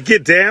a nigga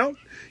get down?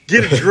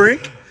 Get a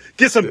drink?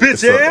 Get some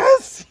bitch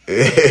ass?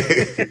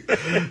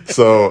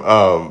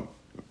 So,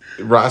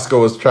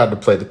 Roscoe is trying to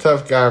play the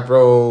tough guy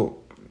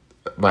role.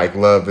 Mike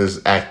Love is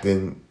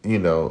acting,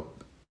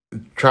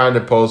 trying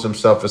to pose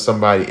himself as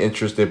somebody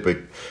interested, but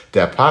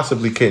that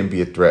possibly couldn't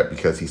be a threat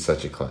because he's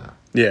such a clown.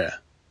 Yeah.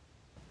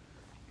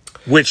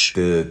 Which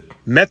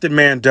Method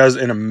Man does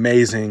an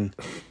amazing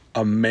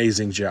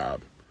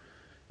job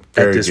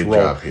Very at this good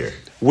role. Job here.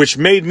 Which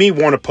made me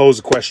want to pose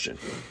a question.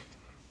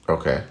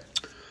 Okay.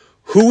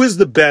 Who is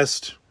the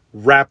best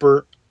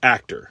rapper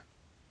actor?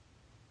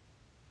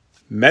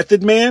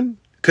 Method Man?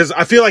 Because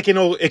I feel like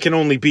it can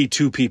only be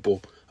two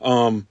people.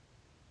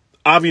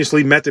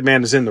 Obviously, Method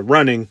Man is in the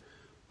running.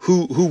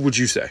 Who would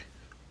you say?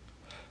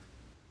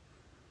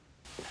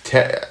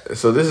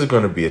 So this is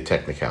going to be a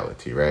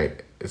technicality,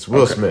 right? It's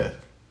Will Smith.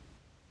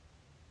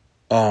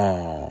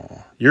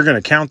 Oh, you're going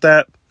to count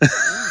that?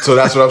 So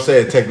that's what I'm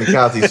saying,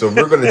 technicality. So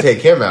we're going to take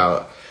him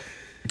out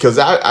because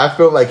I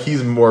feel like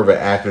he's more of an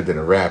actor than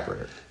a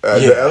rapper.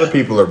 The other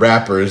people are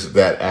rappers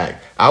that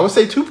act. I would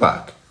say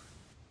Tupac.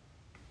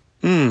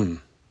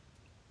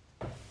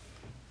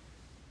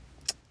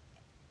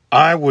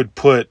 I would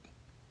put,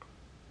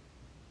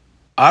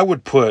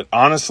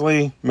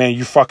 honestly, man,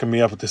 you fucking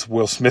me up with this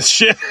Will Smith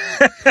shit.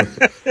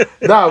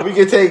 No, we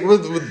can take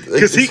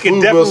because he can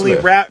definitely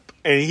rap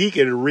and he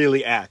can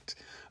really act.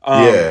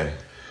 Yeah.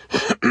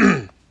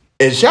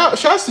 And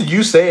shouts to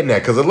you saying that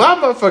because a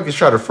lot of motherfuckers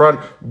try to front.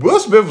 Will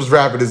Smith was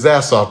rapping his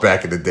ass off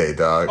back in the day,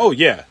 dog. Oh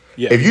yeah,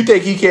 yeah. If you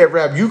think he can't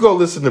rap, you go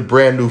listen to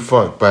Brand New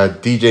Funk by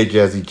DJ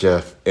Jazzy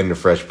Jeff and the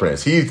Fresh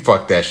Prince. He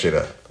fucked that shit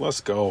up.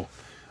 Let's go.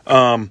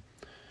 I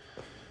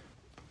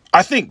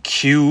think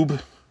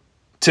Cube.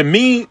 To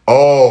me,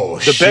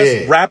 the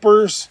best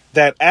rappers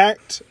that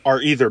act are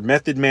either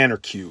Method Man or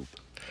Cube.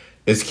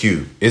 It's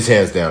Cube. It's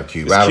hands down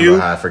Cube. I don't know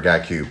how I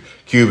forgot Cube.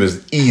 Cube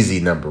is easy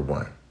number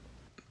one.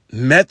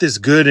 Meth is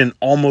good in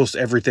almost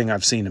everything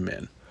I've seen him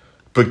in.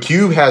 But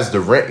Cube has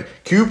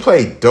Cube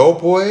played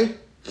Doughboy.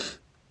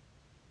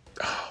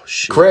 Oh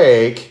shit.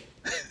 Craig.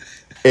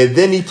 And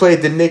then he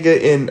played the nigga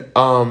in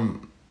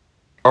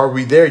Are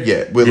We There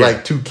Yet? With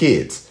like two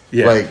kids.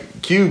 Yeah.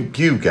 Like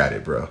Cube got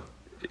it, bro.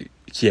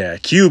 Yeah,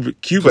 Cube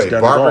played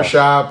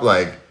Barbershop.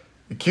 Like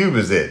Cube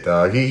is it,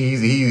 dog.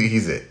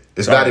 He's it.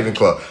 It's not even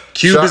close.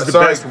 Cube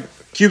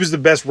is the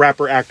best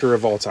rapper actor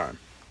of all time.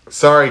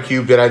 Sorry,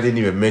 Cube, that I didn't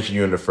even mention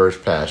you in the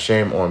first pass.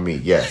 Shame on me.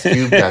 Yes,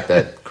 Cube got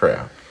that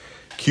crown.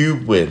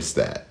 Cube wins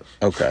that.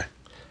 Okay.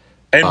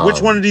 And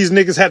which one of these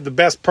niggas had the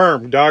best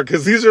perm, dog?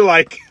 Because these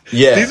are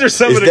these are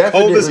some of the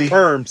coldest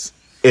perms.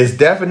 It's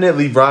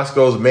definitely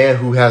Roscoe's man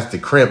who has the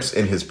crimps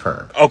in his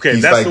perm. Okay,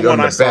 he's that's the one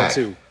I saw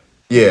too.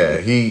 Yeah,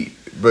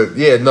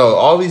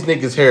 all these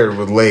niggas' hair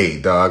was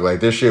laid, dog. Like,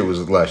 this shit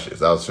was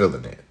luscious. I was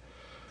feeling it.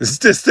 It's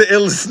just the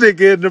illest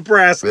nigga in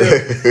Nebraska.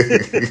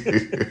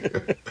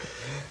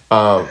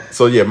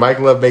 So yeah, Mike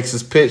Love makes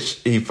his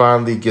pitch. He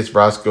finally gets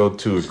Roscoe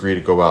to agree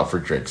to go out for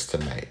drinks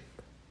tonight.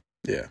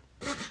 Yeah.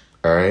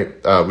 All right.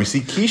 We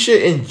see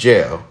Keisha in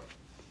jail.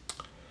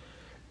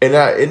 And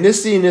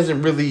this scene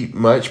isn't really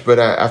much, but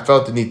I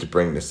felt the need to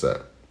bring this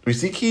up. We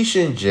see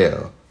Keisha in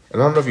jail,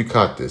 and I don't know if you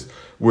caught this,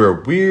 where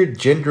a weird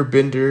gender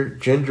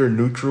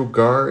neutral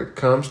guard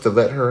comes to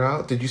let her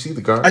out. Did you see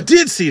the guard? I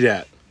did see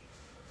that.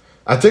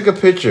 I took a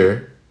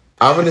picture.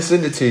 I'm going to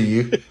send it to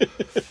you.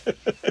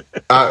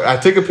 I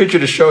took a picture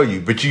to show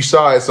you, but you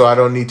saw it, so I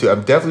don't need to.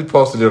 I'm definitely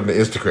posting it on the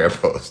Instagram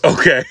post.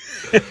 Okay.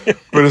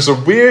 But it's a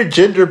weird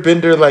gender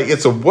bender, like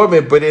it's a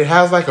woman, but it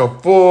has like a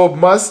full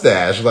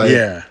mustache. Like,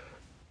 yeah.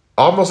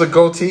 Almost a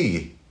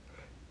goatee.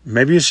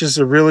 Maybe it's just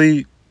a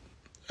really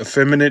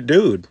effeminate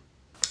dude.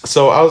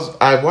 So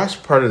I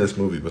watched part of this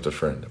movie with a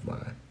friend of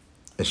mine,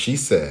 and she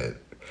said,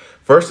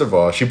 first of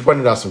all, she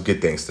pointed out some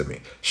good things to me.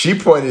 She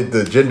pointed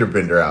the gender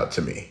bender out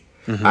to me.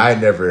 Mm-hmm. I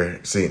had never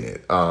seen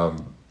it.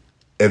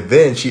 And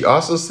then she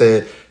also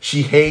said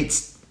she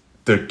hates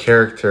the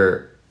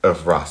character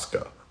of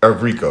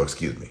Rico,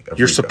 excuse me.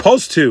 You're Rico.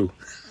 Supposed to.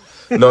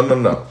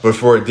 No. But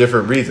for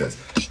different reasons.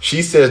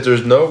 She says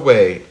there's no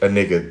way a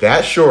nigga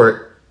that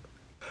short,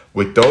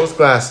 with those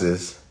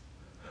glasses,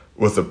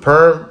 with a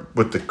perm,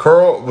 with the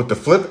curl, with the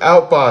flip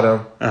out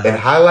bottom, and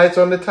highlights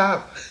on the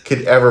top,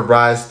 could ever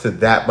rise to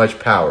that much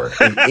power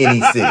in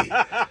any city.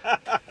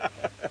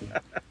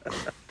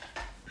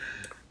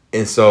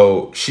 And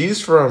so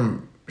she's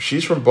from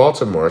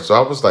Baltimore. So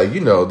I was like, the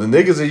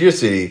niggas in your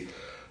city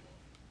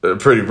are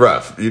pretty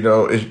rough,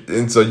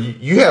 and so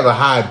you have a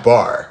high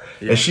bar.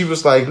 Yeah. And she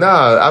was like,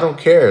 nah, I don't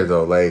care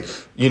though. Like,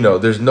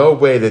 there's no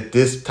way that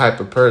this type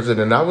of person.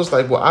 And I was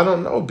like, well, I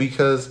don't know,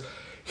 because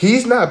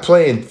he's not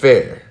playing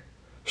fair.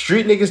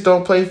 Street niggas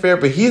don't play fair,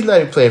 but he's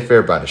not even playing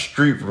fair by the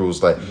street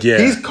rules. Like,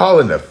 he's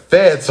calling the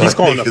feds on niggas,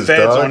 calling the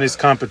feds on his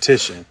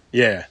competition.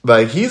 Yeah.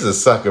 Like, he's a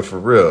sucker for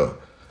real.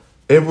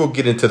 And we'll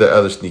get into the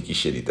other sneaky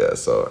shit he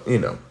does. So,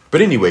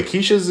 But anyway,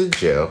 Keisha's in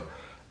jail.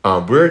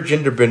 Weird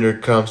gender bender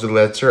comes and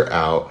lets her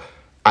out.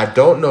 I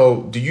don't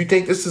know. Do you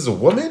think this is a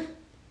woman?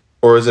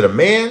 Or is it a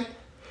man?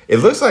 It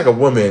looks like a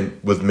woman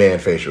with man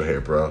facial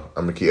hair, bro.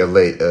 I'm gonna keep I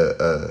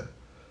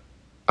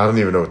don't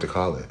even know what to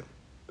call it.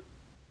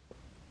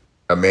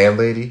 A man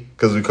lady?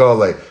 Because we call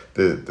like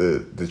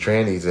the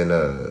trannies in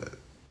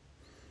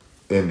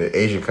the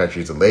Asian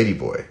countries a lady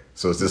boy.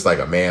 So is this like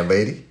a man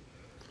lady?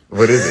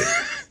 What is it?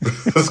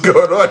 What's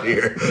going on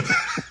here?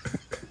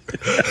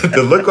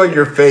 The look on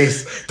your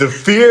face, the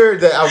fear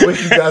that I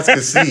wish you guys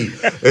could see.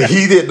 And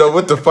he didn't know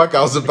what the fuck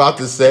I was about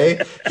to say.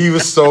 He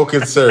was so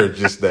concerned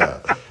just now.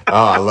 Oh,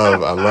 I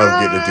love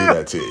getting to do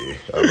that to you.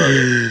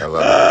 I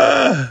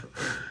love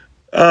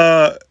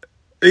it.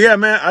 Yeah,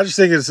 man. I just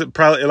think it's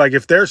probably like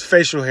if there's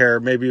facial hair,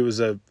 maybe it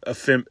was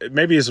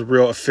maybe it's a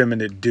real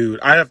effeminate dude.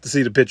 I have to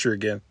see the picture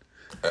again.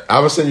 I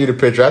will send you the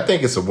picture. I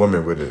think it's a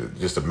woman with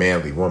just a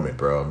manly woman,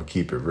 bro. I'm gonna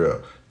keep it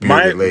real.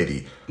 Bearded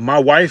lady. My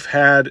wife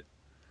had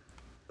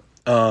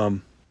a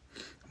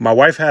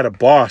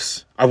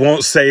boss. I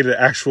won't say the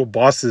actual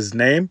boss's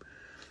name,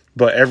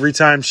 but every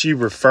time she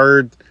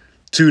referred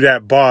to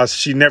that boss,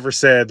 she never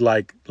said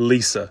like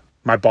Lisa,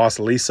 my boss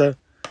Lisa.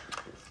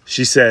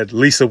 She said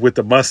Lisa with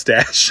the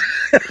mustache.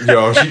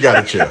 Yo, she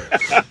gotta chill.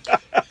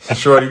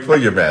 Shorty, pull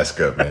your mask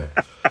up, man.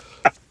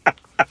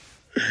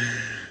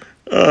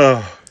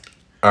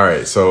 All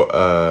right,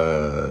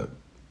 so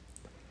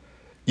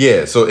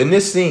so in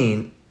this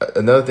scene,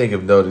 another thing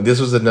of noting, this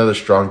was another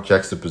strong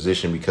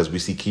juxtaposition because we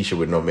see Keisha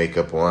with no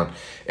makeup on,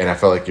 and I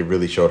felt like it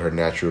really showed her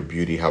natural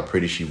beauty, how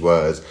pretty she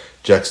was,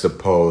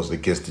 juxtaposed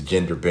against the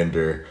gender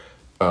bender,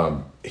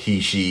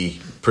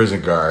 she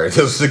prison guard.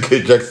 This was a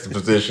good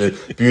juxtaposition.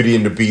 Beauty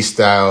and the Beast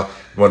style.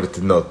 Wanted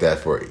to note that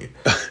for you.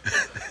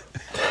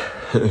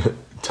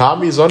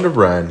 Tommy's on the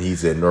run.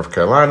 He's in North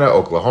Carolina,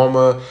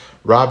 Oklahoma,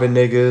 robbing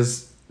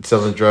niggas,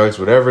 selling drugs,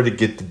 whatever to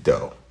get the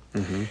dough.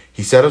 Mm-hmm.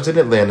 He settles in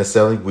Atlanta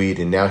selling weed,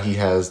 and now he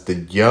has the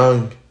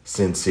young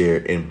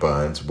Sincere and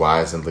Buns,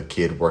 Wise and the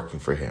Kid working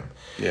for him.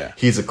 Yeah,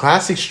 he's a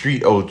classic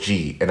street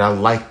OG, and I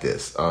like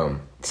this.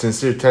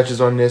 Sincere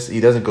touches on this. He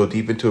doesn't go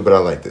deep into it, but I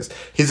like this.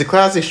 He's a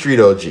classic street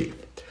OG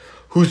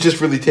who's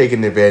just really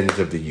taking advantage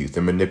of the youth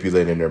and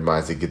manipulating their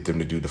minds to get them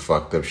to do the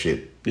fucked up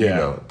shit,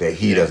 that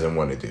he doesn't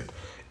want to do,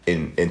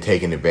 and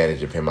taking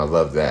advantage of him. I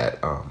love that.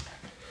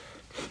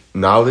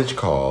 Knowledge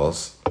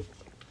calls.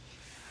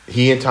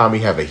 He and Tommy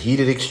have a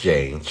heated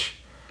exchange,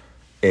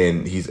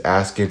 and he's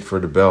asking for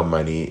the bail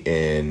money,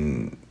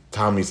 and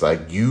Tommy's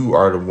like, you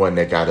are the one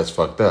that got us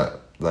fucked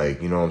up.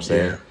 Like, you know what I'm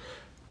saying? Yeah.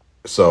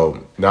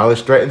 So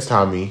Knowledge threatens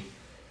Tommy.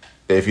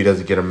 If he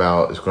doesn't get him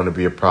out, it's going to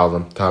be a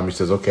problem. Tommy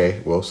says,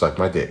 okay, well, suck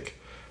my dick.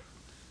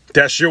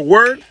 That's your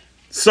word?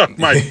 Suck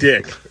my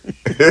dick.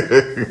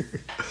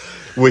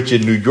 Which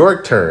in New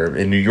York,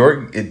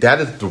 that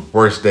is the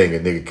worst thing a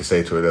nigga can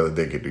say to another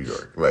nigga in New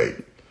York.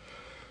 Like,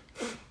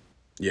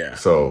 yeah.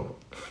 So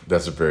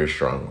that's a very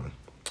strong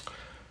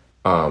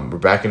one. We're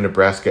back in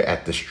Nebraska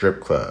at the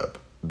strip club.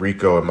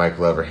 Rico and Mike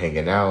Love are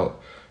hanging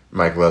out.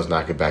 Mike Love's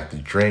knocking back the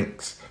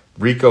drinks.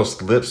 Rico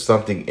slips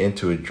something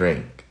into a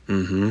drink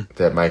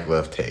that Mike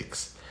Love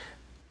takes.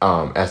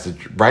 As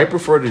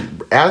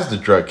the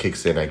drug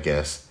kicks in, I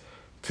guess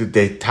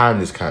they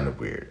timed this kind of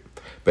weird,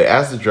 but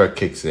as the drug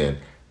kicks in,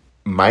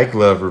 Mike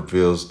Love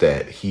reveals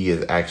that he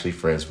is actually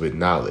friends with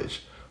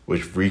Knowledge,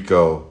 which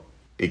Rico,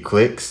 it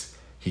clicks.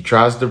 He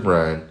tries to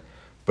run,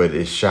 but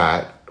is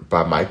shot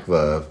by Mike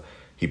Love.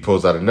 He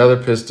pulls out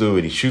another pistol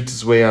and he shoots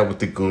his way out with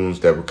the goons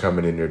that were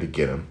coming in there to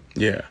get him.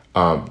 Yeah.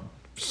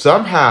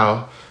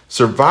 Somehow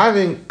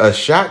surviving a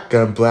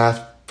shotgun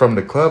blast from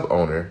the club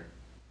owner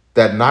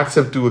that knocks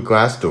him through a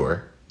glass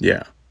door.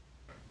 Yeah.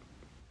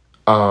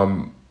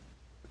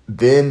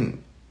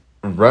 Then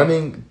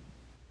running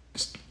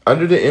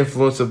under the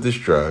influence of this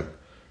drug,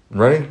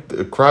 running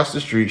across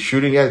the street,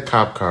 shooting at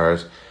cop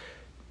cars,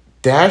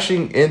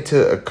 dashing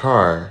into a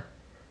car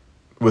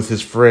with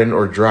his friend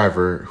or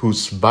driver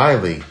who's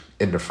smiling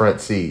in the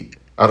front seat.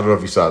 I don't know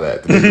if you saw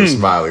that. The nigga was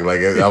smiling.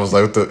 Like, I was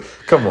like,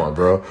 come on,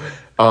 bro.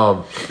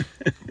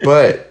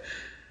 But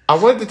I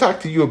wanted to talk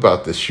to you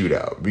about this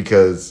shootout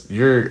because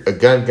you're a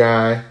gun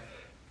guy.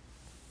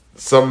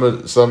 Some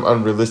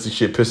unrealistic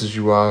shit pisses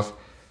you off.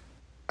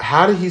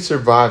 How did he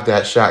survive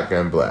that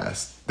shotgun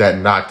blast that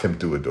knocked him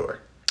through a door?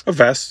 A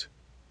vest.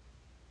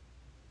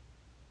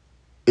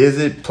 Is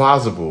it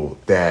plausible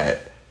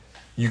that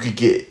you could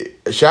get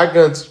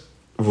shotguns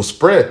will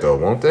spread though,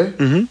 won't they?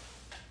 Mm-hmm.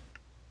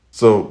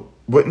 So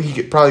wouldn't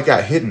he probably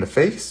got hit in the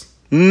face?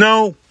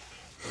 No.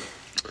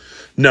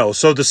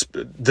 So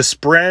the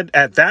spread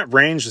at that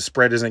range, the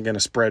spread isn't going to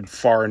spread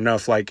far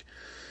enough. Like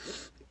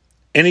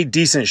any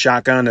decent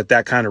shotgun at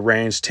that kind of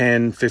range,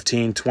 10,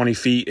 15, 20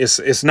 feet,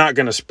 it's not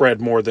going to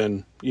spread more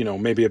than,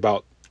 maybe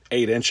about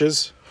 8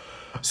 inches.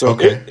 So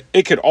okay.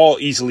 it could all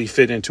easily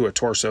fit into a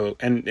torso.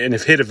 And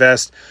if hit a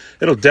vest,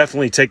 it'll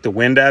definitely take the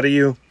wind out of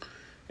you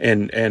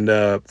and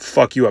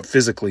fuck you up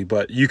physically.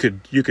 But you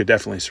could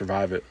definitely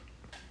survive it.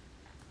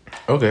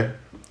 Okay.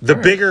 The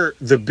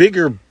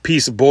bigger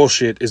piece of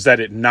bullshit is that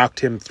it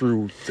knocked him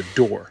through the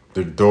door.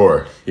 The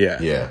door.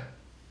 Yeah. Yeah.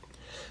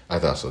 I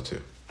thought so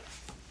too.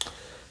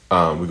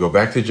 We go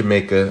back to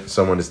Jamaica.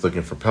 Someone is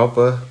looking for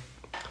Pelpa.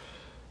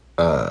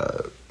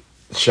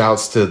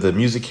 Shouts to the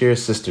music here,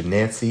 Sister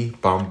Nancy,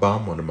 Bum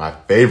Bum, one of my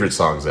favorite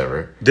songs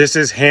ever. This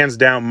is hands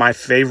down my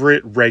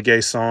favorite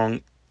reggae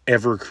song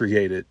ever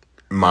created.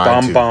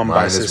 Mine Bum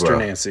by Sister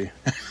Nancy.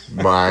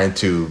 Mine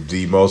too.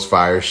 The most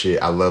fire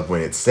shit. I love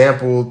when it's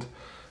sampled.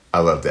 I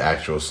love the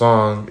actual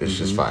song. It's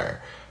just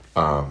fire.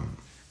 The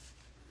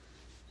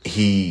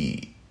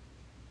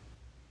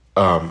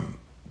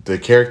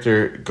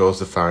character goes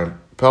to find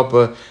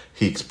Pelpa.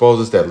 He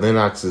exposes that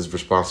Lennox is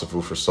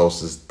responsible for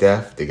Sosa's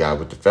death, the guy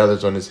with the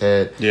feathers on his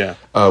head. Yeah.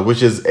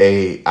 Which is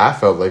I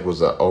felt like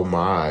was a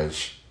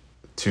homage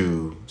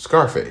to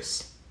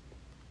Scarface.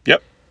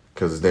 Yep.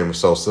 Because his name was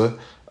Sosa.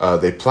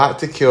 They plot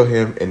to kill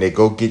him and they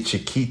go get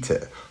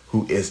Chiquita,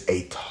 who is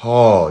a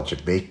tall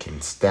Jamaican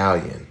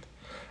stallion.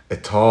 A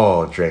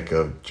tall drink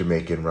of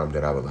Jamaican rum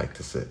that I would like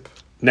to sip.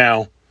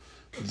 Now,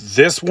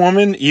 this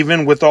woman,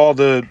 even with all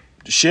the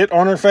shit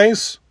on her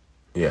face,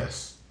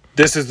 yes,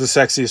 this is the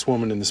sexiest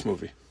woman in this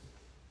movie.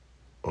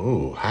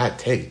 Oh, hot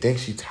take. Think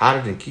she's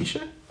hotter than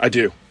Keisha? I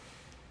do.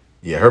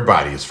 Yeah, her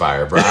body is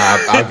fire, bro.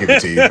 I'll give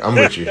it to you. I'm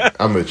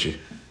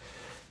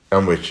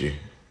with you.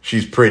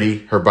 She's pretty.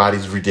 Her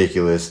body's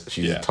ridiculous.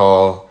 She's a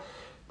tall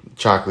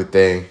chocolate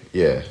thing.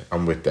 Yeah,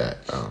 I'm with that.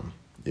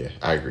 Yeah,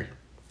 I agree.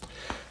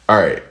 All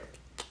right.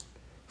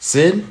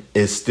 Sin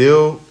is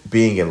still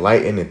being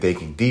enlightened and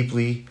thinking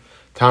deeply.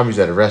 Tommy's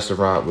at a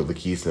restaurant with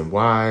Lakid and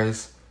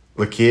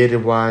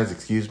Wise,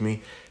 excuse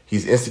me.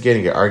 He's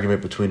instigating an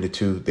argument between the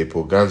two. They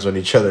pull guns on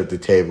each other at the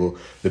table.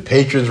 The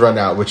patrons run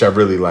out, which I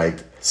really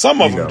liked.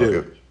 Some of them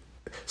do.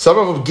 Some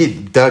of them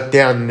get ducked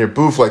down in their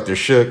booth like they're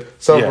shook.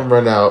 Some of them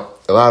run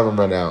out. A lot of them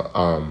run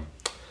out.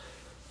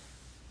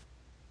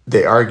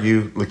 They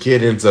argue.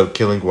 Lakid ends up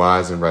killing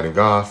Wise and running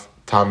off.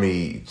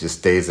 Tommy just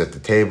stays at the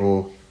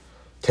table,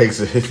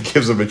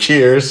 gives him a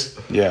cheers.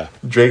 Yeah.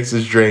 Drinks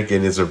his drink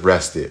and is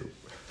arrested.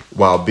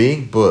 While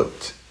being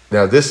booked.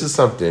 Now, this is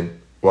something.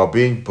 While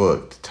being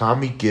booked,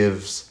 Tommy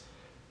gives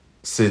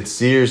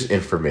Sincere's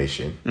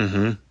information.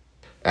 Mm-hmm.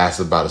 Asks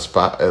about a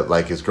spot,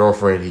 like his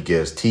girlfriend. He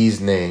gives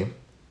T's name.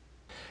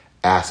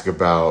 Asks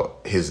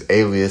about his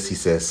alias. He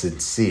says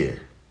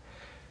Sincere.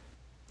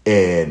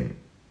 And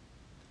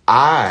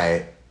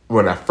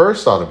when I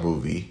first saw the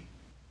movie,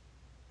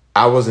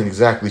 I wasn't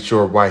exactly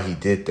sure why he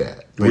did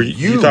that. But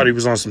you thought he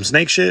was on some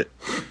snake shit?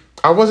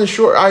 I wasn't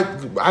sure. I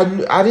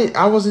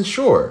wasn't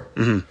sure.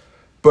 Mm-hmm.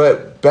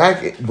 But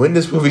back when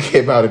this movie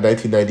came out in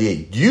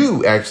 1998,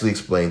 you actually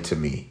explained to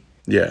me.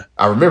 Yeah.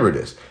 I remember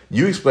this.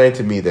 You explained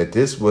to me that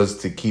this was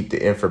to keep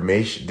the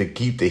information, to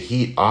keep the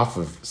heat off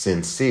of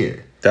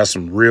Sincere. That's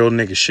some real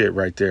nigga shit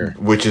right there.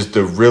 Which is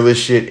the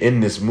realest shit in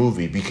this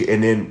movie.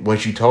 And then when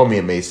you told me,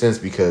 it made sense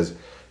because,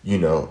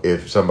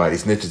 if somebody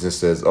snitches and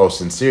says, oh,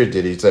 Sincere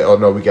did it, you'd say, oh,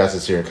 no, we got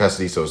Sincere in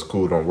custody, so it's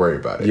cool, don't worry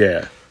about it.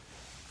 Yeah.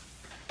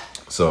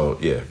 So,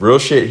 yeah, real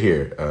shit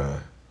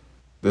here.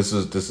 This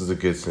is a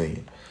good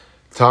scene.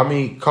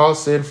 Tommy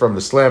calls Sin from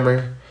the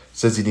slammer,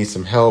 says he needs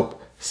some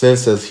help. Sin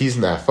says he's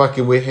not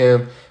fucking with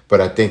him,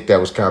 but I think that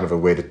was kind of a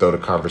way to throw the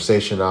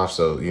conversation off.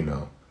 So,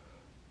 the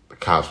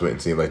cops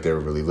wouldn't seem like they were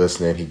really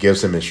listening. He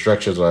gives him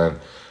instructions on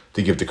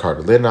to give the car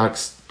to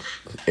Lennox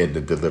and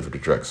to deliver the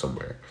drug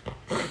somewhere.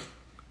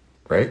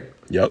 Right?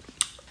 Yep.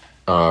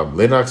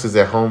 Lennox is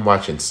at home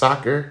watching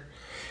soccer.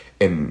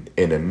 In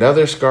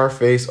another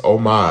Scarface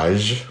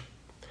homage,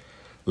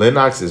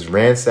 Lennox is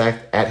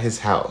ransacked at his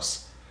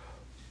house.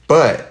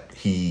 But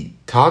he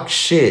talks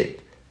shit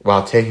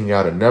while taking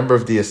out a number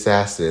of the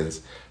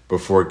assassins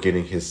before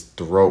getting his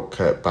throat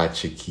cut by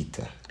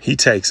Chiquita. He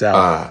takes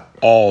out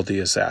all the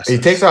assassins.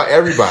 He takes out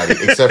everybody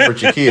except for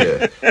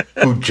Chiquita,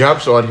 who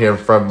jumps on him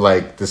from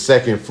like the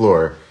second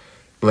floor,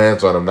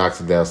 lands on him,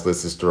 knocks him down,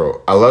 slits his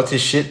throat. I loved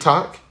his shit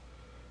talk.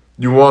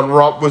 You want to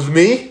romp with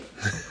me?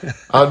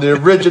 I'm the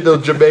original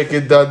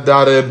Jamaican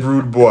Dundada and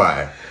Rude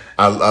Boy.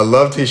 I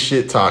loved his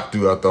shit talk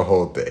throughout the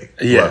whole thing.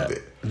 Yeah. Loved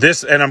it.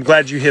 And I'm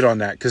glad you hit on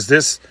that, because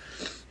this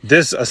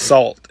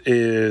assault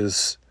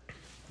is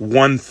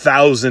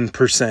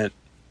 1,000%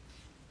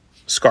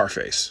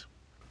 Scarface.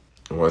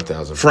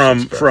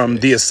 1,000% From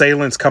the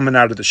assailants coming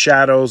out of the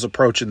shadows,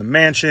 approaching the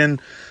mansion.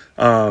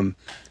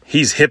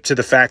 He's hip to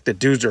the fact that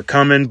dudes are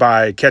coming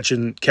by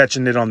catching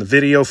it on the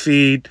video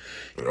feed.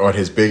 On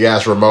his big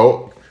ass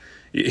remote.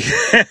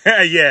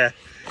 Yeah.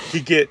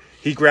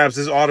 He grabs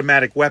his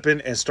automatic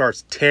weapon and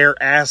starts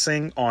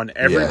tear-assing on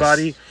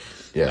everybody.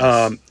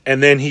 Yes.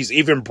 And then he's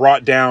even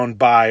brought down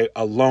by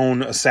a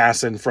lone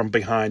assassin from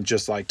behind,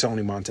 just like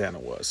Tony Montana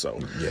was. So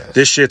yes.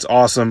 This shit's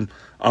awesome.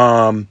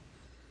 I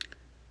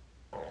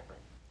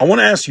want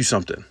to ask you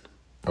something.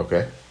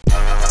 Okay.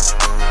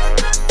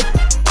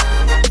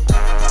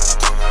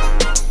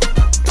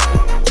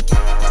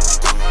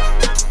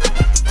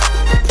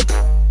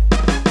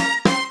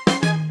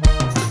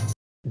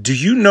 Do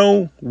you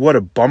know what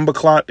a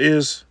bumbleclot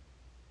is?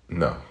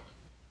 No.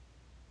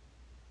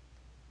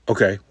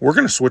 Okay, we're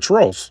gonna switch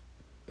roles.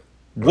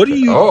 What do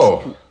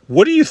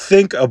you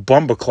think a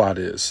bumbleclot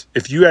is,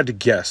 if you had to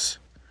guess?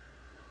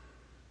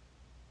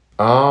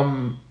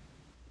 I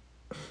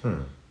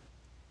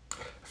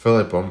feel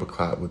like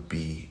bumbleclot would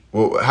be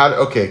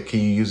can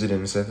you use it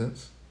in a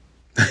sentence?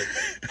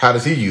 How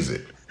does he use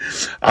it?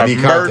 I need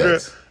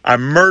context. I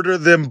murder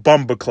them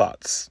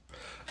bumbleclots.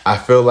 I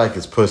feel like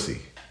it's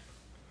pussy.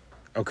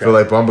 Okay. I feel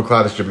like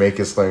bumbleclot is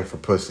Jamaican slang for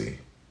pussy.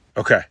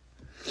 Okay.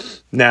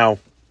 Now,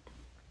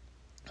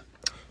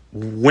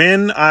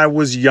 when I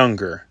was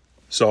younger,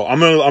 so I'm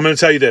gonna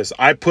tell you this.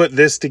 I put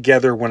this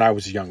together when I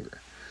was younger.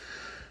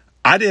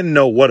 I didn't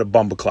know what a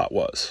bumbleclot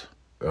was.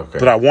 Okay.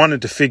 But I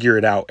wanted to figure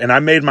it out, and I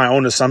made my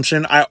own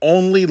assumption. I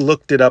only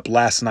looked it up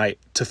last night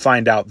to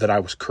find out that I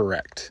was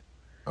correct.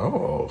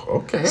 Oh,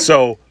 okay.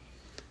 So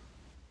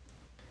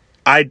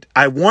I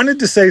wanted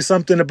to say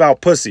something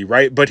about pussy,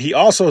 right? But he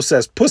also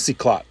says pussy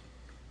clot.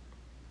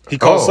 He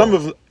calls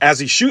as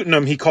he's shooting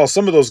them, he calls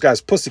some of those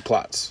guys pussy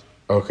clots.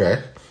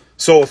 Okay.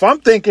 So if I'm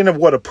thinking of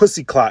what a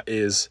pussy clot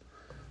is,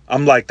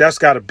 I'm like, that's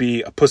got to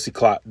be a pussy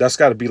clot. That's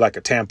got to be like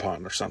a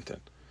tampon or something.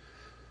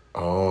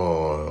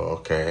 Oh,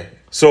 okay.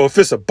 So if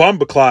it's a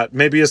bumbleclot,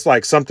 maybe it's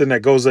like something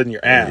that goes in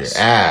your ass.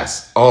 Your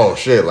ass. Oh,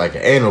 shit, like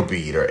an anal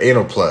bead or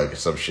anal plug or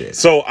some shit.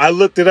 So I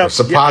looked it up. Or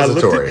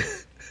suppository.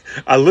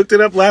 I looked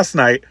it up last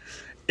night.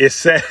 It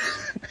said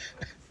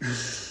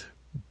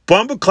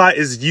bumbleclot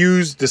is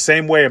used the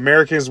same way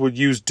Americans would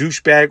use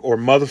douchebag or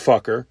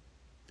motherfucker.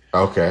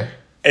 Okay.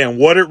 And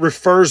what it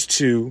refers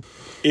to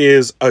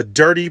is a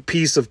dirty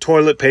piece of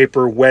toilet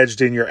paper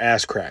wedged in your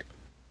ass crack.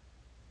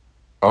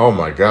 Oh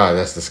my God,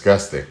 that's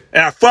disgusting.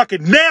 And I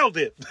fucking nailed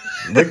it.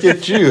 Look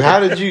at you.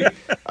 How did you?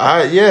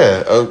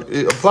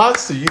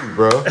 Applause to you,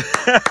 bro.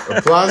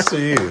 Applause to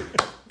you.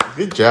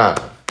 Good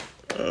job.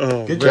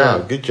 Oh, Good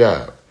man.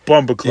 job.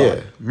 Bumbleclot.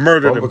 Yeah.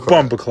 Murdered a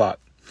bumbleclot.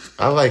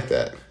 I like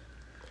that.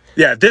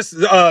 Yeah, this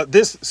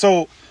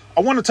so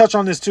I want to touch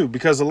on this too,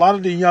 because a lot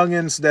of the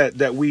youngins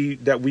that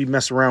we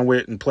mess around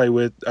with and play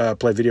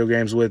video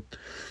games with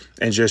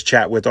and just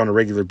chat with on a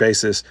regular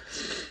basis,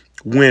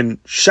 when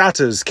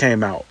Shatas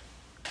came out,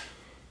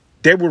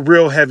 they were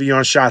real heavy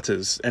on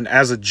Shatas, and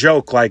as a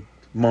joke, like,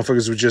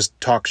 motherfuckers would just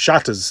talk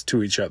Shatas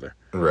to each other.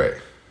 Right.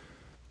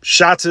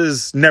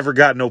 Shatas never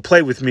got no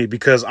play with me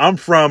because I'm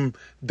from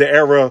the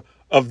era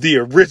of the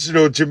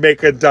original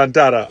Jamaica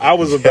Dandada. I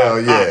was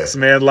about Ox,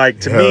 man.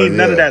 Like, to me,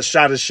 none of that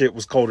Shata shit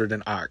was colder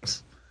than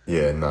Ox.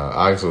 Yeah, no,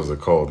 Ox was a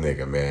cold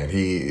nigga, man.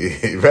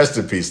 He rest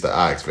in peace to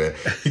Ox, man.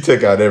 He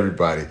took out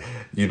everybody,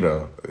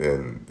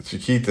 and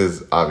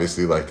Chiquita's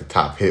obviously like the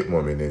top hit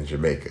woman in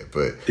Jamaica,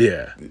 but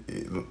yeah,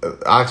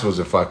 Ox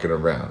wasn't fucking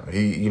around.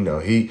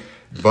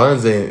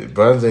 Buns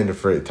ain't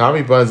afraid.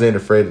 Tommy Buns ain't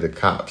afraid of the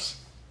cops.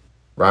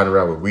 Riding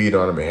around with weed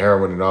on him and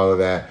heroin and all of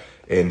that,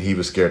 and he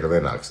was scared of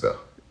Lennox though.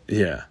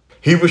 Yeah.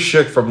 He was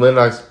shook from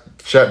Lennox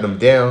shutting him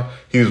down.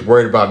 He was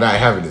worried about not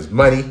having his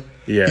money.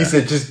 Yeah. He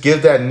said, just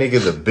give that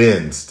nigga the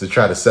Benz to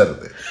try to settle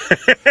it.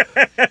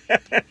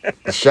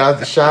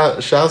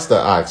 Shouts to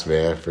Ox,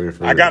 man.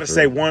 I got to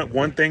say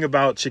one thing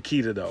about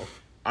Chiquita, though.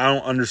 I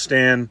don't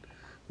understand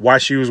why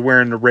she was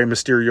wearing the Rey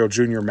Mysterio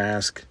Jr.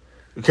 mask.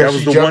 Because that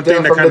was she the one jumped thing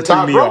down that from kind the of threw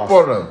top me rope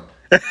off. on him.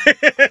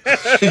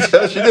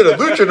 She did a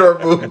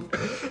luchador move.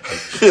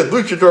 She did a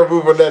luchador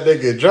move on that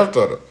nigga and jumped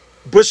on him.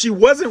 But she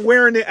wasn't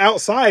wearing it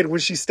outside when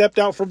she stepped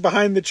out from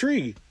behind the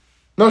tree.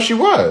 No, she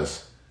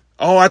was.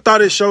 Oh, I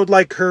thought it showed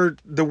like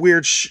the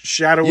weird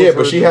shadow. Yeah, of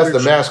her, but she has the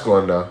mask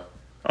on though.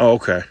 Oh,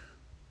 okay.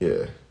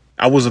 Yeah.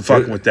 I wasn't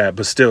fucking with that,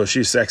 but still,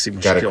 she's sexy when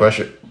Got she a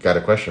question. Got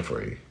a question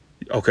for you.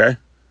 Okay.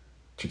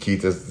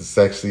 Chiquita's the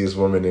sexiest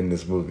woman in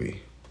this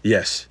movie.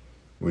 Yes.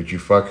 Would you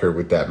fuck her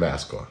with that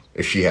mask on?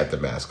 If she had the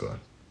mask on?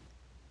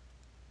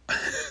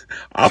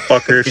 I'll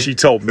fuck her if she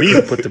told me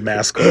to put the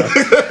mask on.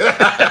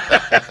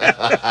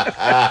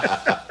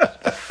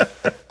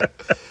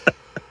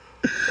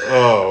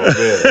 Oh,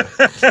 man.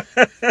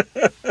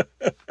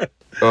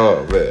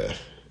 Oh, man.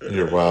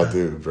 You're a wild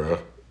dude, bro.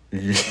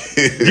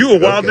 You a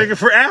wild nigga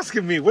for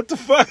asking me. What the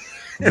fuck?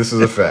 This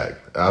is a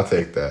fact. I'll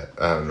take that.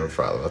 I have no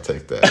problem. I'll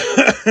take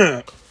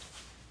that.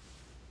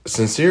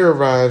 Sincere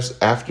arrives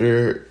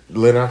after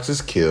Lennox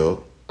is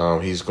killed.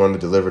 He's going to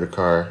deliver the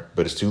car,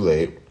 but it's too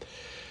late.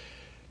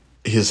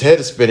 His head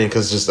is spinning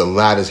because just a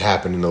lot has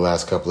happened in the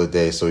last couple of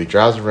days. So he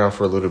drives around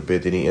for a little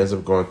bit. Then he ends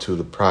up going to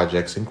the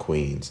projects in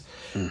Queens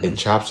and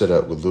chops it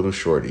up with Little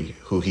Shorty,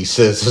 who he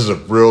says is a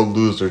real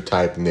loser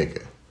type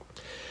nigga.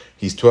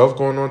 He's 12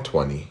 going on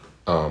 20.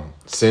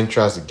 Sin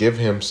tries to give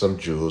him some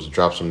jewels,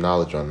 drop some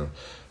knowledge on him.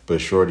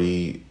 But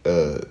Shorty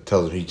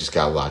tells him he just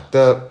got locked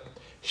up.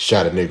 He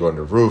shot a nigga on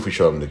the roof. He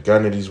showed him the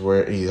gun that he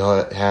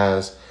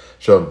has.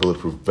 Showed him the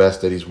bulletproof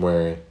vest that he's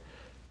wearing.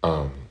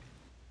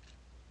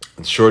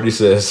 Shorty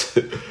says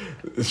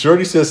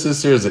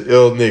Sincere is an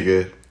ill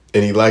nigga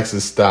and he likes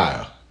his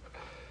style.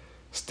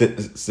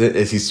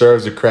 As he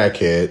serves a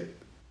crackhead,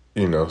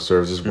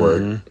 serves his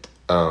work.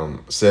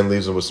 Sin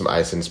leaves him with some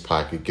ice in his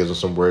pocket, gives him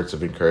some words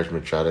of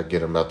encouragement, try to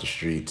get him out the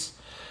streets.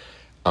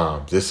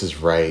 This is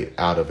right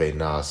out of a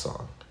Nas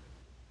song.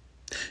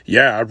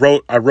 Yeah,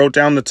 I wrote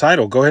down the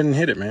title. Go ahead and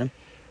hit it, man.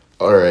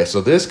 All right,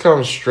 so this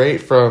comes straight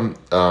from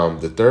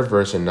the third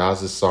verse in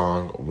Nas's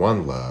song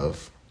 "One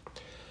Love."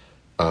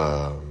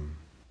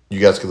 You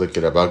guys can look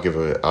it up.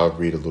 I'll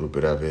read a little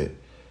bit of it.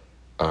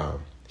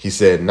 He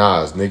said,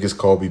 "Nas, niggas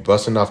call me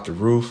busting off the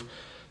roof,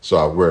 so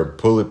I wear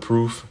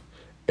bulletproof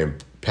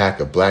and pack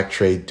a black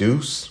tray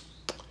deuce."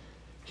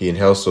 He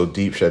inhaled so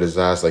deep, shut his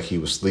eyes like he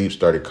was asleep,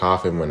 started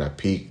coughing when I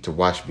peeked to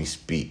watch me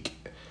speak.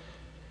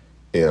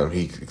 He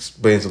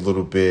explains a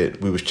little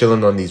bit. We was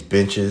chilling on these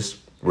benches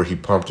where he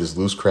pumped his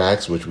loose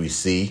cracks, which we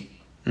see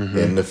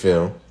in the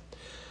film.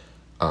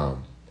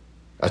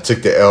 I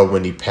took the L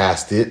when he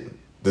passed it.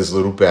 This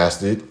little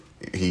bastard.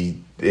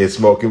 He is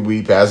smoking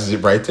weed, passes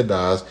it right to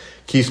Nas,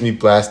 keeps me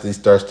blasted, he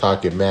starts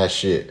talking mad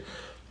shit.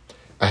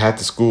 I had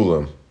to school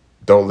him.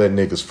 Don't let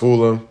niggas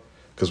fool him,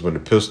 because when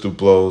the pistol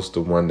blows, the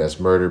one that's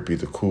murdered be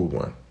the cool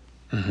one.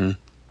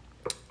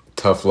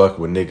 Tough luck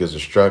when niggas are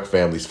struck,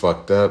 families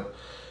fucked up.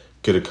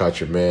 Could have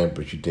caught your man,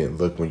 but you didn't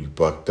look when you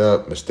bucked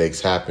up.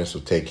 Mistakes happen, so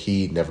take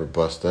heed, never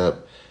bust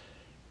up.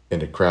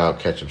 In the crowd,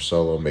 catch him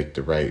solo, make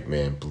the right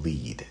man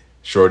bleed.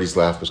 Shorty's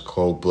laugh was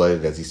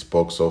cold-blooded as he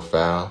spoke so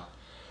foul.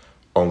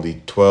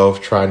 Only 12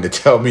 trying to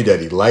tell me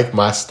that he liked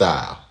my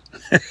style.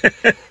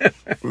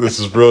 This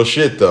is real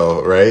shit,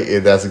 though, right?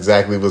 And that's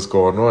exactly what's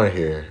going on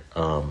here.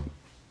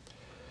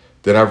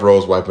 Then I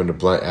rose, wiping the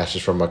blunt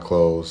ashes from my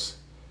clothes.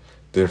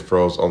 Then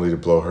froze, only to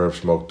blow herb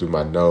smoke through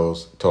my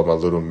nose. Told my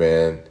little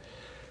man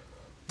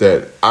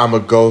that I'm a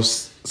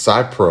ghost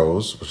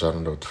Cypros, which I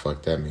don't know what the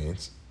fuck that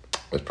means.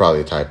 It's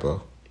probably a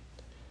typo.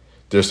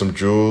 There's some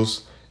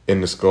jewels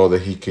in the skull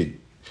that he could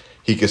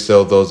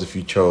sell those if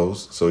he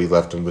chose. So he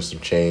left him with some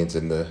chains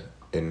in the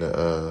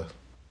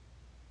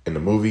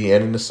movie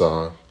and in the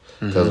song.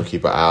 Tells him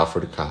keep an eye out for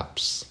the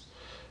cops.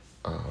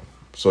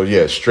 So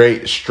yeah,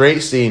 straight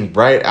scene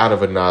right out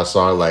of a Nas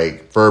song,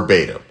 like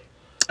verbatim.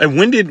 And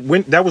when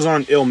that was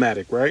on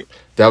Illmatic, right?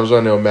 That was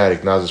on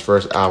Illmatic. Nas's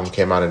first album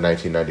came out in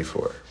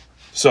 1994.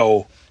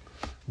 So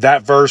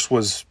that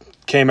verse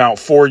came out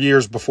 4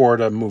 years before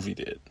the movie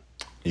did.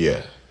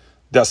 Yeah.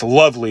 That's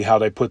lovely how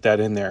they put that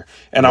in there.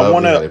 And I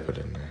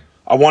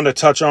want to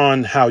touch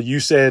on how you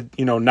said,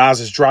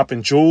 Nas is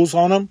dropping jewels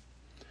on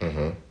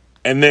him.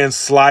 And then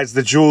slides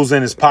the jewels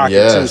in his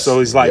pocket too. So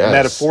he's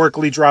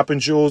metaphorically dropping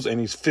jewels and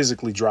he's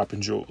physically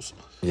dropping jewels.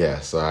 Yeah,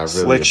 so I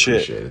really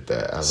appreciated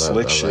that.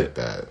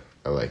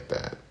 I like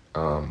that.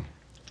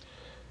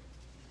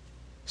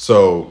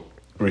 So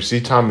we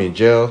see Tommy in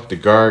jail. The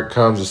guard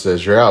comes and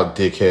says, "You're out,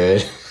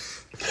 dickhead."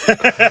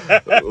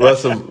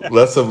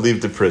 Let's him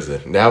leave the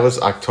prison. Now it's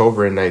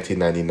October in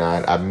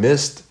 1999. I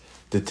missed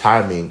the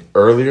timing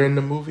earlier in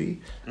the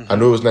movie. I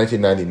knew it was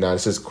 1999. It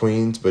says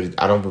Queens, but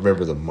I don't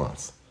remember the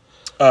month.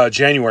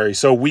 January.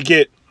 So we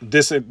get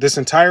this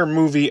entire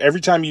movie. Every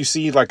time you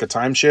see like a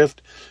time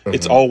shift,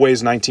 it's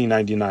always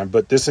 1999.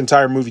 But this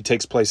entire movie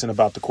takes place in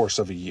about the course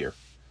of a year.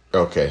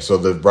 Okay, so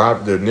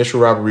the initial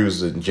robbery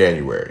was in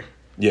January.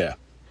 Yeah.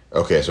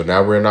 Okay, so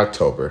now we're in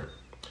October.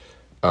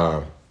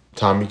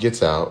 Tommy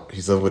gets out.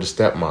 He's living with his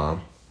stepmom,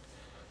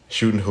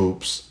 shooting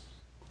hoops.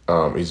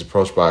 He's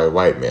approached by a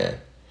white man.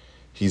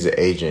 He's an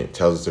agent.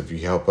 Tells us if you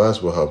help us,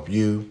 we'll help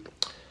you.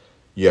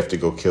 You have to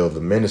go kill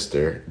the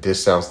minister.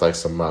 This sounds like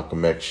some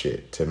Malcolm X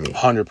shit to me.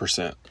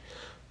 100%.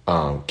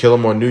 Kill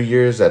him on New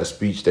Year's at a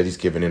speech that he's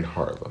giving in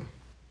Harlem.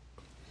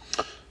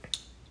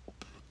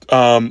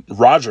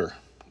 Roger,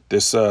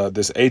 this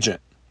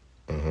agent,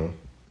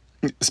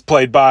 is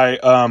played by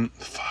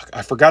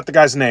I forgot the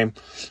guy's name,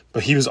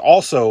 but he was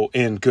also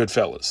in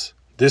Goodfellas.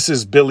 This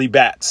is Billy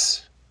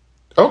Batts.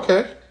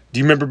 Okay. Do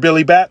you remember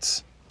Billy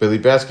Batts? Billy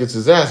Batts gets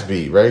his ass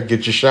beat, right?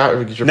 Get your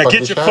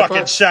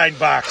fucking shine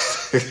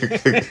box.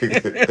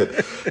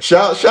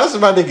 Shout to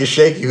my nigga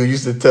Shaky who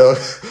used to tell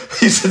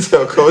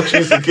Coach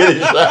used to get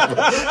his shine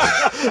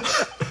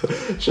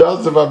box. Shout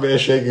out to my man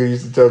Shaky who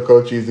used to tell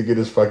Coach he used to get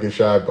his fucking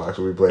shine box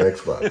when we play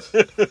Xbox.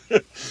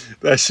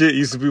 That shit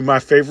used to be my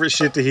favorite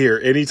shit to hear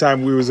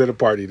anytime we was at a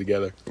party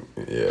together.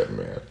 Yeah,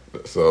 man.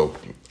 So,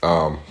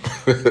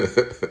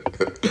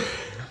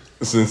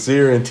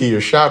 Sincere and T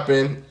are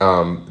shopping.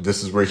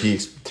 This is where he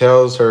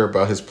tells her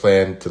about his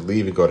plan to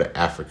leave and go to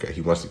Africa.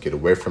 He wants to get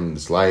away from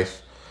his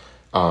life.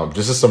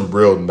 This is some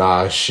real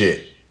Nas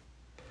shit.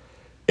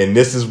 And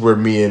this is where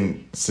me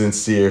and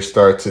Sincere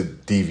start to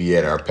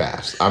deviate our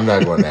paths. I'm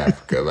not going to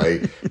Africa.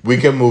 Like, we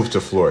can move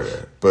to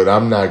Florida, but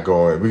I'm not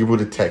going. We can move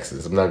to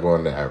Texas. I'm not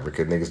going to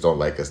Africa. Niggas don't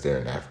like us there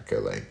in Africa.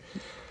 Like,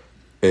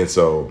 and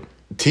so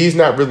T's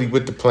not really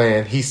with the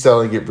plan. He's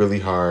selling it really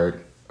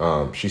hard.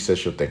 She says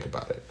she'll think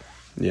about it.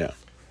 Yeah.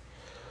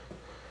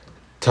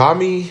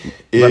 Tommy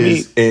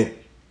is in.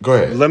 Go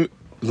ahead.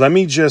 Let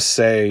me just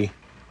say,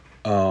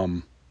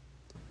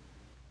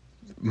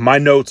 my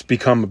notes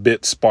become a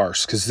bit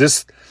sparse because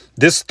this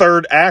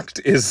third act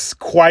is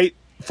quite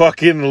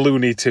fucking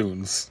Looney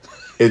Tunes.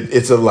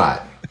 It's a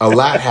lot. A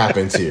lot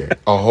happens here.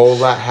 A whole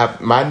lot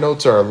happens. My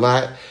notes are a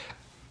lot.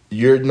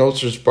 Your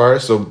notes are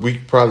sparse, so we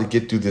can probably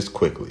get through this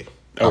quickly.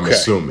 Okay. I'm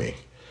assuming.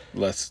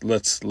 Let's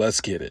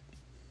get it.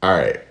 All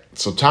right.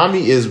 So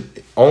Tommy is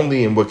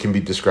only in what can be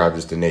described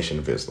as the Nation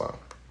of Islam.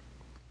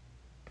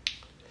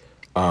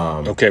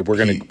 Okay,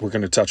 we're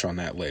gonna touch on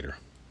that later.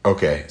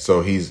 Okay,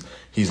 so he's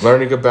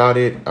learning about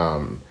it.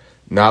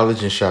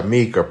 Knowledge and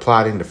Shamik are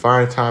plotting to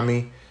find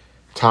Tommy.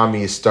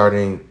 Tommy is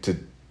starting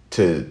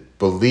to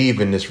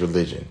believe in this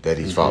religion that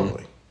he's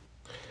following.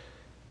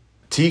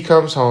 T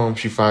comes home.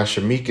 She finds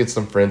Shamik and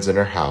some friends in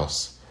her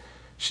house.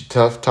 She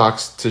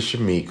talks to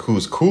Shamik,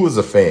 who's cool as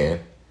a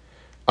fan,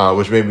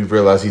 which made me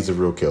realize he's a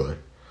real killer.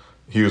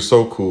 He was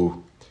so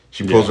cool.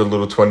 She pulls her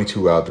little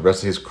 22 out. The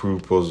rest of his crew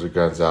pulls their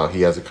guns out.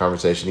 He has a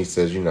conversation. He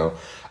says, we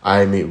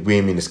ain't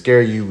mean to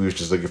scare you. We was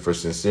just looking for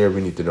Sincere. We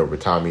need to know where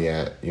Tommy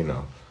at,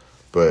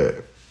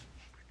 But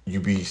you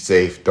be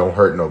safe. Don't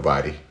hurt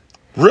nobody.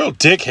 Real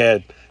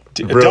dickhead.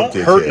 Don't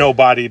hurt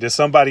nobody to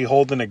somebody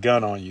holding a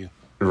gun on you.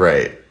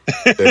 Right.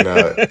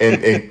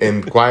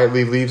 And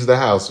quietly leaves the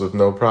house with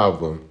no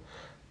problem.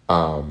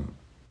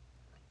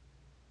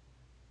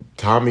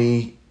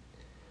 Tommy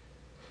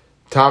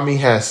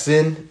has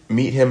Sin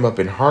meet him up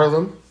in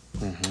Harlem.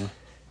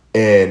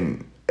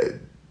 And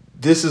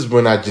this is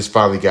when I just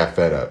finally got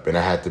fed up and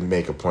I had to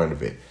make a point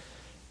of it.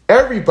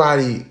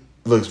 Everybody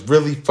looks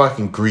really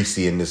fucking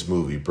greasy in this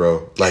movie,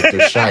 bro. Like,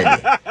 they're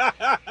shiny.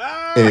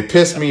 And it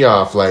pissed me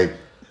off. Like,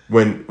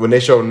 when they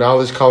show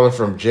Knowledge calling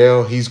from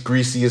jail, he's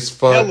greasy as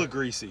fuck. Hella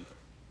greasy.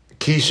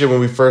 Keisha,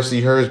 when we first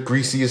see her, is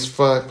greasy as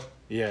fuck.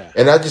 Yeah.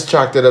 And I just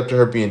chalked that up to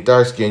her being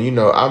dark skinned.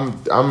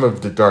 I'm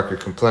of the darker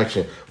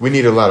complexion. We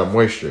need a lot of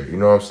moisture. You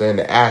know what I'm saying?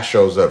 The ass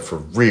shows up for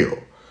real.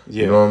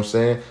 Yeah. You know what I'm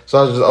saying? So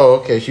I was just,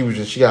 okay,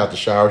 she got out the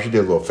shower. She did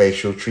a little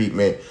facial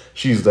treatment.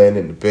 She's laying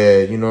in the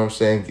bed. You know what I'm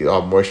saying? Get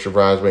all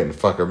moisturized, waiting to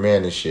fuck her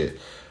man and shit.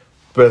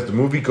 But as the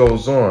movie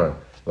goes on,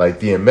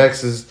 like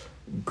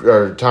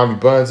or Tommy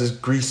Buns is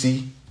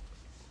greasy.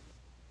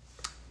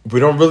 We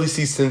don't really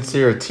see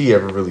Sincere or T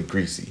ever really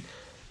greasy.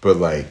 But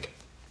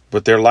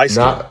they're light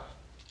skinned.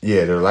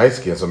 Yeah, they're light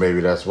skinned, so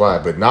maybe that's why.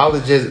 But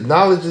knowledge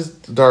is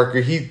darker.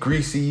 He's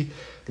greasy.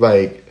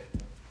 Like,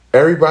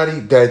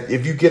 everybody that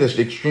if you get an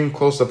extreme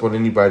close up on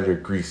anybody, they're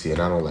greasy, and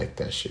I don't like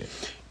that shit.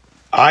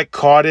 I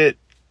caught it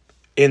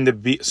in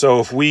so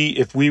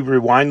if we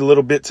rewind a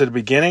little bit to the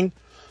beginning,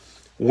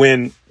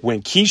 when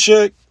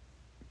Keisha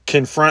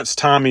confronts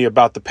Tommy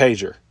about the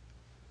pager,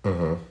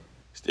 and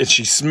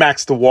she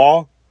smacks the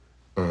wall.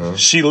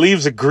 She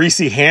leaves a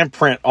greasy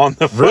handprint on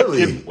the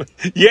fucking...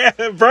 Yeah,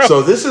 bro.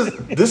 So this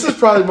is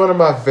probably one of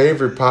my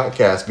favorite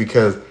podcasts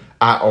because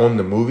I own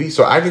the movie,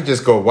 so I can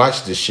just go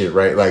watch this shit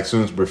right as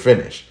soon as we're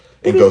finished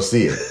and go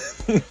see it.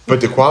 But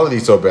the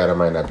quality's so bad I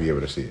might not be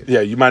able to see it. Yeah,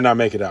 you might not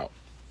make it out.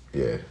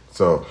 Yeah.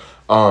 So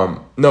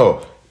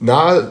no,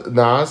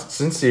 Nas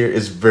Sincere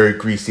is very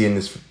greasy in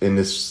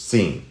this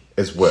scene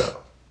as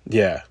well.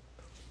 Yeah.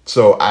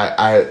 So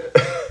I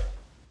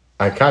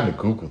kind of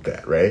Googled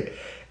that, right?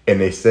 And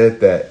they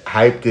said that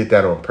Hype did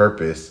that on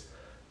purpose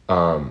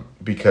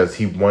because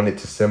he wanted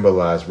to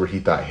symbolize where he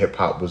thought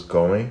hip-hop was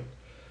going,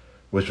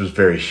 which was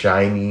very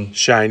shiny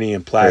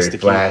and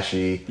plastic, very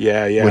flashy.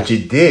 Yeah. Which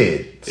it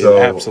did. So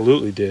it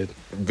absolutely did.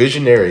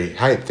 Visionary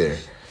Hype there.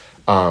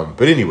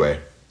 But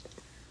anyway,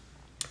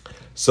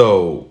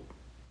 so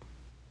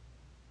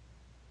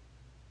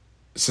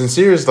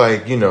Sincere is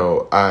like, I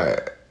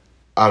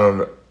don't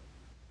know.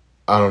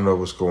 I don't know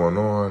what's going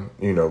on.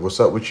 What's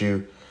up with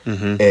you?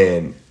 Mm-hmm.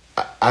 And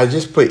I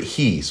just put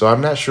he. So I'm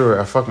not sure.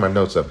 I fucked my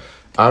notes up.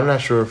 I'm not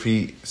sure if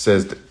he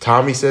says,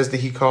 Tommy says that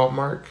he called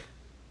Mark.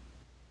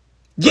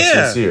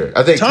 Yeah. Sincere.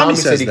 I think Tommy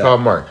said he called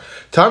Mark.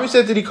 Tommy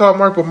said that he called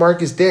Mark, but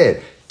Mark is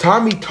dead.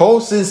 Tommy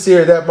told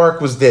Sincere that Mark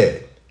was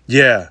dead.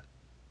 Yeah.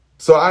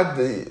 So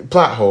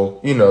plot hole,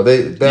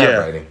 they bad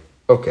writing.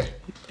 Okay.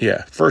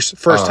 Yeah. First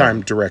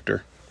time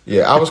director.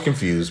 Yeah, I was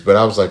confused, but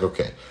I was like,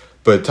 okay.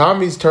 But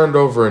Tommy's turned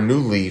over a new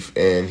leaf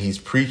and he's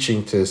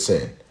preaching to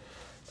Sin.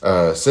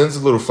 Sin's a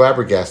little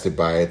flabbergasted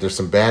by it. There's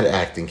some bad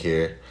acting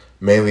here,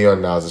 mainly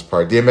on Nas's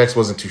part. DMX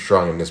wasn't too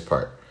strong in this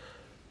part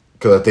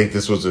because I think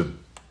this was a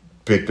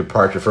big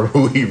departure from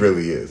who he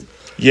really is.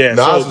 Yeah,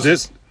 Nas so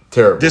this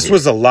terrible. This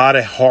was a lot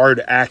of hard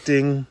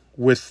acting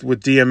with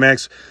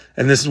DMX,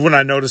 and this is when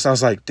I noticed. I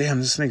was like, "Damn,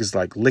 this nigga's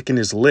like licking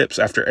his lips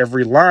after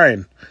every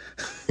line."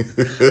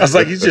 I was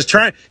like, "He's just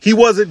trying." He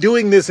wasn't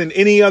doing this in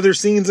any other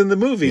scenes in the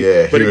movie.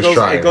 Yeah, but it goes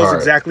hard.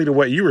 exactly to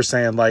what you were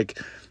saying. Like,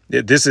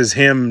 this is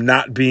him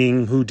not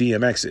being who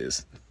DMX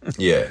is.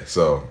 Yeah.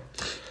 So,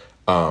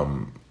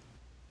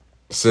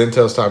 Sin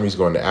tells Tommy he's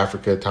going to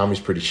Africa.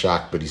 Tommy's pretty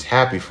shocked, but he's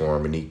happy for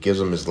him, and he gives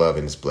him his love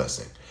and his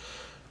blessing.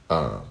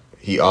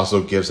 He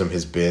also gives him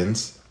his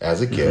Benz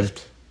as a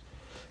gift.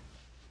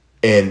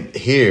 And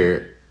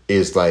here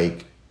is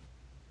like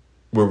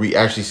where we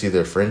actually see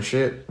their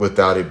friendship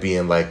without it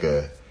being like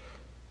a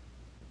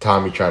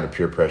Tommy trying to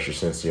peer pressure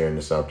Sincere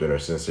into something or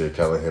Sincere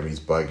telling him he's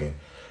bugging.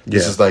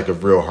 This is like a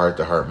real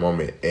heart-to-heart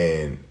moment,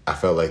 and I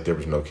felt like there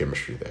was no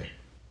chemistry there.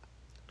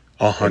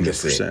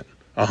 100%.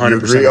 100%.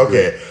 Agree?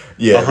 Okay.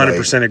 Yeah.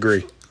 100%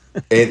 agree.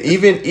 And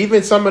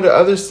even some of the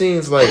other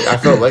scenes, like I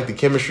felt like the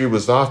chemistry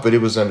was off, but it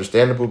was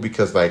understandable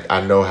because like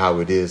I know how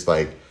it is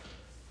like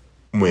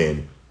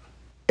when,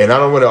 and I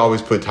don't want to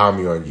always put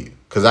Tommy on you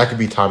because I could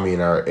be Tommy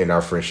in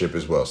our friendship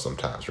as well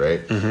sometimes,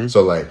 right? Mm-hmm.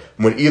 So like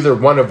when either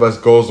one of us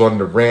goes on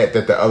the rant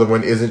that the other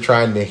one isn't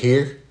trying to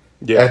hear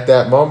at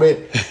that moment,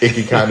 it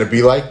can kind of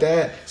be like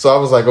that. So I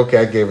was like, okay,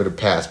 I gave it a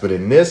pass, but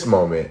in this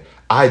moment,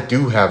 I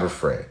do have a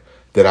friend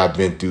that I've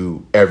been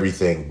through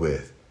everything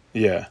with.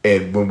 Yeah.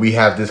 And when we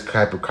have this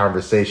type of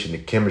conversation, the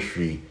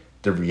chemistry,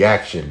 the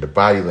reaction, the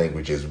body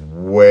language is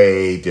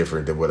way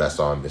different than what I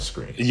saw on the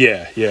screen.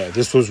 Yeah.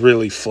 This was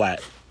really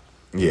flat.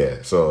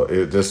 Yeah. So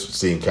this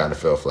scene kind of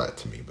fell flat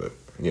to me, but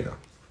the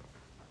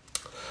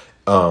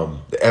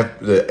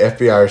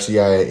FBI or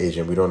CIA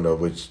agent, we don't know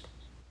which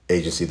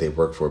agency they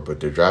work for, but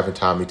they're driving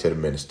Tommy to the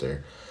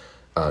minister.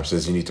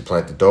 Says you need to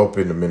plant the dope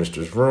in the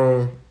minister's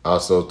room.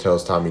 Also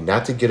tells Tommy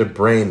not to get a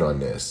brain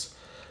on this.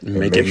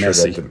 Make it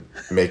messy.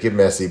 Make it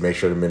messy. Make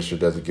sure the minister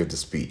doesn't give the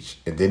speech.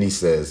 And then he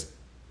says,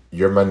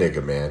 "You're my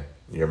nigga, man.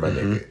 You're my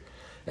nigga."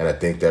 And I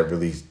think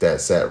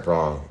that sat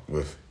wrong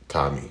with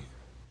Tommy.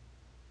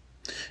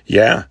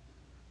 Yeah.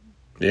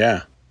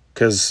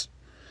 Because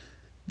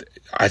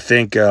I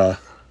think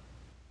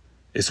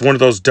it's one of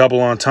those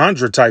double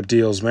entendre type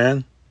deals,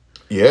 man.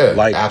 Yeah,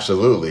 like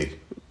absolutely.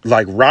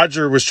 Like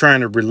Roger was trying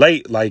to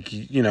relate, like,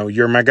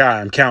 you're my guy.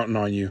 I'm counting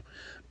on you.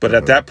 But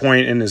at that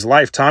point in his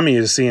life, Tommy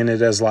is seeing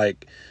it as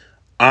like,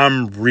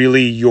 I'm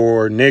really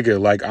your nigga.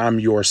 Like, I'm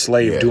your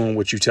slave doing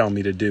what you tell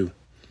me to do.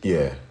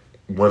 Yeah.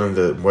 One of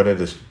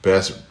the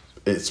best,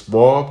 it's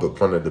small, but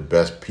one of the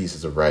best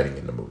pieces of writing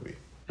in the movie.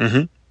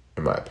 In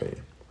my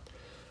opinion.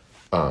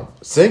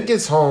 Sin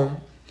gets home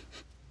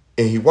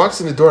and he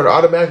walks in the door and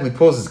automatically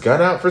pulls his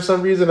gun out for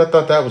some reason. I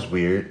thought that was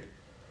weird.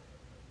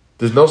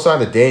 There's no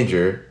sign of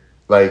danger.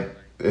 Like,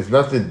 there's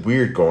nothing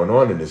weird going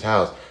on in his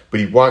house. But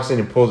he walks in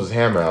and pulls his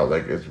hammer out.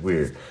 Like, it's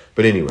weird.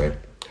 But anyway,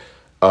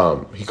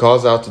 he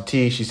calls out to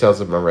T. She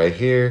tells him, I'm right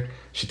here.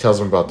 She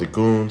tells him about the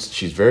goons.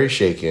 She's very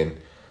shaken.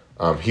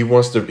 He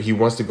wants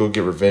to go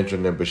get revenge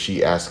on them, but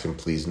she asks him,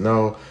 please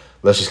no.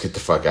 Let's just get the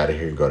fuck out of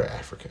here and go to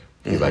Africa.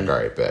 He's like, all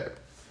right, bet.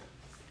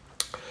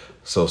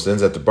 So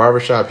Sin's at the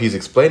barbershop. He's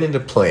explaining the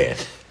plan.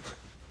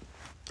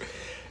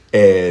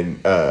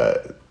 And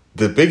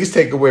the biggest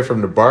takeaway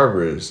from the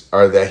barbers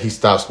are that he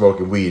stopped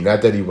smoking weed.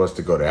 Not that he wants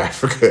to go to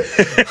Africa.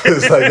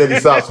 It's like that he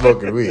stopped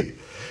smoking weed.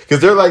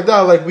 Because they're like,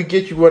 no, like, we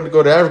get you wanting to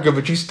go to Africa,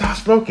 but you stop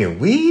smoking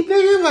weed,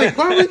 nigga? Like,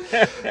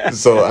 why?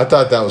 So I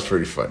thought that was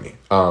pretty funny.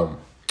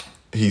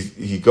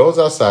 He goes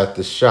outside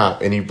the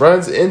shop and he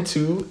runs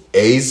into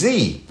AZ.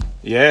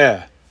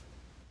 Yeah.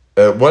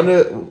 A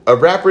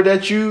rapper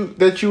that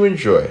you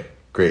enjoy.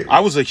 Great.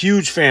 I was a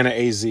huge fan of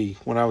AZ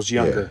when I was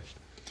younger.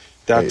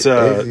 Yeah.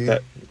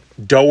 That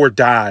Doe or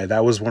Die,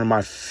 that was one of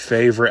my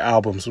favorite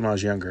albums when I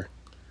was younger.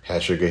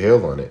 Had Sugar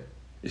Hill on it.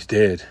 It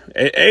did.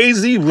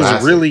 AZ was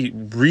Classic. A really,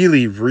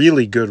 really,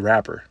 really good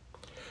rapper.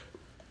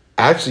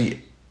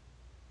 Actually,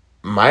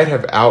 might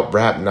have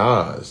out-rapped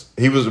Nas.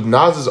 He was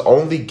Nas's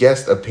only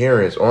guest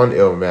appearance on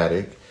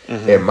Illmatic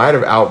and might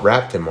have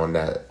out-rapped him on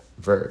that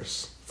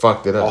verse.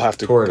 Fucked it up. I'll have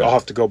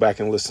to go back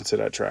and listen to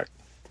that track.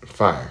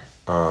 Fire.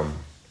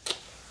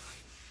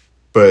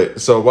 But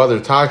so while they're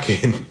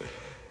talking,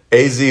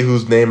 AZ,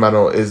 whose name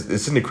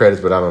it's in the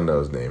credits, but I don't know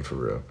his name for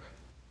real.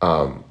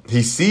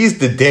 He sees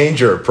the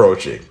danger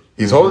approaching.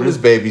 He's holding his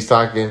baby, he's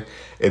talking,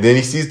 and then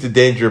he sees the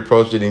danger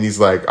approaching, and he's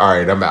like, all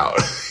right, I'm out.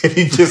 And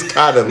he just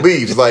kind of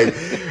leaves. Like,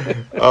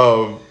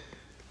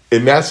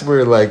 and that's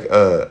where, like,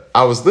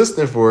 I was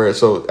listening for it.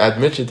 So I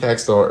mentioned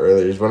Tax Stone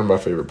earlier. He's one of my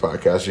favorite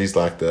podcasts. He's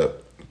locked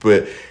up.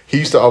 But he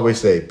used to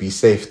always say, be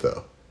safe,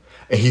 though.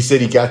 And he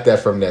said he got that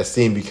from that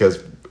scene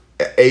because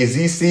AZ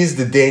sees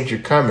the danger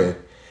coming.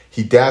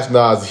 He daps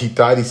Nas. He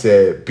thought he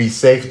said, be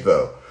safe,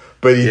 though.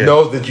 But he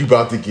knows that you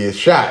about to get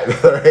shot,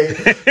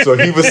 right? So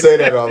he would say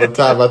that all the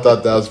time. I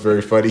thought that was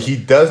very funny. He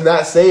does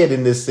not say it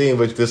in this scene,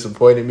 which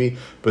disappointed me.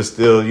 But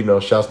still, you know,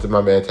 shouts to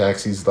my man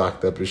Tax. He's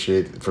locked up and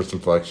shit for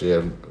some fuck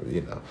shit, you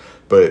know.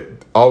 But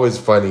always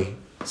funny.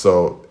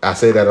 So I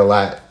say that a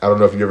lot. I don't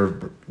know if you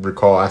ever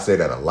recall. I say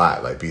that a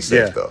lot. Like, be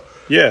safe, though.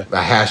 Yeah.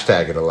 I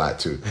hashtag it a lot,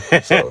 too.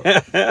 So,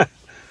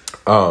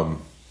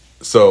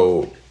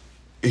 so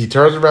he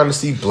turns around to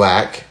see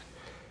Black,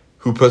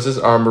 who puts his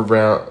arm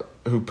around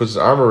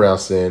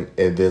Sin,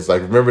 and then's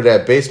like, remember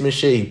that basement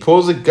shit? He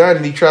pulls a gun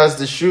and he tries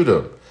to shoot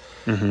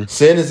him.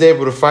 Sin is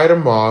able to fight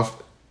him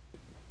off,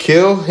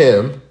 kill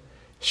him,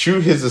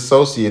 shoot his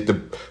associate.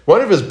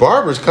 One of his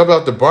barbers comes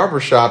out the barber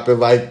shop and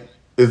like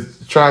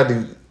is trying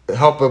to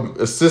help him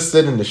assist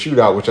Sin in the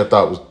shootout, which I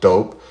thought was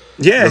dope.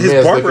 Yeah,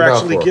 his barber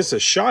actually gets a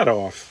shot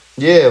off.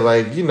 Yeah,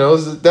 like, you know,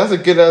 that's a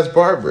good ass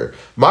barber.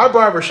 My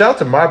barber, shout out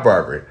to my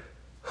barber,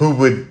 who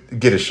would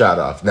get a shot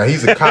off. Now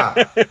he's a cop,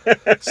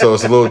 so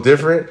it's a little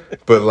different.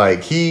 But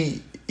like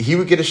he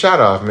would get a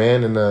shot off,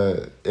 man,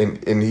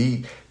 and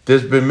he.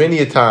 There's been many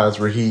a times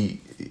where he,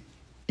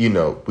 you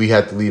know, we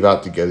had to leave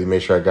out together. He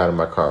made sure I got in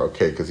my car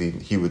okay because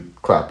he would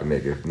clap a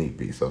nigga if need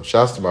be. So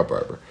shouts to my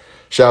barber.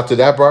 Shout out to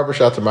that barber.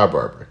 Shout out to my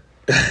barber.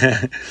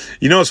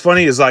 You know what's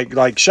funny is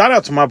like shout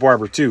out to my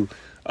barber too.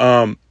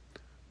 My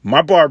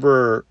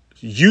barber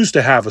used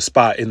to have a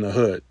spot in the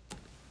hood.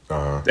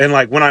 And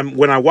like when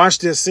I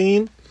watched this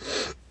scene,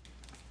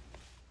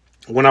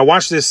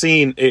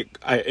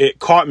 it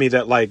caught me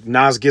that like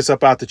Nas gets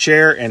up out the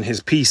chair and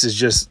his piece is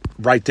just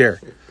right there,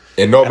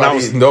 and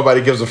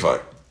nobody gives a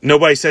fuck.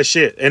 Nobody says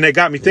shit, and it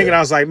got me thinking. I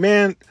was like,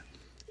 man,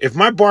 if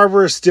my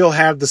barber still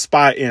had the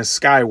spot in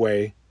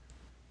Skyway,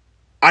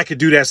 I could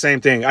do that same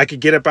thing. I could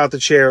get up out the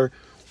chair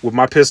with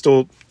my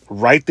pistol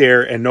right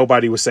there, and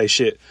nobody would say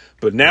shit.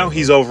 But now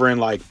he's over in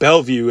like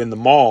Bellevue in the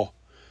mall.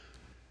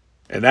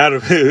 And it'll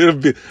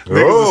be niggas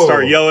will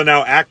start yelling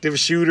out active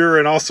shooter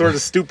and all sort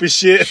of stupid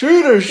shit.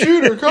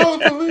 Shooter, call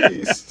the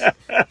police.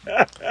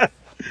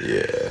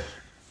 Yeah.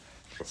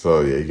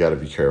 So yeah, you gotta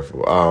be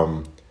careful.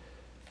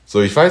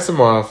 So he fights him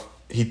off.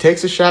 He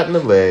takes a shot in the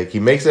leg. He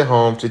makes it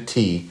home to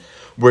T,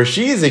 where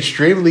she is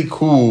extremely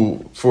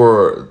cool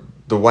for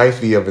the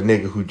wifey of a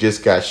nigga who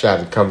just got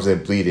shot and comes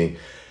in bleeding.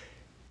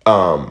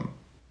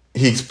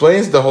 He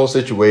explains the whole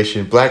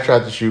situation. Black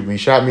tried to shoot me,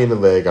 shot me in the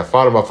leg. I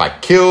fought him off. I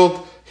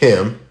killed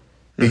him.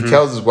 He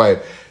tells his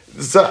wife,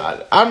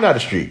 so I'm not a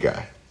street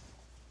guy.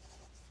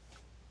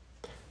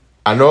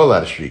 I know a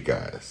lot of street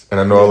guys, and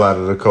I know a lot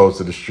of the codes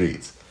of the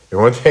streets. And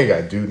one thing I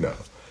do know,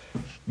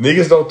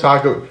 niggas don't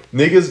talk,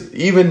 niggas,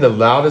 even the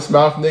loudest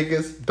mouth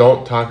niggas,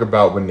 don't talk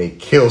about when they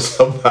kill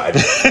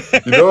somebody.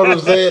 You know what I'm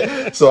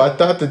saying? So I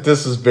thought that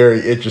this was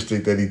very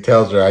interesting that he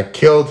tells her, I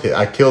killed the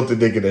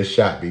nigga that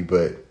shot me,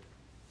 but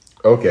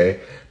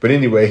okay. But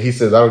anyway, he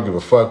says, I don't give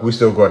a fuck. We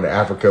still going to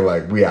Africa,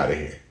 like, we out of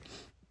here.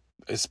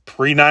 It's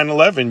pre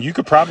 9/11. You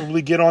could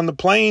probably get on the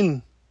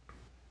plane.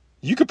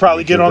 You could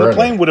probably get on the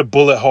plane with a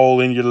bullet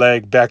hole in your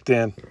leg back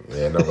then.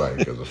 Yeah,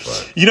 nobody gives a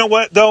fuck. You know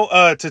what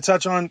though? To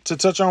touch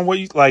on what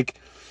you like.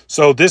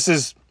 So this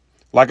is,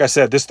 like I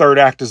said, this third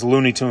act is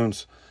Looney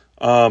Tunes.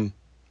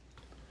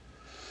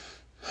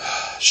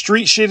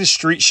 Street shit is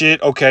street shit.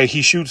 Okay,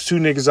 he shoots two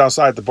niggas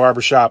outside the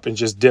barbershop and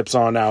just dips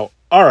on out.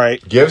 All right.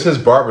 Gives his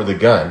barber the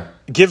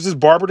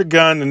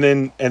gun, and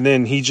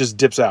then he just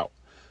dips out.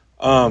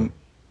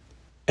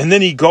 And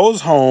then he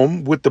goes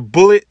home with the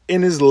bullet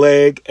in his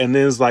leg, and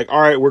then is like, all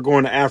right, we're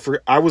going to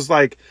Africa. I was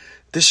like,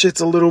 this shit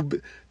is a little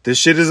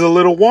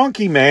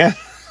wonky, man.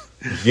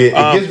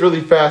 Yeah, it gets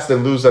really fast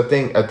and loose. I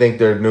think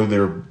they knew they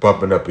were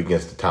bumping up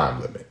against the time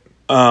limit.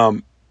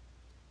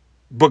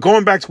 But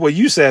going back to what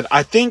you said,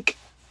 I think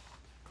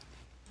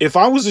if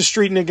I was a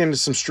street nigga into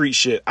some street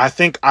shit, I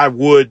think I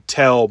would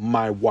tell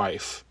my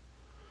wife.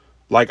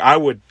 Like I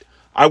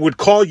would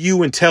call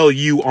you and tell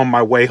you on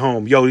my way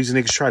home, yo, these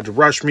niggas tried to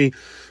rush me.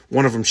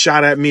 One of them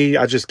shot at me.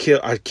 I just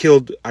killed a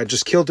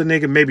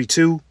nigga, maybe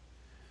two.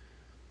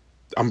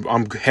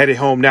 I'm headed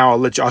home now.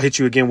 I'll hit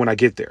you again when I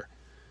get there.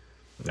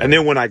 Yeah. And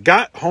then when I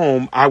got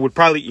home, I would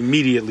probably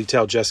immediately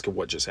tell Jessica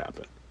what just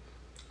happened.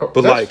 Oh,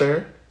 but like,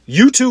 fair.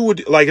 You two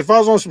would, like, if I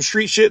was on some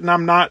street shit and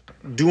I'm not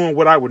doing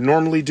what I would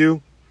normally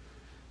do,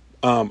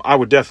 I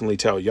would definitely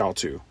tell y'all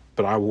too.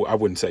 But I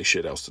wouldn't say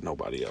shit else to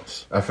nobody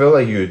else. I feel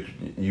like you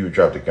would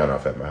drop the gun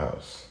off at my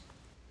house,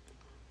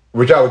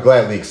 which I would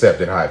gladly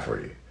accept and hide for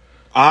you.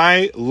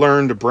 I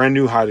learned a brand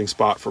new hiding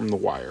spot from The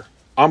Wire.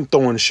 I'm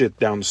throwing shit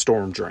down the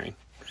storm drain.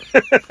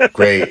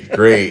 Great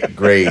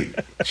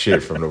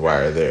shit from The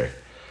Wire there.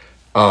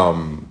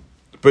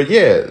 But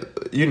yeah,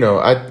 you know,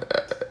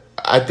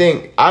 I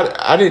think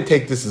I didn't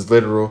take this as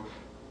literal.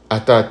 I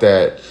thought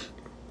that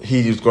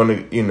he was going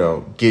to, you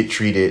know, get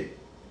treated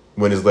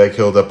when his leg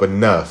healed up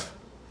enough.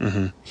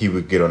 Mm-hmm. They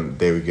would get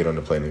on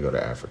the plane and go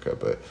to Africa.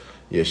 But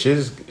yeah, shit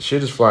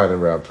is flying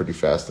around pretty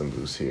fast and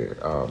loose here.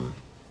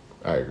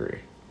 I agree.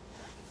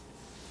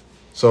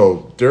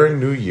 So during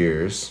New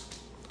Year's,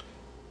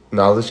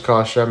 Knowledge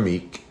calls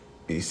Shameik.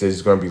 He says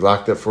he's going to be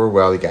locked up for a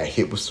while. He got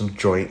hit with some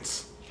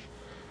joints.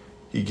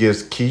 He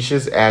gives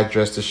Keisha's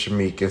address to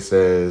Shameik and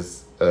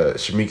says,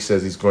 Shameik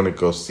says he's going to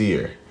go see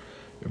her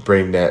and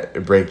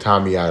bring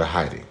Tommy out of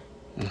hiding.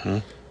 Mm-hmm.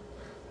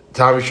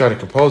 Tommy's trying to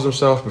compose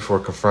himself before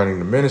confronting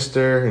the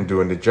minister and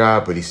doing the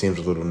job, but he seems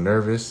a little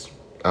nervous.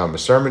 A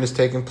sermon is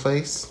taking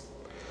place.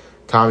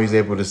 Tommy's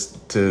able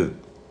to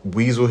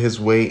weasel his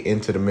way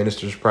into the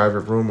minister's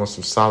private room on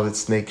some solid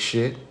snake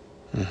shit.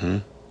 Mm-hmm.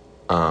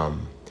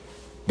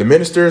 The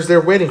minister is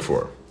there waiting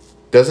for him.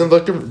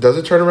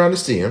 Doesn't turn around to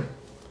see him.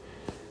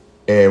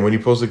 And when he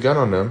pulls a gun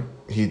on them,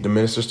 the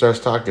minister starts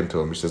talking to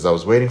him. He says, "I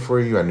was waiting for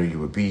you. I knew you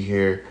would be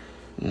here.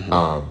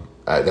 Mm-hmm.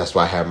 That's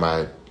why I had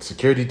my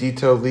security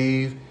detail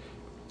leave.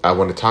 I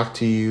want to talk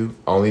to you.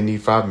 I only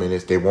need 5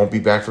 minutes. They won't be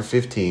back for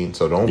 15,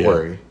 so don't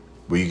worry.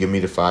 Will you give me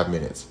the 5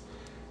 minutes?"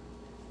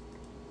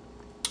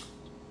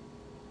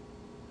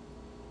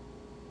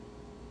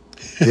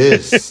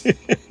 This,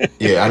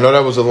 I know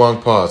that was a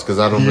long pause because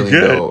I don't really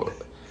know.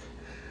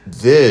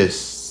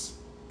 This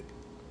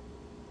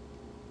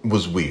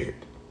was weird.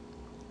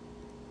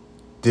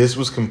 This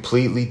was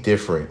completely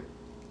different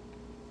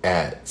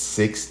at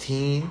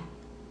 16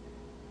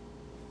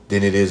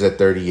 than it is at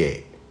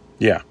 38.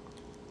 Yeah.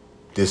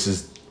 This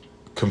is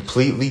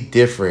completely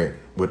different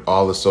with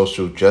all the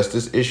social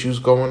justice issues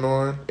going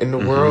on in the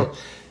world.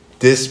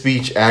 This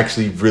speech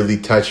actually really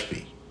touched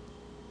me.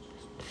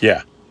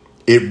 Yeah.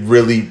 It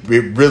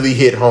really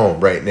hit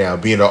home right now.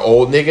 Being an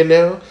old nigga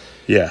now,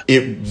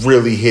 it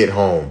really hit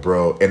home,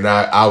 bro. And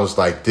I was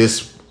like,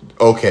 this,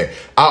 okay.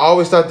 I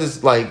always thought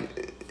this, like,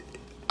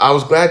 I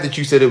was glad that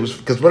you said it was,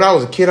 because when I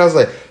was a kid, I was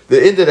like,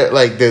 the end of that,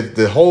 like,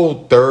 the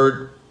whole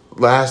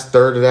last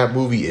third of that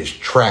movie is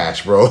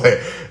trash, bro.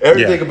 Like,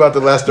 everything about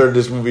the last third of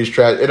this movie is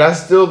trash. And I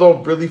still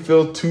don't really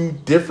feel too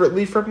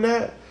differently from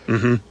that.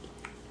 Mm-hmm.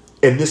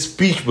 And this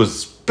speech was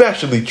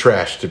especially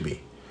trash to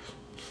me.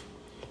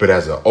 But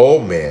as an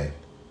old man,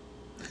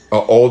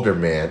 an older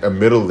man, a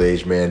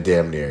middle-aged man,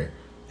 damn near.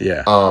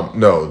 Yeah.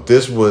 No,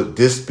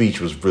 this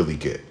speech was really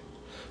good.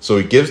 So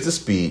he gives the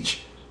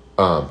speech.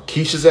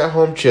 Keisha's at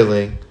home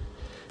chilling,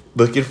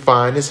 looking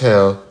fine as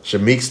hell.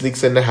 Shameik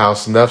sneaks in the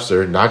house, snuffs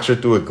her, knocks her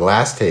through a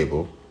glass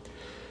table,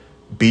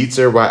 beats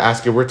her while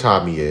asking where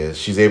Tommy is.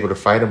 She's able to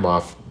fight him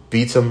off,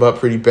 beats him up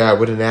pretty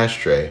bad with an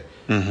ashtray,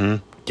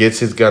 gets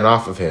his gun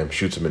off of him,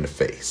 shoots him in the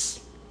face.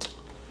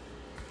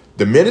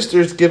 The minister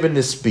is giving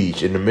this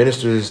speech, and the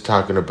minister is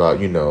talking about,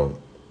 you know,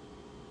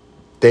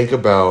 think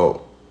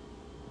about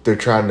they're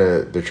trying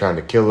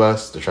to kill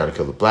us. They're trying to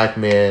kill the black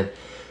man.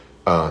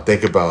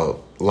 Think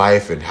about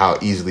life and how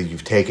easily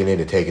you've taken it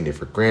and taken it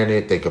for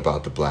granted. Think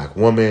about the black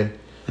woman,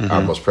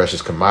 our most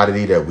precious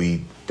commodity that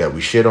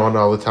we shit on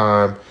all the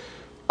time.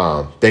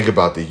 Think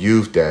about the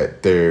youth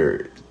that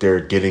they're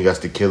getting us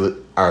to kill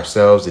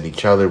ourselves and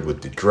each other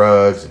with the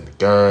drugs and the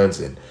guns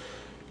and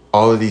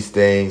all of these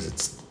things.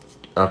 It's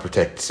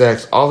unprotected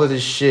sex, all of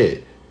this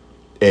shit.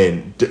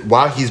 And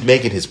while he's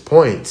making his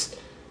points,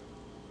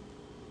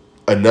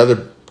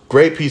 another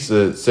great piece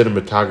of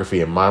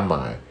cinematography in my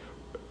mind,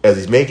 as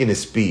he's making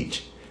his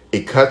speech,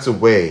 it cuts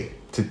away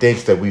to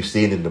things that we've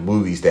seen in the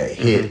movies that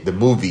hit, the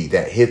movie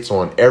that hits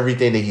on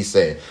everything that he's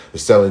saying. They're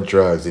selling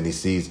drugs, and he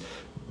sees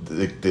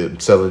the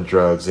selling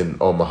drugs in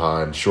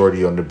Omaha, and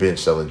Shorty on the bench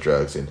selling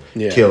drugs, and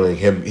killing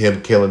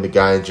him killing the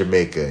guy in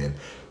Jamaica, and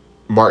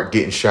Mark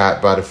getting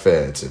shot by the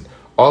feds, and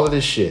all of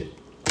this shit.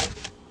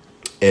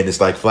 And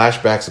it's like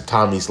flashbacks of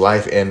Tommy's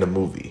life and the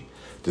movie.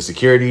 The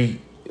security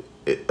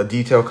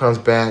detail comes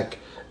back.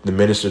 The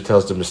minister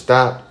tells them to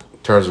stop,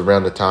 turns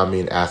around to Tommy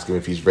and asks him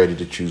if he's ready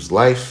to choose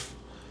life,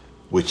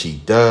 which he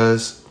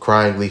does,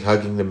 cryingly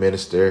hugging the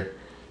minister.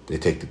 They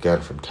take the gun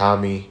from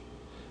Tommy.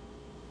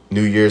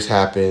 New Year's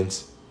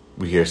happens.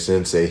 We hear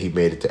Sin say he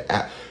made it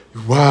to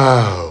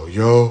wow,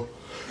 yo,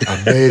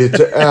 I made it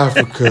to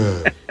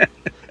Africa.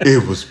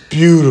 It was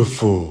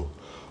beautiful.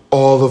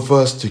 All of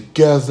us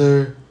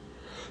together,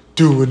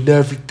 doing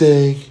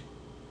everything.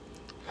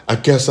 I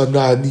guess I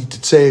not need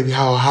to say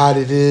how hot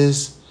it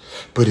is,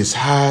 but it's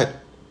hot.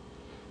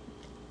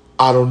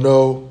 I don't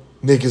know.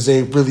 Niggas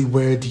ain't really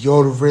wearing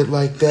deodorant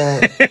like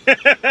that.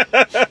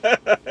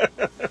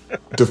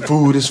 The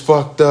food is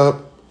fucked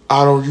up.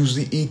 I don't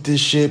usually eat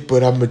this shit,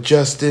 but I'm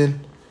adjusting.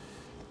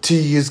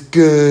 Tea is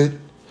good.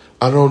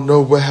 I don't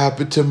know what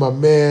happened to my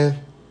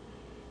man.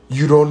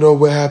 You don't know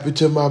what happened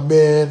to my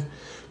man?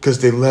 Because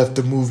they left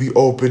the movie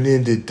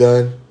open-ended,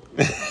 done.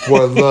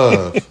 One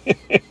love.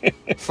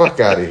 Fuck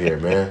out of here,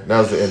 man. That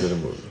was the end of the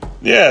movie.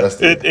 Yeah,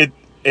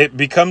 it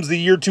becomes the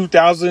year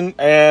 2000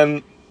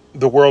 and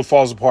the world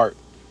falls apart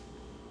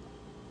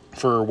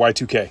for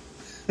Y2K.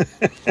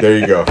 There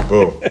you go.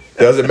 Boom.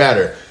 Doesn't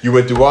matter. You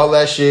went through all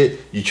that shit.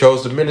 You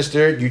chose to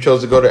minister. You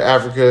chose to go to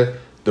Africa.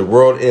 The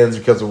world ends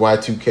because of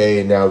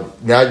Y2K, and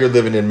now you're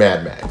living in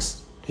Mad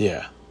Max.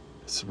 Yeah,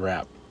 it's a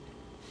wrap.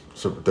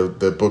 So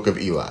the Book of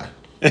Eli.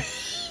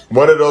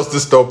 One of those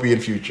dystopian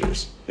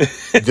futures.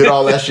 Did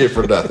all that shit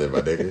for nothing,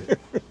 my nigga.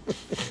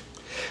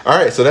 All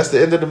right, so that's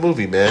the end of the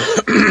movie, man.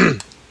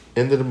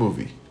 End of the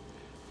movie.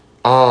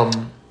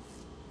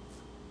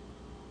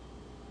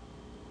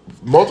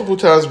 Multiple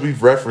times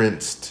we've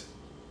referenced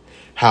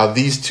how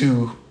these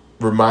two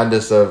remind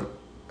us of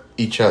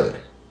each other.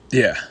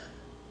 Yeah.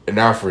 And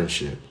our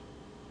friendship.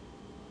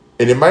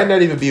 And it might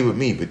not even be with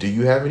me, but do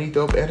you have any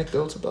dope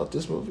anecdotes about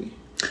this movie?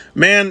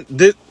 Man,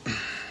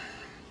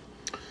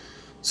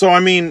 so I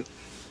mean,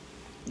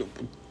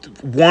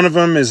 one of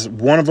them is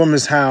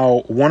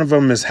how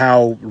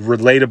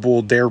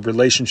relatable their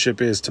relationship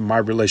is to my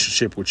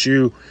relationship with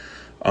you.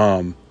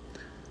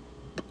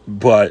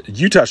 But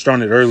you touched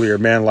on it earlier,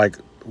 man. Like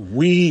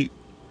we've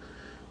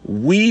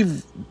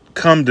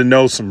come to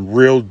know some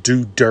real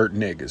do dirt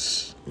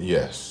niggas.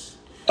 Yes.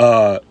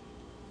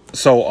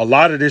 So a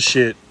lot of this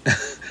shit,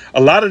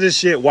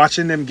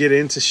 watching them get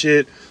into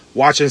shit,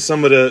 watching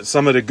some of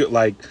the good,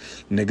 like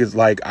niggas,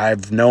 like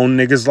I've known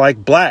niggas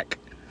like Black,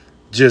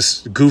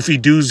 just goofy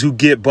dudes who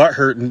get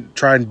butthurt and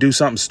try and do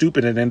something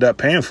stupid and end up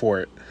paying for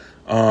it.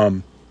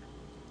 I've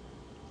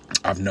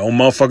known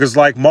motherfuckers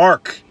like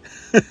Mark,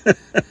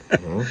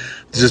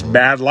 just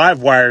bad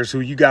live wires who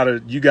you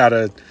gotta,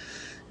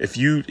 if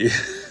you,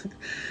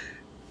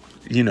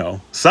 you know,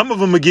 some of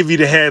them will give you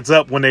the heads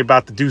up when they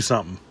about to do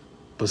something.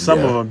 But some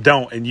of them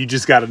don't, and you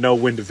just got to know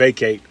when to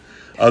vacate.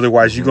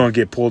 Otherwise, you're going to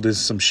get pulled into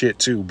some shit,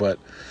 too. But,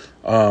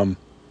 yeah,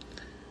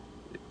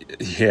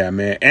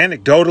 man.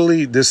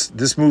 Anecdotally,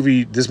 this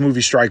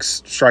movie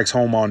strikes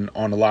home on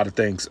a lot of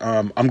things.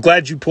 I'm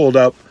glad you pulled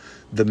up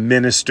the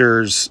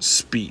minister's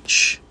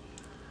speech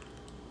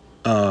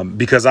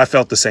because I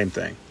felt the same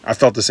thing.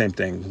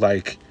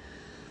 Like,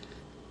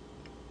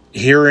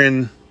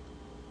 hearing...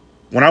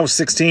 When I was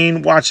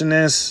 16 watching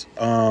this...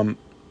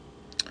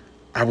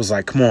 I was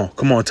like, come on,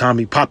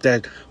 Tommy, pop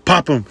him,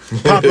 and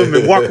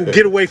walk,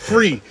 get away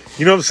free.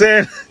 You know what I'm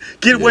saying?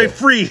 Get away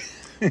free.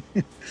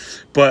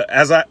 But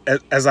as I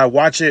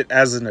watch it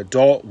as an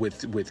adult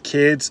with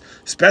kids,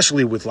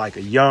 especially with like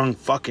a young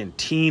fucking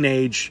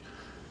teenage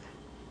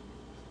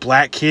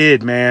Black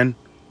kid, man,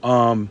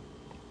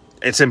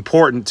 it's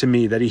important to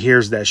me that he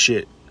hears that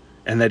shit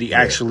and that he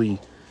actually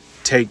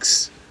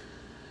takes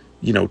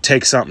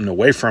something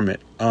away from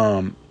it.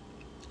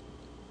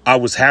 I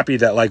was happy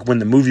that like when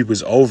the movie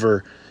was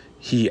over,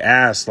 he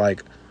asked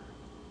like,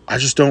 I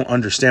just don't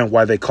understand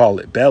why they call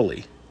it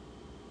Belly.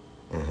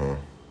 Mm-hmm.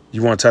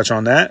 You want to touch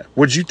on that?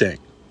 What'd you think?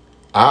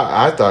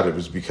 I thought it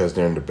was because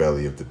they're in the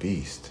belly of the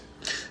beast.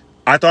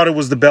 I thought it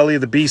was the belly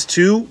of the beast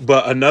too.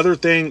 But another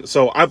thing,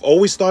 so I've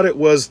always thought it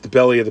was the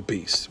belly of the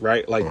beast,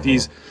 right? Like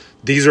these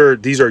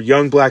are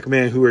young Black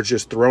men who are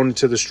just thrown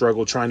into the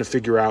struggle, trying to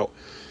figure out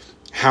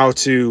how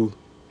to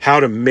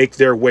make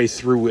their way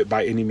through it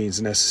by any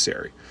means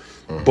necessary.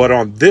 But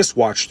on this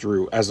watch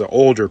through, as an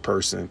older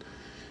person,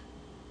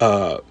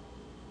 they're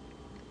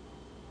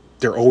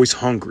always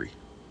hungry.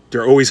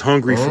 They're always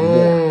hungry for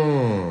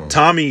more.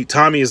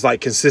 Tommy is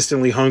like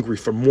consistently hungry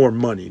for more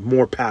money,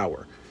 more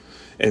power.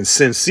 And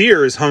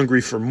Sincere is hungry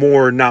for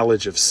more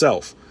knowledge of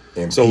self.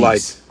 And so peace.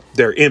 Like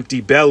they're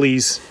empty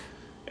bellies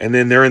and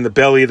then they're in the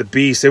belly of the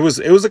beast. It was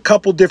a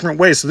couple different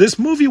ways. So this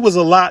movie was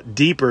a lot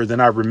deeper than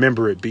I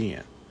remember it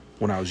being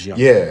when I was young.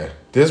 Yeah.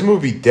 This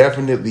movie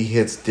definitely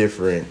hits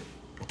different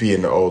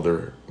being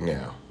older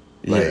now.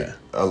 Like,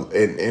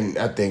 and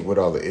I think with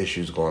all the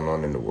issues going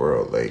on in the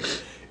world, like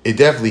it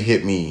definitely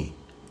hit me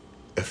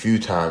a few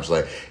times.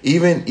 Like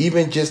even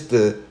just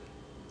and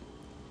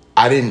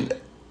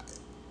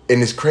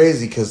it's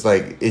crazy because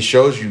like it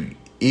shows you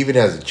even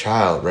as a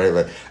child, right?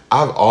 Like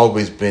I've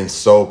always been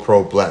so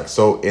pro-Black,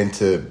 so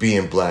into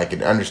being Black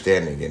and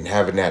understanding and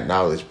having that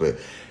knowledge, but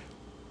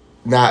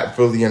not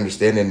fully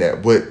understanding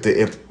that what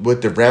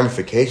the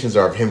ramifications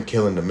are of him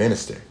killing the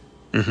minister.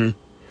 Mm-hmm.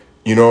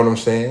 You know what I'm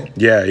saying?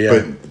 Yeah.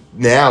 But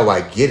now I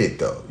get it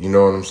though. You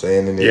know what I'm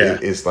saying? And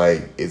it's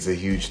like it's a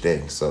huge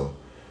thing. So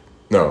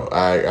no,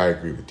 I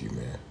agree with you,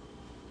 man.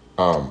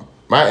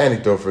 My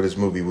anecdote for this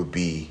movie would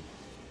be,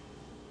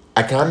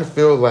 I kind of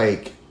feel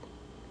like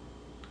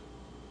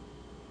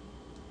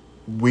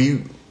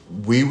we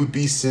would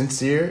be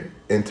Sincere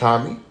and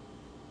Tommy.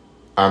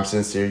 I'm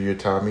Sincere, you're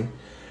Tommy.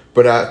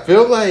 But I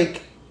feel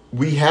like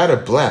we had a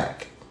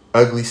Black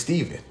Ugly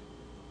Steven.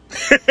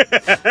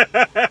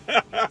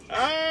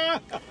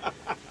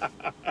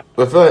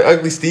 I feel like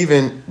Ugly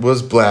Steven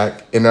was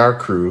Black in our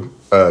crew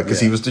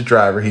because he was the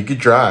driver. He could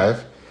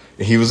drive,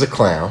 and he was a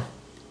clown.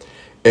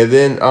 And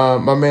then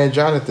my man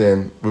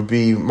Jonathan would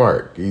be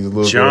Mark. He's a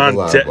little bit of a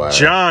live wire.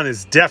 John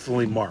is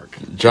definitely Mark.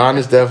 John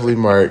is definitely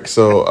Mark.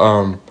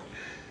 So,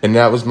 and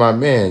that was my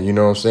man. You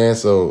know what I'm saying?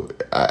 So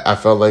I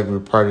felt like we were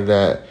part of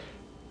that.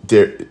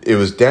 It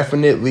was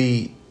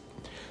definitely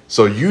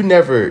So you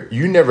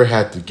never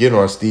had to get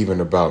on Steven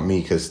about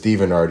me because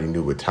Steven already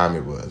knew what time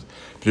it was.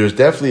 But there's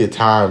definitely a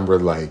time where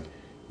like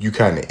you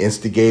kind of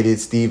instigated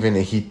Steven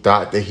and he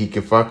thought that he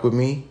could fuck with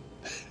me.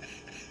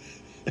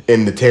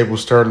 And the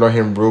tables turned on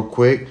him real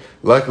quick.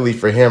 Luckily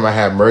for him, I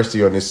had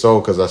mercy on his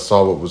soul because I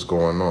saw what was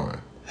going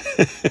on.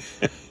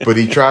 But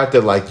he tried to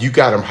like, you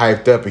got him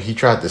hyped up and he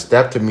tried to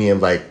step to me and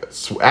like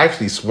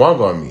actually swung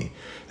on me,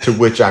 to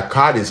which I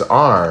caught his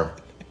arm.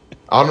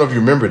 I don't know if you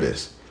remember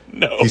this.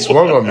 No. He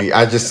swung on me.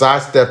 I just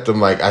sidestepped him.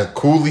 Like, I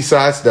coolly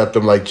sidestepped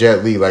him like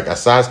Jet Li. Like, I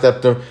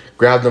sidestepped him,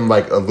 grabbed him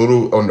like a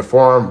little on the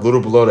forearm, a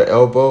little below the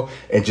elbow,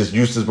 and just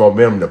used his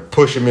momentum to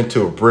push him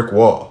into a brick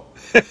wall.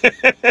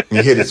 He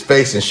hit his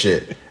face and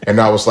shit. And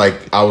I was like,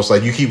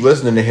 you keep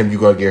listening to him, you're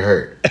gonna get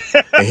hurt.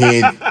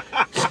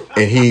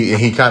 And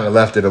he kind of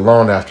left it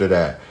alone after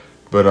that.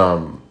 But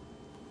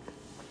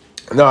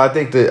no, I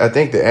think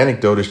the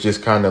anecdote is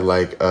just kind of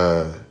like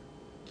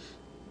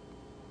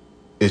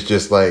it's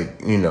just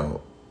like, you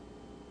know,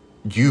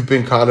 you've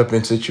been caught up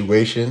in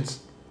situations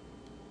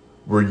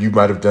where you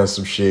might have done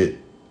some shit,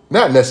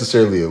 not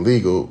necessarily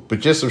illegal, but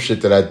just some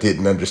shit that I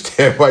didn't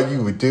understand why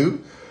you would do.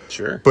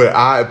 Sure. But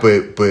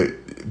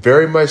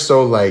very much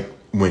so, like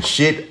when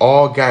shit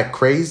all got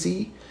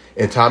crazy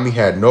and Tommy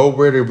had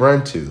nowhere to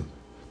run to,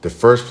 the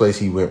first place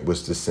he went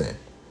was to sin.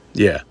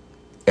 Yeah.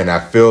 And I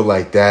feel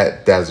like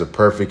that's a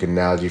perfect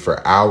analogy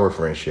for our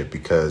friendship,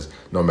 because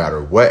no matter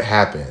what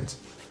happens,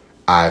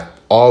 I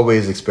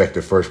always expect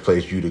the first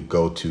place you to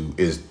go to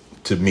is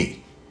to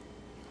me.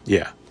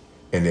 Yeah.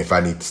 And if I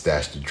need to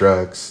stash the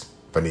drugs,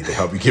 if I need to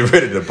help you get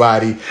rid of the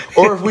body,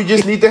 or if we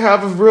just need to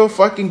have a real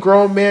fucking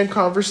grown man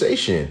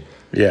conversation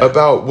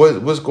about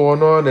what's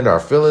going on in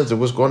our feelings and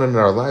what's going on in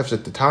our lives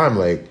at the time,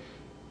 like,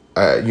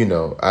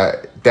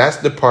 that's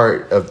the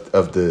part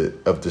of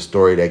the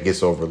story that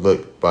gets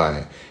overlooked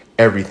by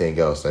everything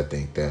else. I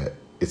think that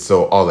it's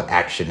so all the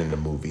action in the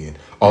movie and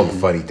all the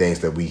funny things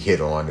that we hit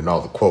on and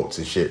all the quotes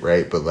and shit,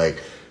 right? But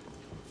like,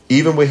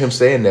 even with him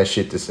saying that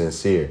shit to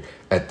Sincere,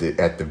 at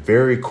the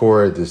very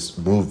core of this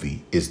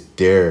movie is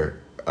their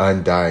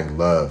undying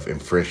love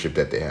and friendship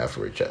that they have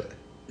for each other.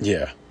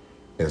 Yeah.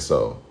 And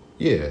so,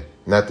 yeah,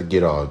 not to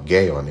get all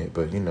gay on it,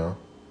 but you know,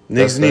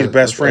 niggas need a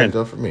best friend.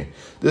 For me,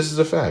 this is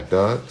a fact,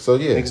 dog. So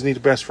yeah, niggas need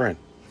a best friend.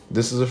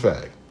 This is a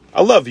fact.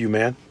 I love you,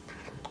 man.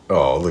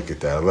 Oh, look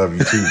at that! I love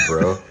you too,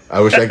 bro. I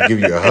wish I could give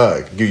you a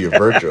hug, give you a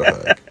virtual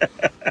hug,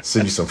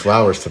 send you some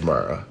flowers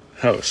tomorrow.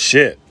 Oh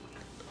shit!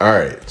 All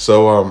right,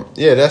 so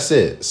yeah, that's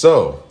it.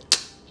 So,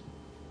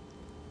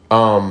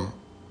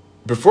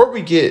 before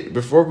we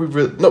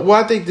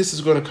I think this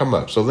is going to come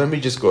up. So let me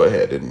just go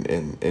ahead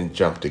and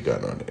jump the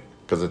gun on it,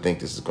 because I think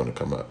this is going to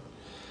come up.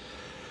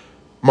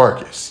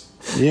 Marcus.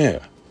 Yeah.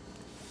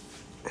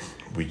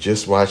 We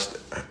just watched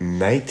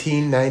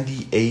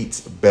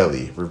 1998's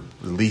Belly,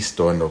 released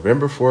on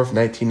November 4th,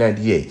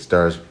 1998.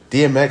 Stars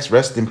DMX,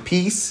 rest in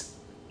peace.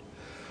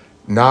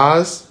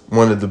 Nas,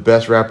 one of the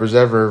best rappers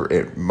ever,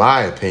 in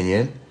my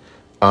opinion,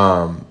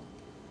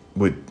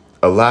 with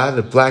a lot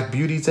of black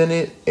beauties in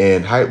it,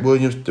 and Hype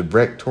Williams'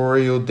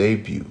 directorial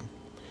debut.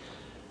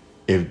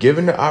 If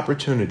given the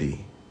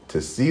opportunity to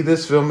see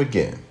this film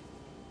again,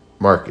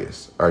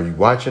 Marcus, are you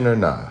watching or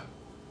not?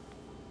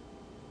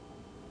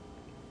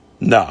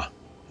 Nah.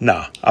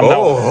 No.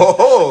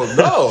 No.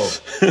 No,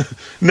 Okay.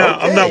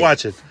 I'm not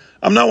watching.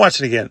 I'm not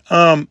watching again.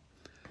 And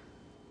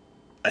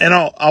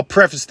I'll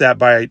preface that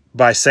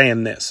by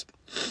saying this.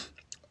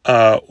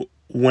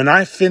 When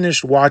I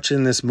finished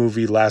watching this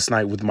movie last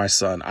night with my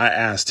son, I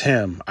asked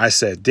him, I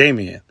said,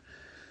 Damien,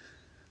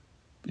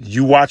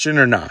 you watching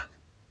or not?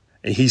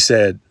 And he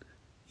said,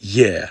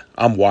 yeah,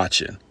 I'm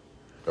watching.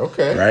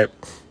 Okay. Right?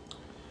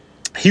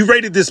 He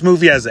rated this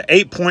movie as an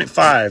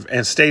 8.5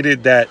 and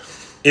stated that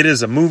it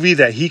is a movie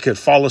that he could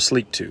fall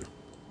asleep to.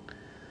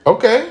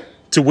 Okay.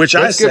 To which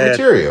That's good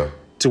material.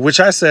 To which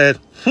I said,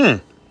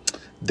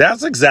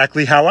 that's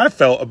exactly how I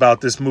felt about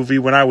this movie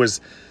when I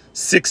was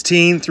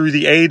 16 through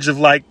the age of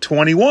like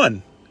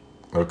 21.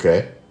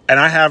 Okay. And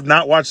I have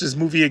not watched this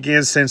movie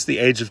again since the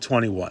age of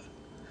 21.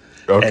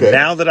 Okay. And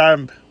now that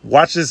I'm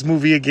watching this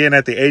movie again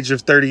at the age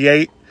of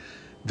 38,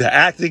 the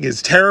acting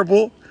is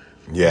terrible.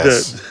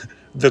 Yes.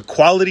 The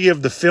quality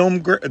of the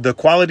film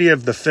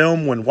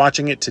when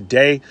watching it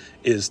today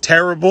is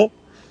terrible.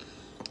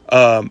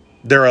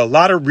 There's a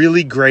lot of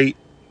really great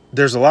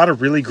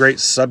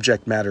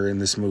subject matter in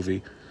this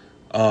movie.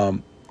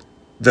 The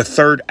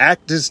third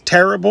act is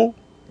terrible.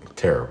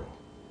 Terrible.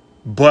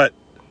 But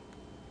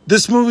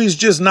this movie is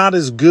just not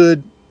as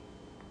good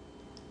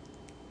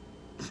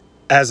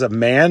as a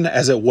man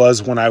as it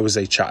was when I was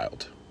a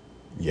child.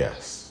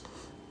 Yes.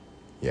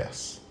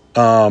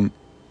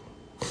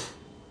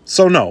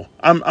 So no,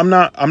 I'm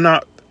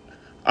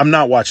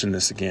not watching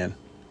this again.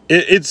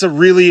 It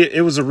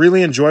was a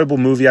really enjoyable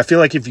movie. I feel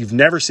like if you've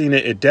never seen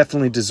it, it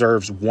definitely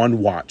deserves one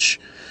watch.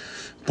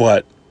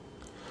 But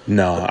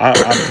no,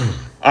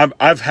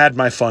 I've had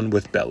my fun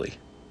with Belly.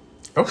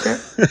 Okay.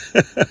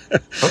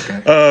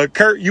 Okay.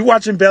 Kurt, you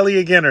watching Belly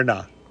again or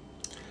not?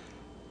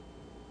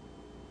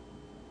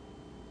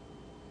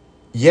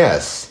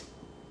 Yes.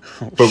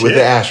 but with shit.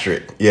 the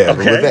asterisk. Yeah, but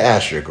Okay. with the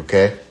asterisk,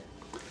 okay?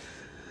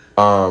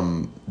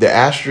 The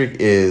asterisk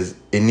is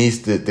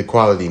the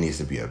quality needs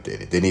to be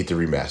updated. They need to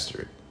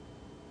remaster it.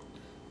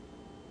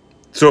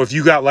 So if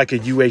you got like a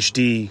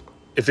UHD,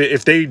 if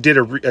they did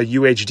a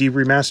UHD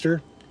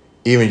remaster,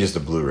 Even just a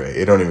Blu-ray.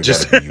 It don't even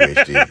Just- gotta be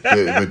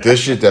UHD. But this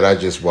shit that I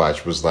just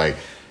watched was like,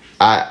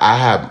 I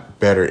had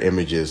better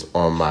images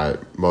on my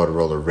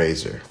Motorola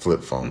Razr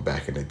flip phone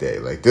back in the day.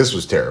 Like, this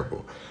was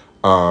terrible.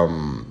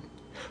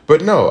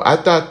 But no, I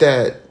thought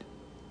that.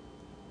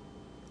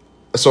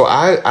 So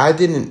I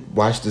didn't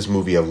watch this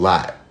movie a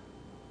lot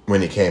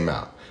when it came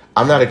out.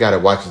 I'm not a guy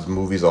that watches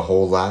movies a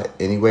whole lot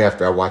anyway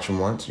after I watch them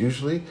once,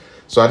 usually.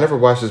 So I never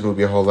watched this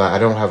movie a whole lot. I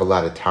don't have a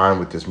lot of time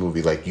with this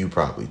movie like you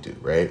probably do,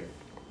 right?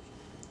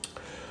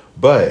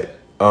 But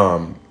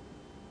I'm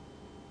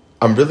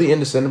really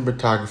into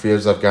cinematography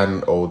as I've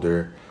gotten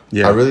older.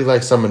 Yeah. I really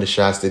like some of the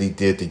shots that he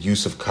did, the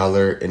use of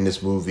color in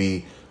this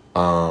movie,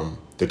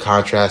 the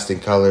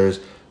contrasting colors.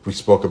 We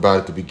spoke about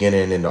at the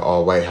beginning in the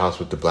all-white house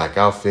with the black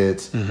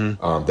outfits,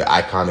 the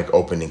iconic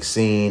opening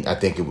scene. I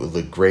think it would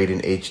look great in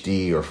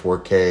HD or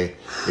 4K.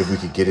 If we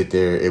could get it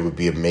there, it would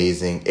be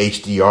amazing.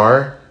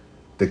 HDR,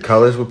 the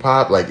colors would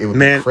pop. Like, it would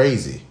be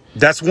crazy.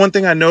 that's one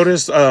thing I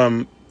noticed.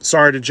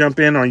 Sorry to jump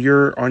in on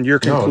your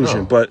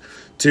conclusion, No. but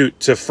to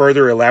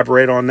further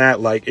elaborate on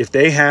that, like if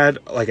they had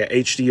like a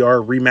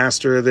HDR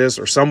remaster of this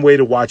or some way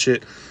to watch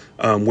it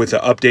with an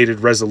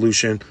updated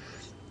resolution,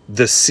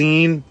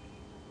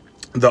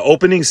 the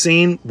opening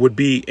scene would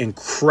be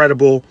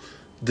incredible.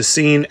 The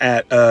scene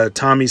at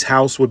Tommy's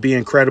house would be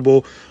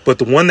incredible. But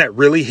the one that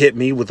really hit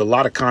me with a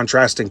lot of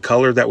contrast and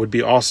color that would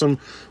be awesome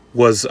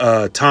was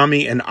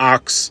Tommy and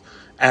Ox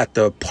at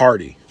the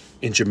party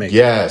in Jamaica.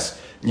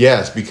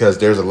 Yes, because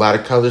there's a lot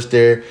of colors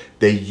there.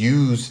 They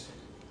use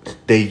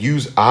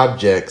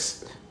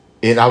objects,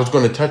 and I was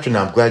going to touch on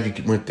that. I'm glad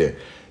you went there.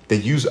 They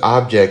use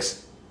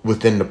objects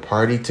within the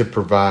party to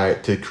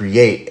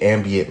create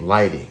ambient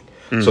lighting.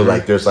 So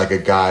like there's like a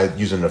guy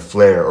using a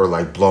flare or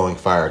like blowing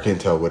fire. I can't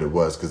tell what it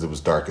was because it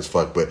was dark as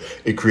fuck, but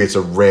it creates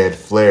a red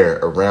flare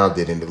around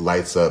it and it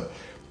lights up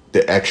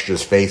the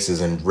extras'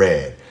 faces in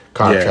red.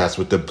 Contrast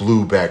with the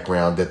blue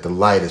background that the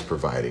light is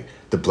providing,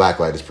 the black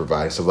light is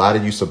providing. So a lot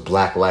of use of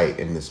black light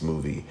in this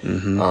movie.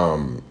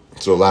 So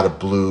a lot of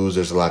blues,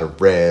 there's a lot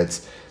of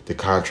reds, the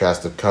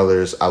contrast of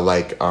colors. I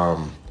like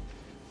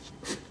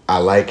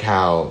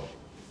how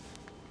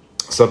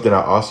something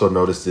I also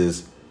noticed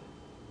is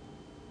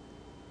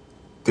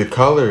the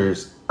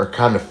colors are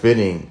kind of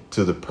fitting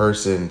to the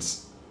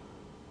person's,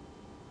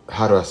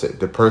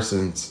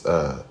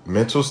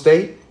 mental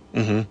state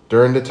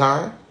during the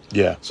time.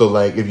 Yeah. So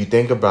like if you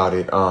think about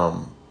it,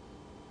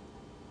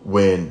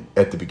 when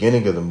at the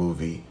beginning of the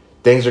movie,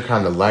 things are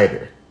kind of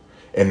lighter.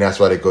 And that's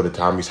why they go to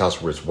Tommy's house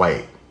where it's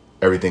white.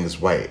 Everything is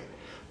white.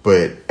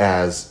 But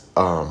as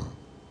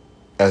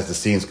the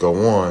scenes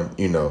go on,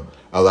 you know,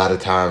 a lot of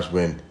times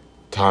when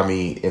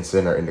Tommy and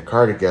Sin are in the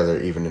car together,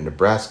 even in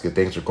Nebraska,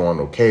 things are going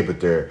okay,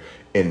 but they're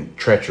in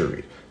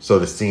treachery. So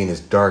the scene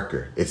is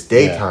darker. It's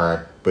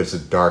daytime, but it's a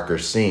darker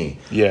scene.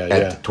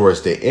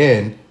 Towards the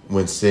end,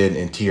 when Sin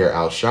and T are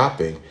out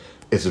shopping,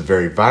 it's a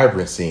very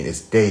vibrant scene.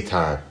 It's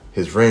daytime.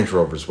 His Range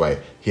Rover's white.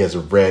 He has a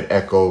red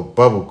Echo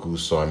Bubble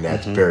Goose on.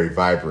 That's very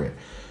vibrant.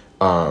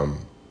 When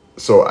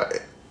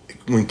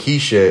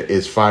Keisha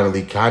is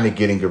finally kind of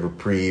getting a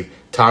reprieve,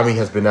 Tommy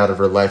has been out of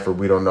her life for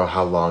we don't know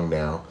how long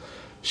now.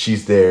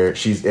 She's there.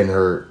 She's in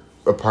her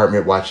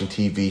apartment watching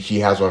TV. She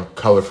has on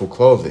colorful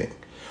clothing.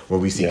 When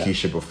we see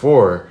Keisha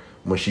before,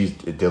 when she's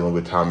dealing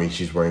with Tommy,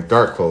 she's wearing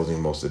dark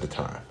clothing most of the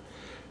time.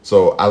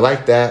 So I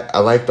like that. I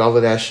liked all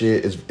of that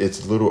shit.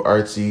 It's a little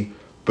artsy,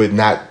 but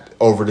not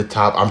over the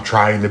top. I'm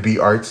trying to be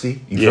artsy.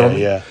 You feel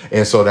me? Yeah.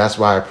 And so that's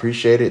why I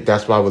appreciate it.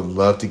 That's why I would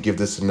love to give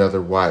this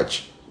another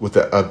watch with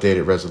the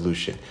updated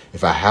resolution.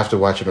 If I have to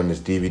watch it on this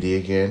DVD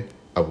again,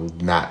 I will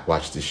not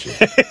watch this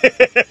shit.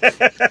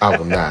 I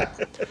will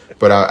not.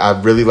 But I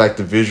really like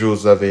the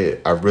visuals of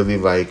it. I really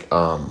like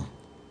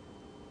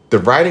the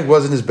writing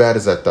wasn't as bad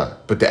as I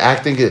thought. But the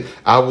acting,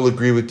 I will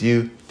agree with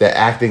you. The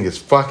acting is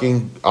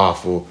fucking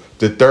awful.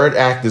 The third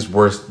act is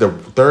worse. The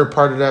third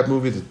part of that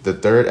movie, the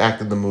third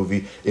act of the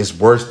movie is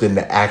worse than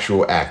the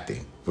actual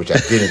acting, which I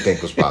didn't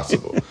think was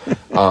possible.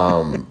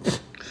 Some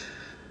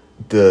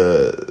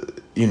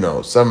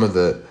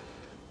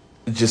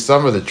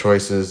of the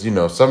choices,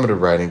 some of the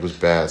writing was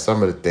bad.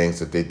 Some of the things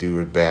that they do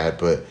were bad,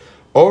 but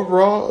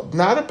overall,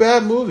 not a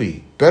bad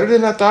movie. Better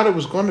than I thought it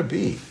was going to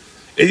be.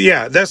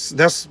 Yeah,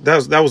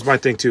 that was my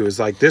thing too. Is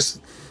like this,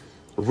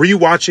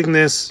 rewatching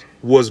this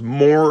was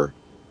more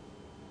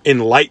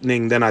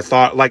enlightening than I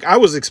thought. Like I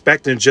was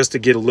expecting just to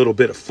get a little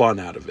bit of fun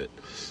out of it,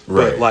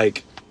 right?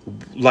 But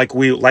like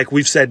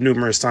we've said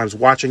numerous times,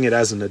 watching it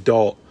as an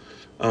adult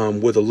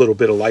with a little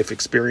bit of life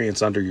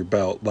experience under your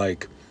belt,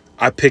 like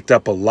I picked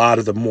up a lot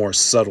of the more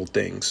subtle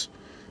things.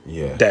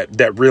 Yeah.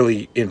 That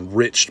really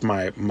enriched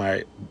my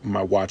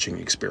watching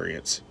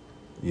experience.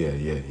 Yeah.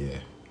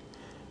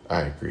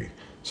 I agree.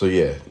 So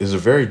yeah, it's a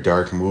very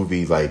dark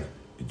movie, like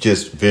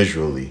just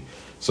visually.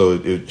 So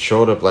it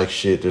showed up like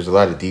shit. There's a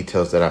lot of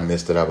details that I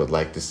missed that I would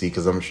like to see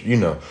because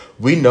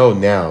we know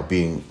now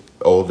being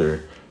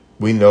older,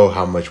 we know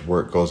how much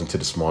work goes into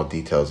the small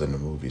details in the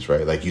movies,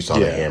 right? Like you saw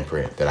the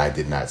handprint that I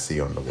did not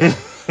see on the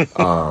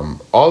wall.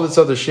 All this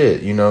other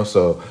shit,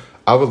 so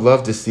I would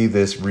love to see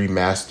this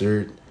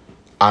remastered.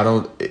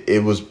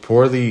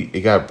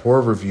 It got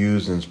poor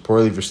reviews and it's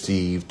poorly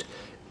received.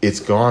 It's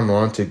gone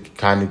on to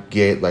kind of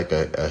get like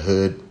a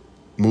hood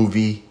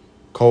movie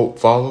cult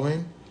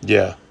following.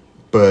 Yeah.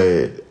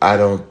 But I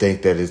don't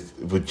think that it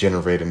would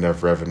generate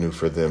enough revenue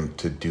for them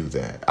to do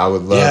that. I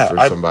would love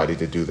for somebody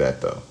to do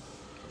that, though.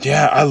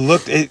 Yeah, I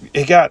looked.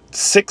 It got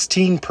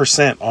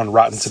 16% on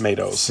Rotten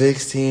Tomatoes.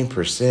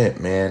 16%,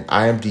 man.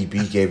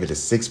 IMDb gave it a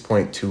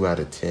 6.2 out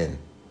of 10.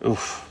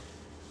 Oof.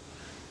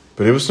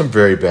 But it was some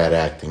very bad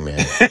acting, man.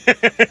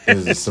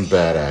 It was some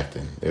bad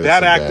acting.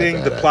 Bad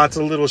acting. The plot's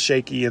a little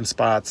shaky in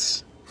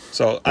spots.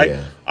 So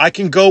I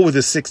can go with a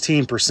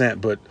 16%,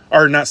 but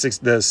or not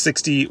the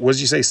 60. What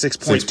did you say?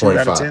 6.2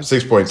 out of 10.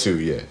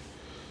 6.2, yeah.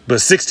 But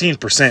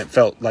 16%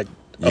 felt like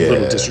a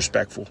little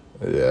disrespectful.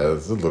 Yeah,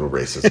 it's a little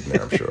racist in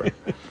there, I'm sure.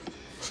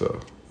 So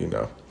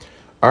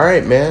all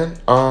right, man.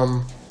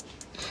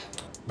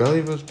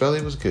 Belly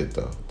was good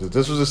though.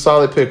 This was a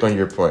solid pick on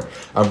your point.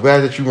 I'm glad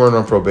that you weren't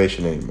on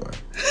probation anymore.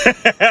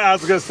 I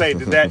was gonna say,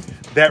 did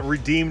that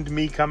redeemed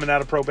me coming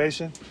out of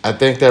probation? I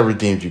think that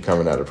redeemed you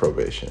coming out of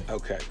probation.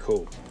 Okay,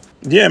 cool.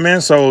 Yeah, man.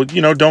 So,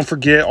 don't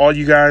forget, all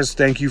you guys,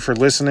 thank you for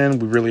listening.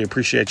 We really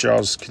appreciate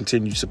y'all's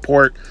continued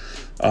support.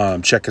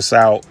 Check us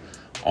out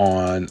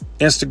on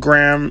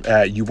Instagram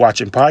at You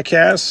Watching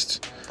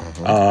Podcast,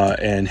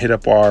 and hit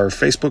up our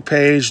Facebook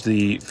page,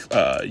 the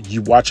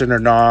You Watching or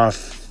Nah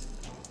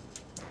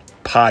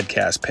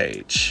podcast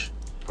page.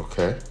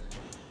 Okay.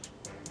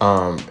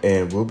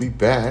 And we'll be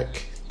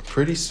back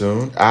pretty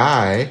soon.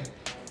 I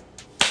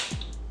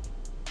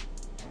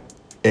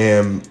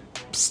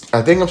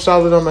think I'm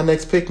solid on my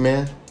next pick,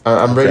 man.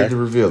 I'm ready to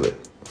reveal it.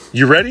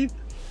 You ready?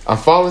 I'm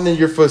following in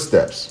your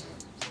footsteps.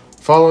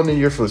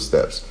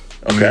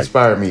 Okay. You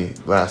inspired me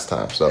last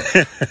time. So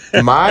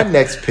my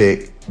next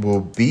pick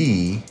will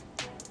be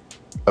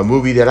a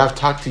movie that I've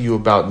talked to you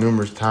about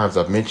numerous times.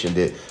 I've mentioned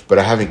it, but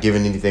I haven't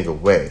given anything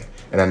away.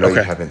 And I know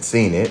you haven't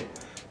seen it.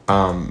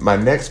 My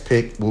next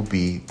pick will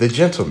be The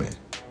Gentleman.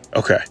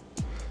 Okay.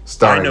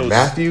 Starring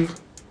Matthew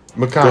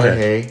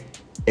McConaughey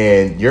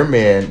and your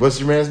man. What's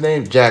your man's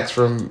name? Jax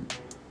from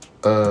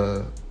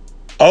Sons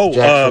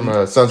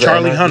of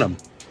Charlie Anarchy.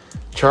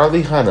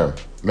 Charlie Hunnam.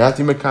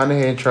 Matthew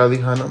McConaughey and Charlie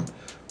Hunnam.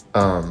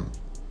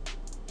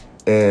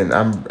 And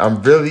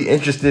I'm really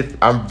interested.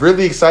 I'm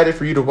really excited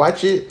for you to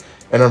watch it,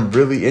 and I'm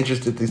really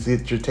interested to see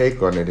your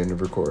take on it in the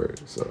record.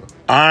 So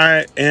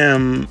I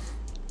am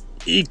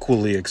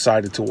equally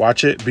excited to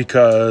watch it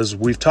because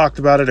we've talked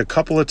about it a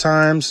couple of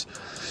times.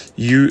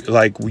 You've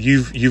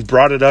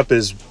brought it up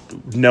as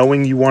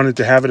knowing you wanted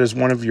to have it as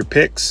one of your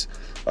picks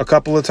a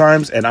couple of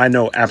times, and I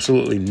know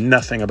absolutely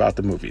nothing about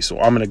the movie, so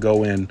I'm gonna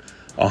go in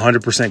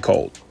 100%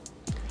 cold.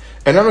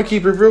 And I'm gonna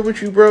keep it real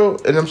with you, bro.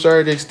 And I'm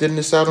sorry to extend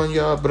this out on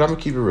y'all, but I'm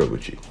gonna keep it real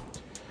with you.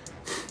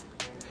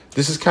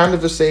 This is kind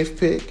of a safe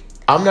pick.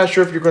 I'm not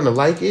sure if you're gonna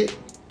like it,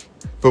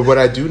 but what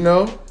I do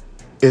know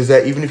is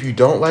that even if you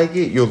don't like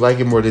it, you'll like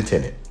it more than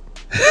Tenet.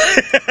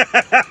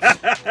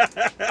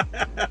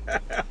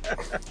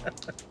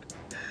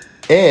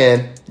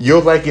 And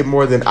you'll like it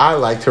more than I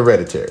liked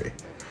Hereditary.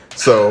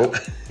 So,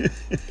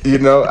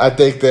 I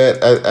think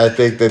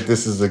that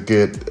this is a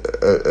good,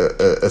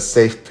 a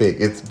safe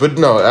pick.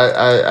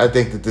 I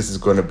think that this is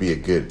going to be a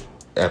good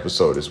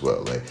episode as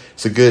well. Like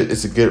it's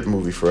a good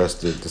movie for us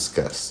to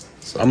discuss.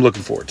 So. I'm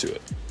looking forward to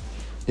it.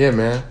 Yeah,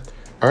 man.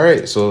 All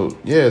right, so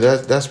yeah,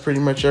 that's pretty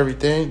much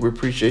everything. We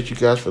appreciate you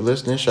guys for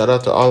listening. Shout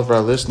out to all of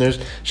our listeners.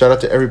 Shout out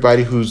to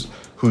everybody who's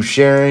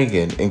sharing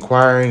and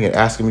inquiring and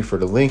asking me for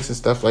the links and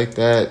stuff like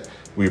that.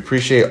 We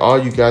appreciate all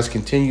you guys'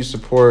 continued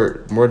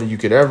support more than you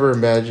could ever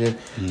imagine.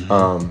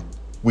 Mm-hmm.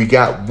 We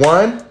got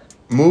one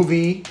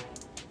movie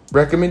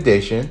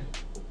recommendation.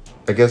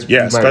 I guess we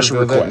might special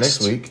reveal that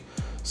next week.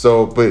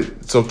 So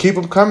keep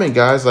them coming,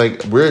 guys.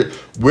 Like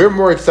we're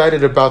more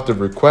excited about the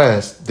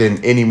request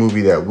than any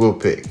movie that we'll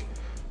pick.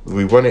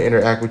 We want to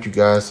interact with you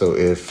guys. So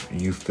if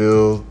you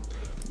feel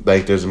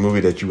like there's a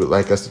movie that you would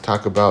like us to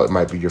talk about, it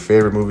might be your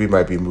favorite movie, it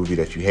might be a movie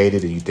that you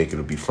hated and you think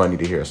it'll be funny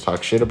to hear us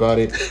talk shit about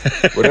it.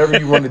 Whatever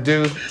you want to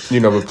do,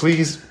 but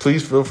please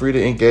feel free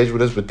to engage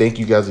with us. But thank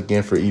you guys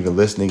again for even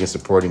listening and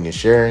supporting and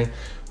sharing.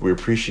 We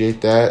appreciate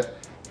that.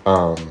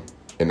 And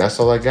that's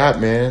all I got,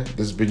 man.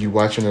 This has been You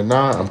Watching or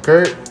Nah. I'm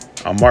Kurt.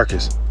 I'm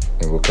Marcus.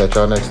 And we'll catch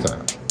y'all next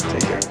time.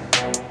 Take care.